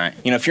less than that.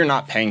 You know, if you're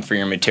not paying for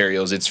your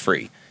materials, it's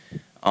free.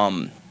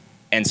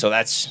 And so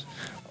that's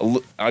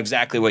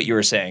exactly what you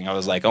were saying. I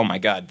was like, oh my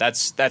God,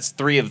 that's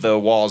 3 of the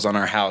walls on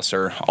our house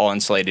are all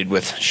insulated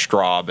with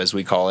straub, as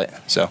we call it.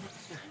 So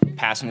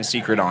passing the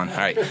secret on. All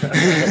right.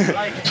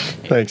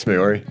 Thanks,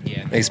 Maori.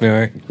 Yeah. Thanks,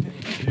 Maori.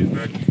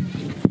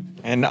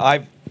 And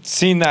I've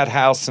seen that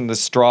house in the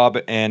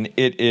straub, and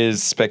it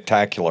is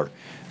spectacular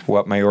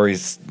what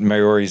Maori's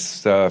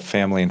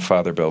family and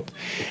father built.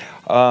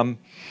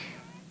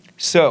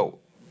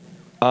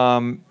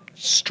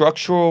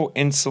 Structural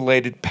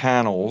insulated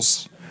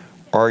panels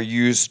are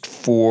used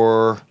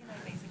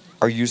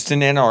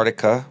in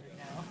Antarctica.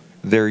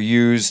 They're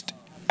used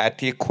at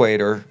the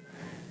equator,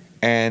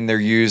 and they're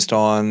used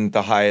on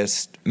the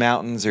highest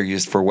mountains. They're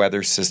used for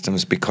weather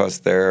systems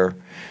because they're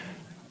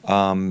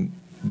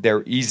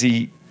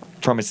easy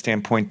from a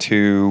standpoint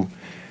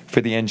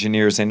for the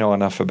engineers. They know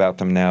enough about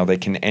them now. They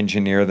can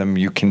engineer them.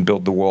 You can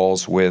build the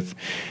walls with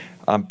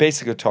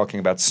basically talking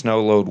about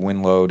snow load,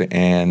 wind load,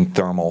 and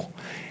thermal.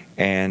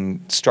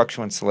 And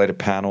structural insulated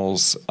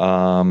panels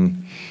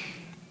can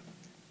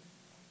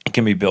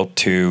be built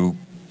to.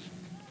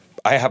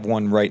 I have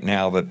one right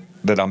now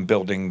that I'm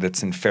building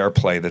that's in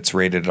Fairplay that's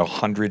rated at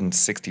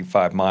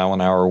 165 mile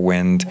an hour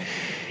wind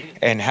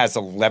and has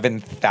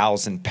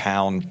 11,000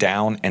 pound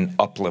down and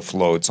uplift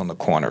loads on the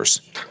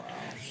corners.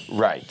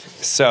 Right.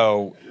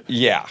 So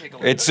yeah,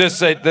 it's just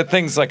the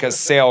thing's like a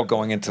sail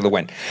going into the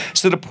wind.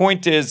 So the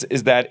point is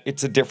that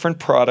it's a different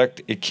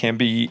product. It can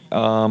be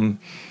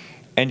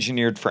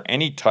engineered for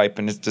any type,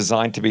 and it's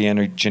designed to be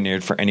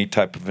engineered for any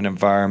type of an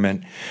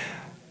environment.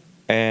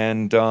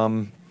 And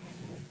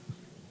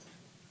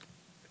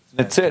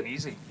that's it.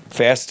 Easy.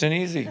 Fast and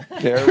easy.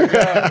 There we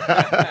go.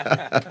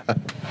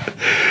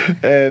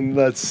 And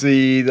let's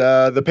see,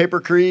 the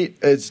papercrete,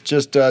 it's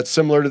just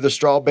similar to the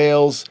straw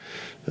bales,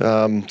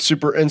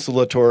 super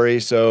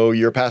insulatory. So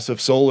your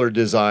passive solar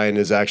design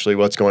is actually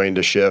what's going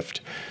to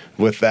shift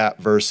with that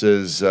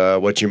versus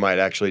what you might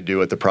actually do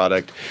with the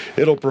product.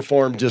 It'll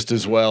perform just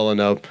as well in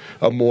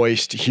a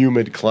moist,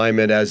 humid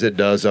climate as it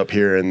does up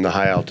here in the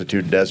high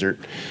altitude desert.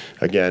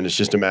 Again, it's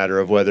just a matter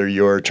of whether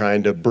you're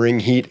trying to bring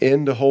heat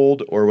in to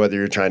hold or whether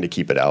you're trying to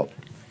keep it out.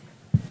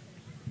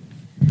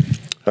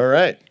 All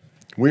right,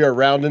 we are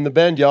rounding the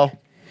bend, y'all.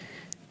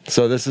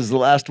 So this is the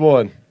last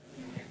one.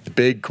 The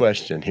big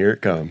question, here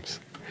it comes.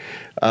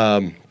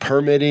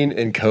 Permitting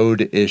and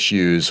code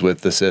issues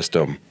with the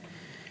system.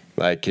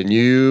 Like,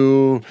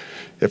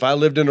 if I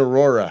lived in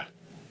Aurora,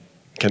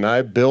 can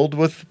I build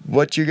with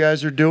what you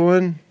guys are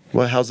doing?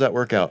 Well, how's that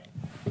work out?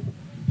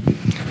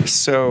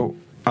 So,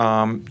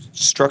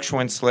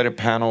 structural insulated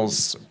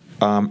panels,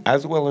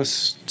 as well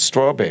as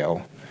straw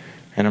bale,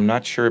 and I'm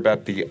not sure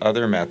about the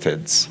other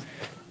methods,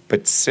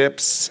 but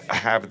CIPs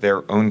have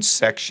their own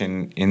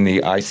section in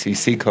the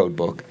ICC code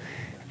book,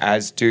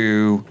 as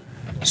do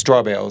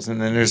straw bales,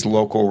 and then there's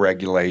local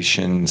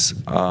regulations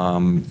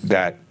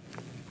that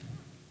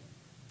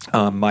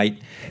might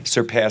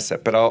surpass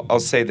it. But I'll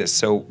say this.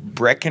 So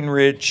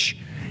Breckenridge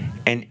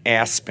and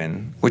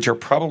Aspen, which are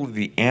probably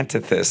the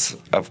antithesis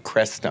of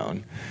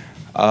Crestone,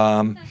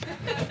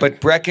 but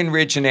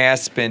Breckenridge and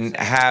Aspen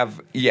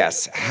have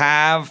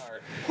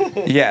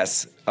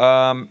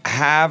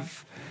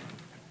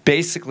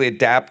basically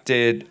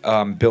adapted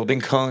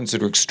building codes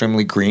that are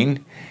extremely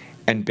green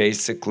and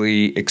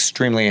basically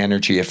extremely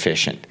energy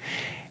efficient.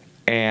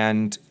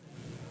 And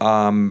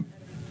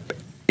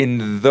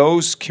in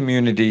those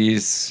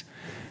communities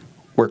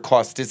where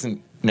cost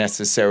isn't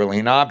necessarily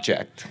an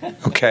object,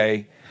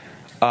 okay,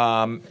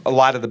 a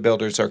lot of the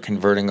builders are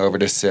converting over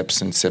to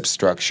SIPs and SIP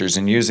structures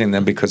and using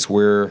them because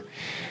you're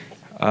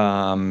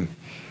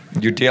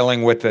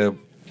dealing with a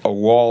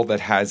wall that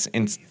has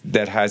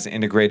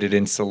integrated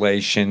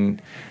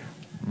insulation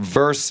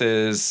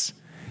versus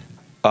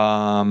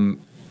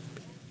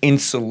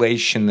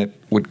insulation that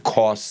would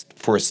cost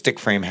for a stick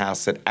frame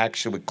house that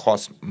actually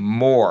costs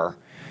more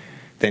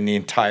than the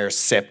entire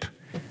SIP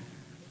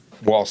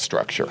wall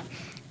structure.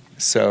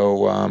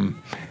 So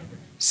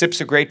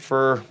SIPs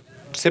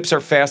are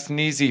fast and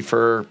easy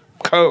for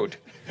code.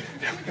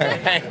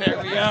 There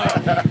we go.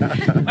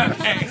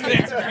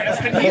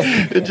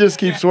 It just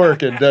keeps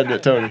working, doesn't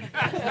it, Tony?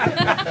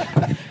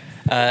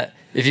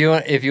 If you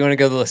want to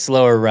go the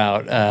slower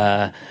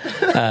route,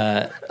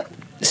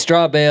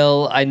 straw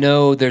bale. I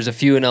know there's a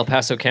few in El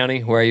Paso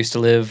County where I used to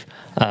live.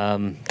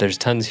 There's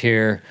tons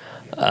here.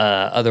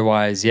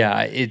 Otherwise,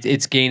 yeah,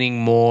 it's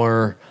gaining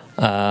more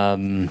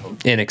in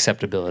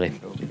acceptability.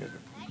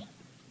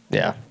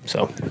 Yeah,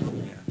 so.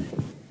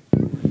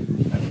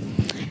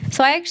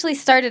 So I actually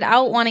started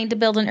out wanting to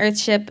build an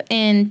earthship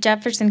in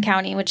Jefferson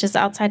County, which is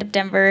outside of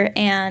Denver.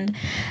 And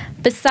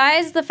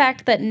besides the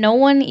fact that no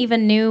one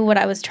even knew what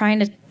I was trying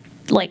to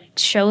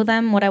show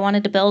them, what I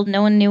wanted to build,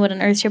 no one knew what an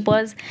earthship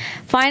was.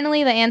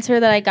 Finally, the answer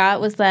that I got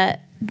was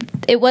that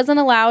it wasn't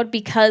allowed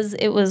because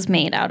it was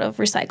made out of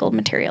recycled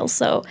materials.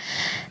 So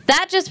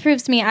that just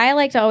proves to me, I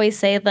like to always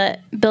say that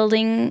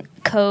building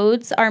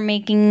codes are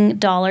making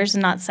dollars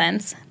and not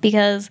cents,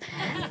 because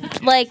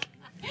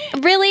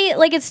really,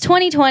 it's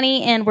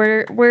 2020 and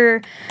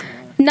we're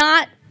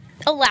not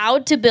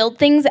allowed to build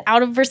things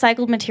out of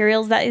recycled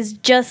materials. That is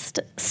just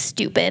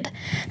stupid.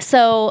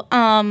 So,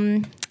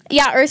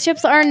 yeah,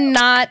 earthships are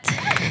not.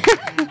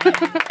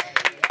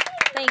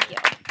 Thank you.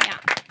 Yeah,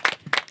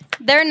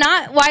 they're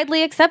not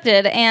widely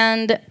accepted,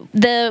 and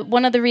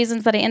one of the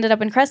reasons that I ended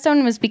up in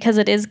Crestone was because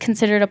it is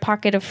considered a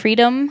pocket of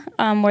freedom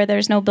where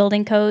there's no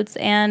building codes.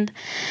 And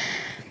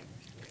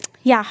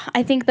yeah,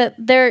 I think that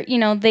they're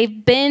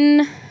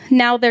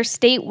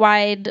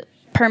statewide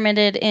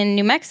permitted in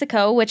New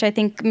Mexico, which I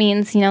think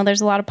means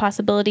there's a lot of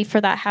possibility for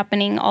that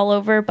happening all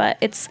over, but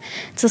it's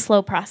a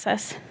slow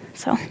process.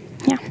 So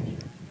yeah.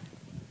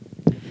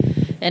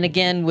 And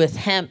again, with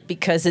hemp,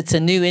 because it's a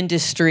new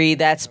industry,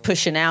 that's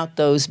pushing out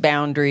those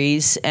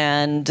boundaries.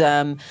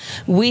 And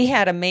we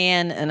had a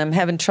man, and I'm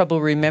having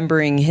trouble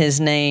remembering his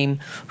name,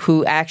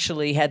 who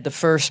actually had the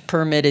first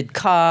permitted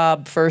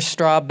cob, first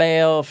straw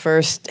bale,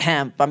 first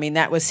hemp. I mean,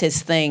 that was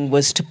his thing,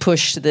 was to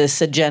push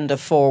this agenda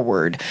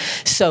forward.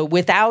 So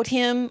without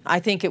him,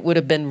 I think it would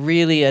have been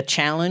really a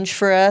challenge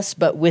for us.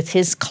 But with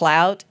his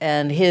clout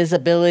and his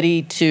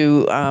ability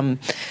to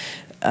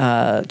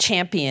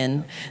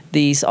champion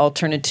these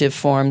alternative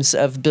forms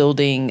of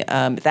building,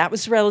 that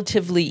was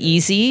relatively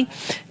easy.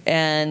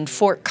 And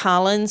Fort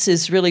Collins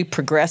is really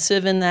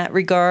progressive in that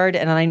regard.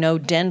 And I know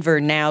Denver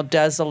now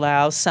does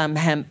allow some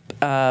hemp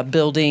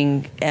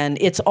building, and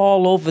it's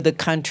all over the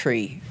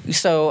country.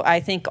 So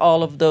I think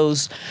all of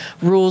those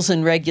rules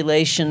and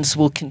regulations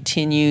will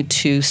continue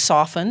to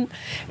soften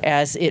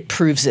as it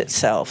proves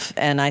itself.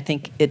 And I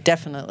think it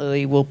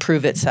definitely will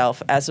prove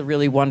itself as a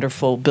really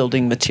wonderful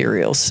building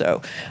material.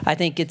 So I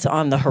think it's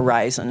on the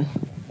horizon.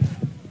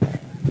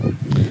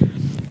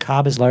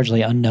 Cob is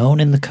largely unknown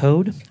in the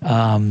code,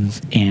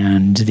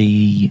 and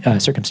the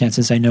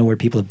circumstances I know where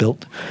people have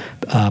built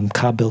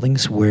cob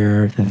buildings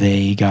where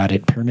they got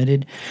it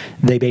permitted.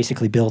 They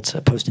basically built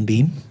a post and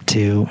beam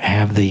to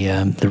have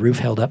the roof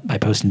held up by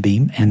post and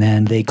beam, and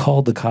then they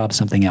called the cob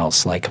something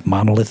else, like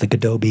monolithic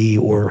adobe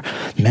or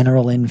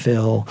mineral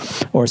infill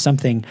or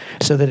something,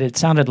 so that it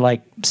sounded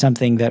like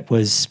something that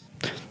was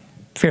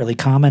fairly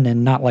common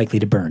and not likely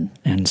to burn.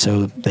 And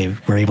so they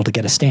were able to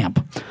get a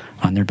stamp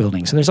on their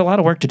building. So there's a lot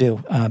of work to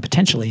do,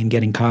 potentially, in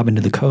getting cob into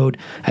the code.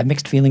 I have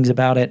mixed feelings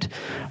about it.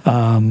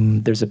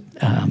 There's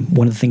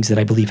one of the things that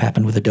I believe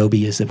happened with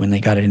adobe is that when they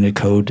got it into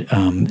code,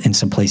 in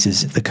some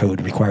places the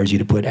code requires you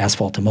to put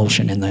asphalt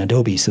emulsion in the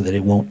adobe so that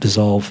it won't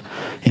dissolve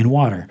in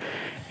water.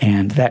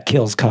 And that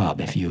kills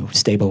cob. If you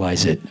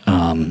stabilize it,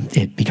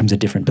 it becomes a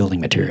different building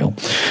material.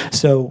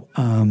 So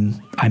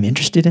I'm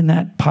interested in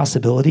that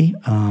possibility,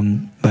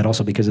 but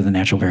also because of the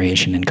natural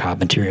variation in cob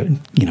material,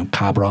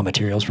 cob raw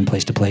materials from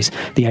place to place.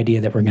 The idea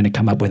that we're going to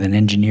come up with an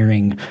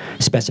engineering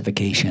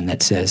specification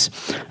that says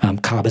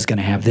cob is going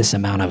to have this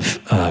amount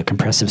of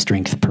compressive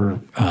strength per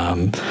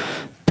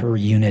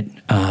unit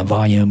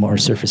volume or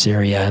surface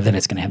area, then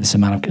it's going to have this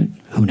amount of,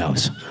 who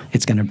knows?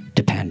 It's going to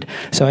depend.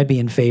 So I'd be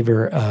in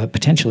favor,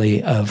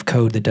 potentially, of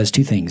code that does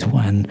two things.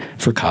 One,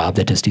 for cob,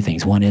 that does two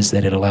things. One is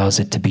that it allows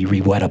it to be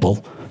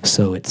rewettable,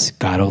 so it's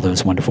got all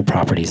those wonderful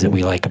properties that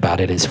we like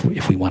about it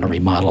if we want to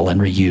remodel and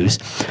reuse.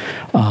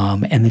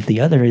 And the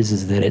other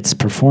is that it's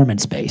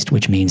performance-based,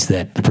 which means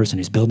that the person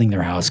who's building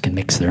their house can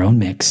mix their own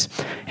mix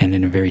and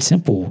in a very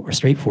simple or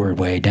straightforward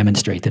way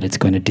demonstrate that it's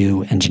going to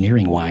do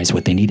engineering-wise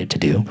what they need it to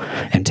do,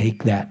 and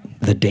take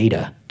the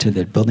data to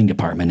the building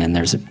department, and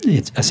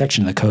it's a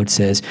section of the code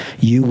says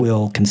you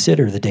will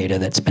consider the data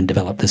that's been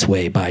developed this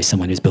way by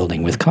someone who's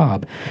building with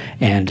Cobb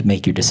and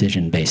make your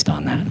decision based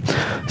on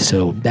that.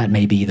 So that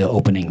may be the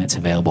opening that's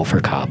available for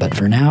Cobb, but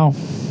for now,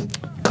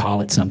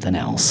 call it something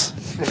else.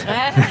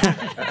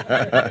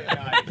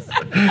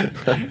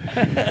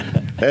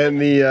 And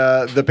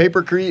the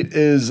papercrete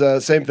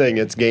is same thing.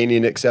 It's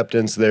gaining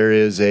acceptance. There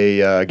is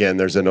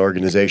there's an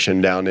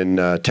organization down in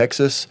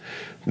Texas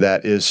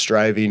that is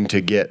striving to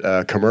get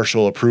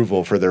commercial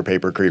approval for their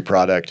papercrete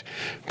product,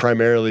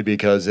 primarily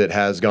because it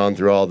has gone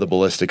through all the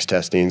ballistics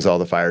testings, all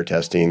the fire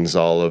testings,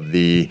 all of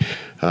the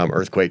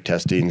earthquake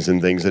testings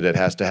and things that it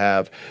has to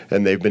have,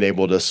 and they've been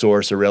able to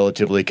source a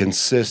relatively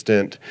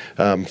consistent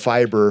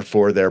fiber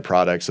for their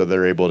product, so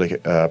they're able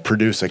to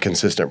produce a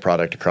consistent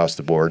product across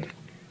the board.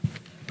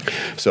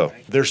 So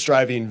they're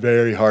striving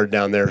very hard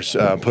down there,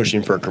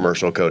 pushing for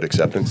commercial code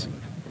acceptance.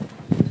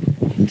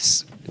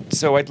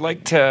 So I'd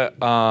like to,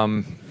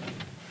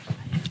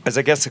 as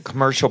I guess a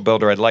commercial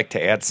builder, I'd like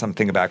to add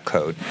something about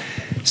code.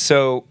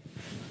 So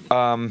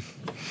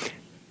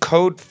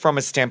code from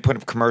a standpoint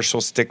of commercial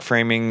stick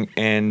framing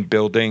and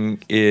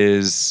building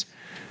is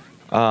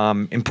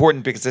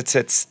important because it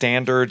sets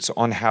standards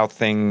on how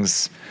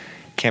things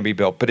can be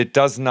built. But it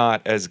does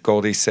not, as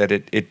Goldie said,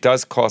 it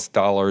does cost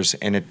dollars,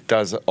 and it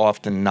does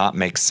often not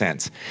make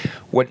sense.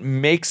 What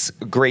makes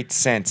great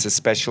sense,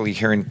 especially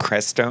here in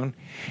Crestone,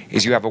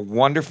 is you have a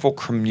wonderful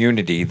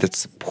community that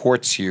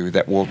supports you,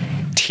 that will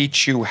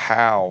teach you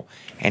how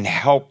and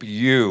help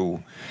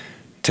you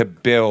to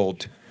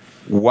build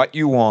what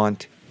you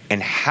want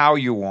and how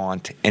you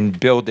want and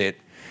build it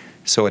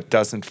so it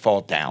doesn't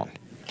fall down,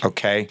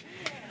 okay?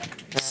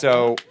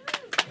 So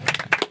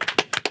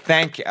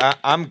thank you.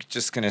 I'm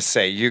just going to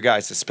say, you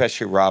guys,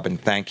 especially Robin,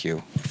 thank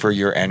you for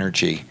your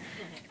energy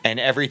and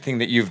everything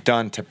that you've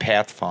done to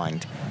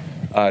pathfind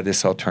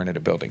this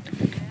alternative building.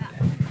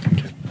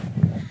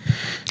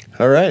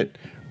 All right.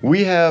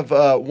 We have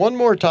one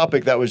more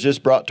topic that was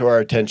just brought to our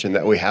attention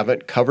that we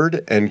haven't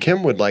covered, and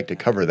Kim would like to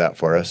cover that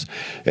for us,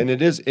 and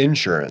it is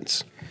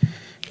insurance.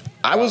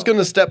 I was going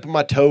to step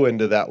my toe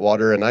into that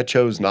water, and I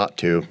chose not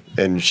to.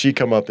 And she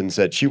come up and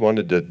said she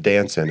wanted to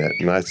dance in it.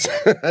 And I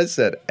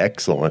said,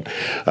 excellent.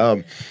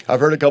 I've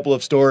heard a couple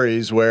of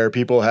stories where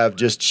people have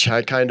just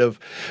kind of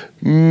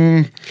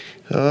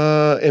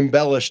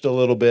embellished a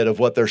little bit of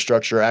what their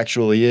structure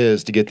actually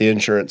is to get the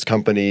insurance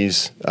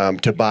companies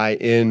to buy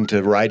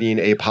into writing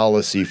a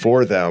policy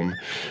for them,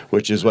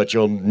 which is what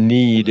you'll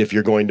need if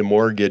you're going to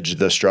mortgage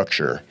the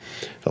structure.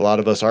 A lot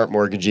of us aren't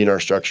mortgaging our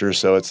structures,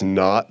 so it's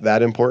not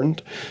that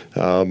important.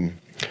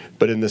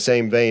 But in the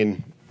same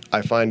vein,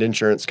 I find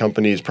insurance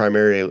companies'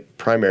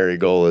 primary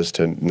goal is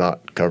to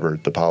not cover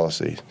the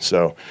policy.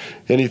 So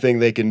anything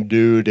they can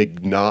do to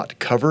not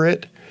cover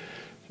it,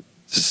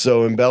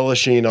 so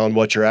embellishing on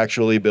what you're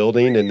actually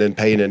building and then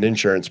paying an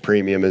insurance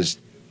premium is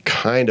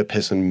kind of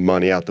pissing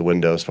money out the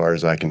window as far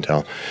as I can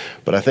tell.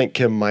 But I think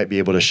Kim might be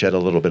able to shed a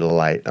little bit of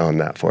light on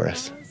that for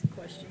us.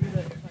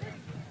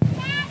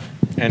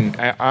 And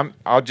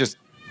I'll just,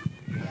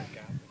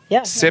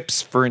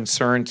 SIPs for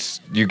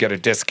insurance, you get a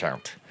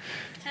discount.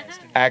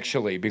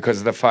 Actually, because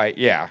of the fight,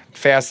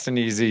 fast and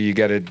easy, you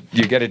get a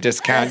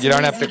discount. You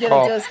don't have to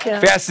call.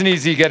 Fast and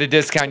easy, you get a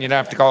discount. You don't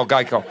have to call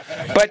Geico.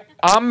 But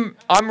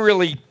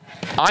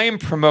I am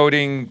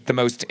promoting the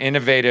most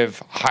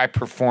innovative,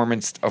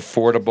 high-performance,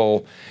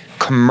 affordable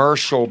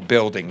commercial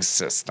building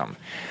system.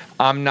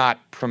 I'm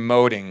not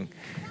promoting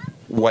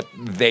what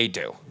they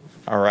do,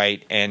 all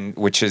right, and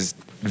which is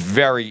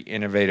very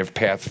innovative,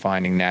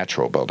 pathfinding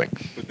natural building.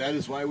 But that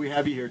is why we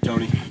have you here,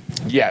 Tony.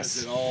 Yes.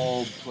 Because it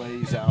all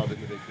plays out in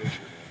the big picture.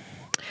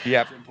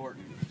 Yep. It's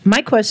important.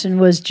 My question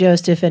was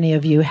just if any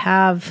of you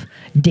have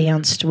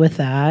danced with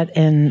that,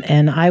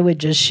 and I would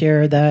just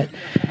share that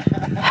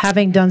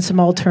having done some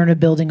alternative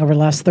building over the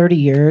last 30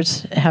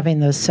 years, having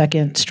the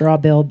second straw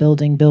bale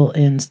building built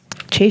in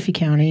Chaffee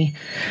County,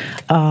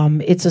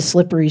 it's a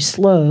slippery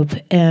slope,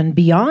 and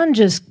beyond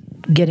just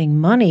getting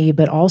money,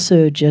 but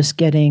also just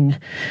getting,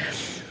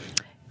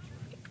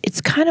 it's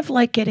kind of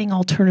like getting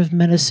alternative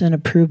medicine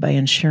approved by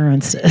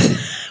insurance,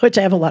 which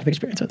I have a lot of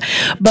experience with.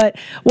 But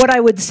what I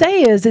would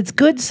say is it's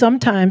good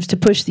sometimes to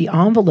push the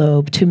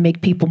envelope to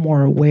make people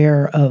more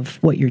aware of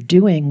what you're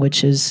doing,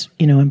 which is,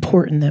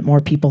 important that more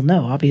people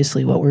know.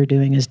 Obviously, what we're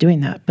doing is doing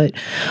that. But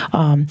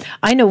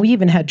I know we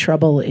even had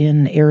trouble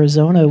in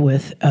Arizona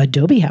with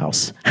Adobe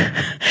House,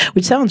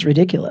 which sounds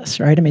ridiculous,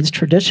 right? I mean, it's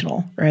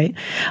traditional, right?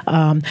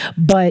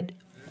 But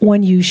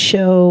when you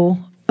show,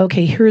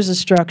 okay, here's a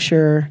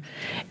structure,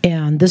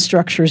 and this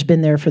structure has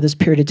been there for this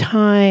period of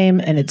time,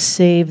 and it's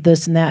saved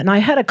this and that. And I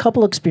had a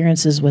couple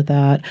experiences with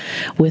that,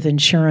 with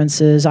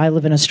insurances. I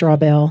live in a straw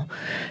bale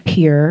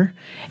here,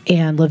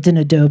 and lived in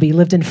Adobe,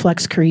 lived in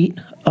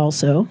Flexcrete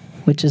also,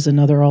 which is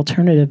another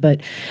alternative,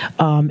 but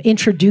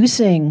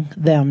introducing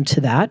them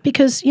to that,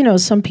 because,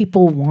 some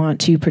people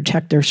want to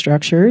protect their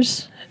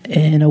structures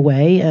in a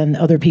way, and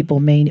other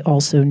people may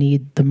also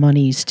need the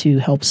monies to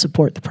help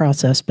support the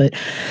process. But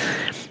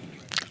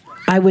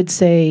I would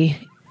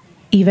say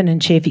even in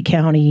Chaffee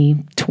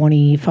County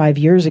 25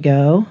 years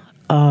ago,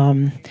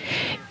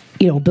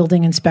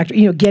 building inspector,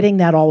 getting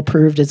that all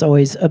approved is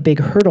always a big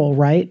hurdle,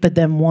 right? But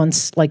then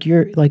once, like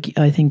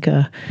I think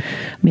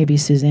maybe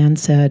Suzanne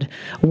said,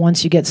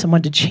 once you get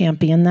someone to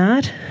champion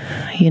that,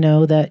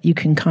 that you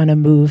can kind of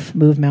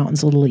move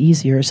mountains a little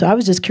easier. So I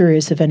was just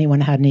curious if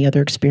anyone had any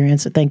other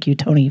experience. Thank you,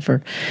 Tony,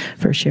 for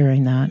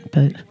sharing that.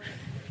 But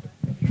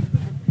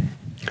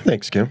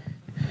thanks, Kim.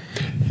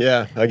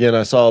 Yeah, again,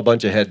 I saw a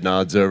bunch of head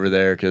nods over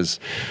there because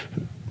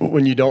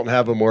when you don't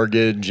have a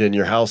mortgage and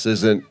your house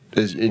is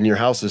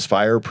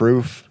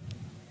fireproof,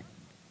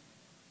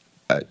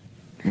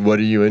 what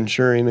are you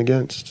insuring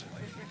against?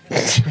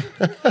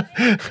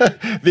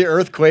 The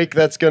earthquake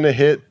that's going to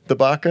hit the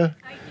Baca?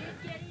 I did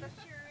get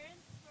insurance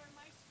for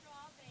my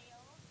straw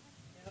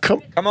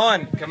bale. Come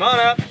on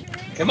up.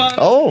 Come on.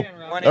 Oh,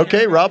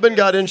 okay. Robin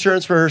got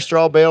insurance for her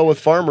straw bale with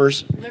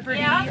farmers.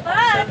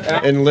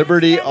 And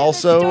Liberty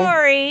also.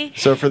 Story.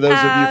 So for those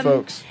of you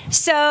folks.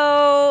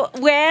 So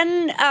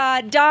when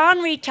Don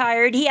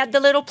retired, he had the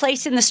little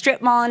place in the strip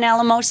mall in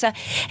Alamosa,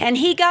 and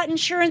he got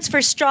insurance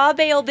for straw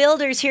bale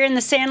builders here in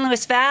the San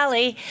Luis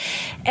Valley.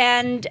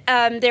 And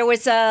there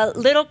was a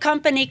little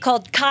company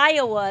called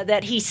Kiowa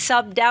that he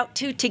subbed out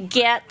to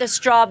get the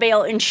straw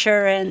bale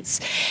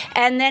insurance.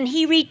 And then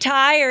he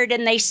retired,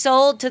 and they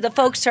sold to the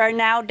folks who are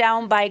now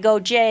down by Go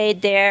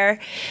Jade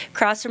there,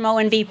 across from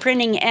O&V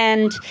Printing,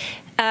 and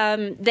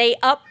they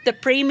upped the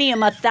premium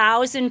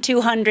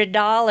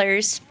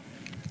 $1,200.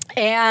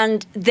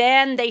 And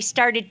then they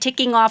started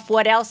ticking off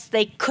what else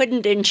they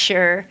couldn't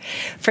insure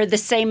for the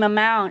same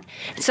amount.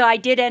 So I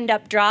did end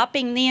up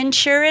dropping the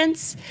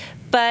insurance,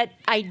 but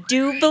I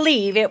do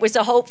believe it was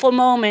a hopeful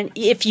moment.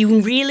 If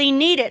you really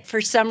need it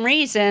for some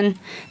reason,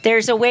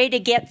 there's a way to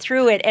get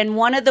through it. And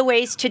one of the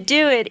ways to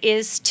do it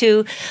is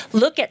to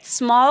look at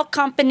small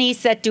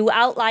companies that do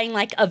outlying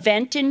like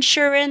event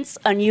insurance,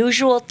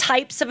 unusual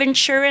types of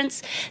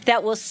insurance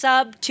that will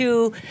sub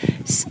to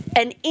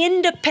an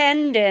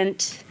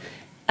independent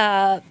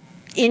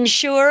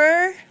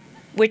insurer,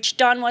 which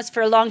Don was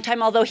for a long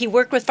time. Although he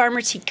worked with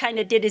farmers, he kind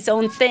of did his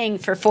own thing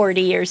for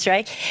 40 years,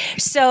 right?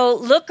 So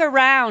look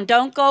around.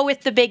 Don't go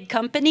with the big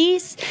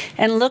companies,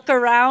 and look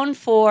around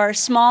for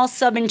small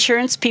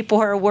sub-insurance people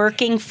who are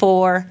working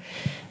for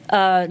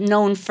a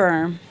known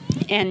firm.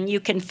 And you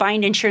can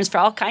find insurance for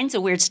all kinds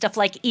of weird stuff,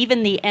 like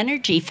even the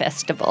Energy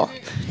Festival.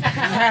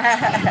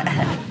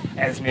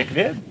 As Nick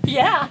did.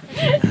 Yeah.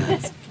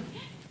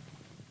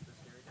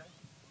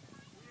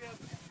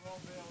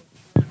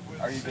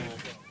 Are you doing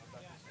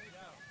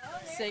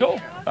Cool.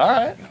 All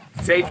right.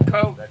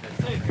 Safeco.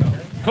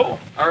 Cool.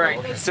 All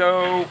right.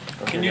 So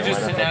can you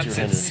just announce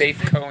that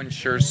Safeco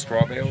insures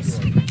straw bales?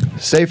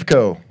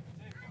 Safeco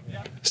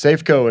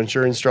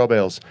insuring straw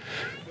bales.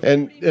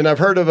 And I've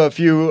heard of a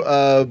few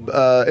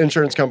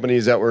insurance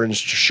companies that were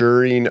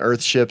insuring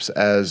earthships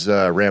as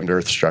rammed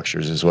earth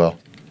structures as well.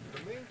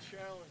 The main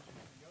challenge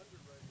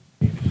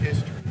in the underwriting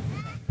history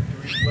to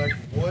reflect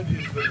what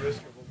is the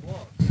risk of a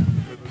loss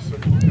with a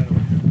certain kind of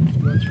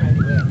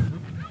structural depth.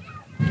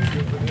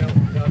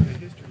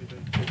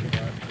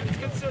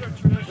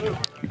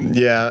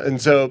 Yeah, and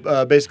so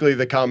basically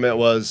the comment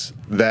was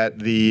that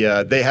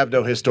they have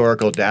no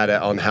historical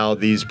data on how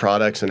these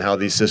products and how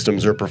these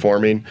systems are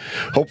performing.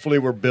 Hopefully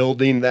we're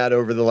building that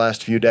over the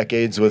last few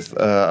decades with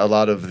a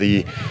lot of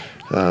the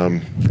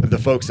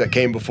folks that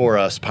came before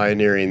us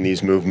pioneering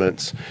these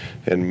movements.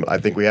 And I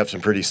think we have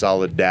some pretty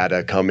solid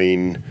data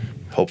coming.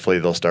 Hopefully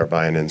they'll start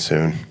buying in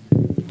soon.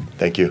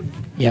 Thank you.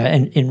 Yeah,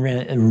 and in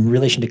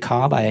relation to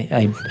Cobb,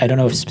 I don't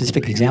know of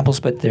specific examples,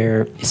 but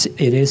it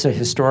is a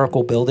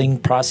historical building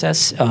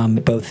process,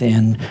 both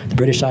in the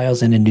British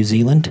Isles and in New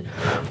Zealand.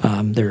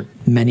 There are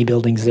many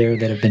buildings there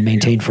that have been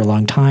maintained for a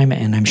long time,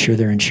 and I'm sure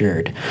they're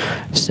insured.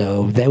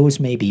 So those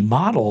may be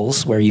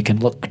models where you can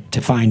look to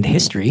find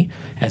history,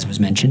 as was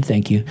mentioned,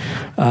 thank you,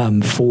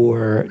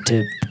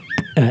 to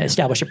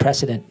establish a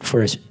precedent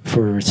for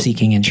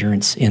seeking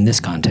insurance in this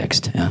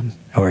context,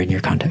 or in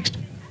your context.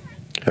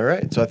 All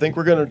right, so I think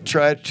we're going to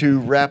try to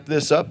wrap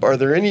this up. Are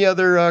there any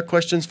other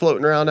questions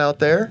floating around out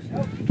there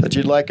that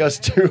you'd like us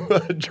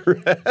to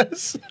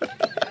address?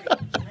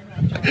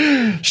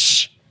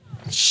 Shh.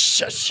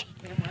 Shush.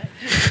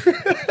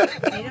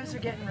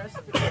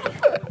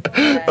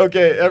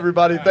 Okay,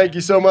 everybody, thank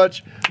you so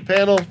much.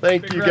 Panel,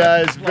 thank you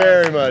guys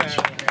very much.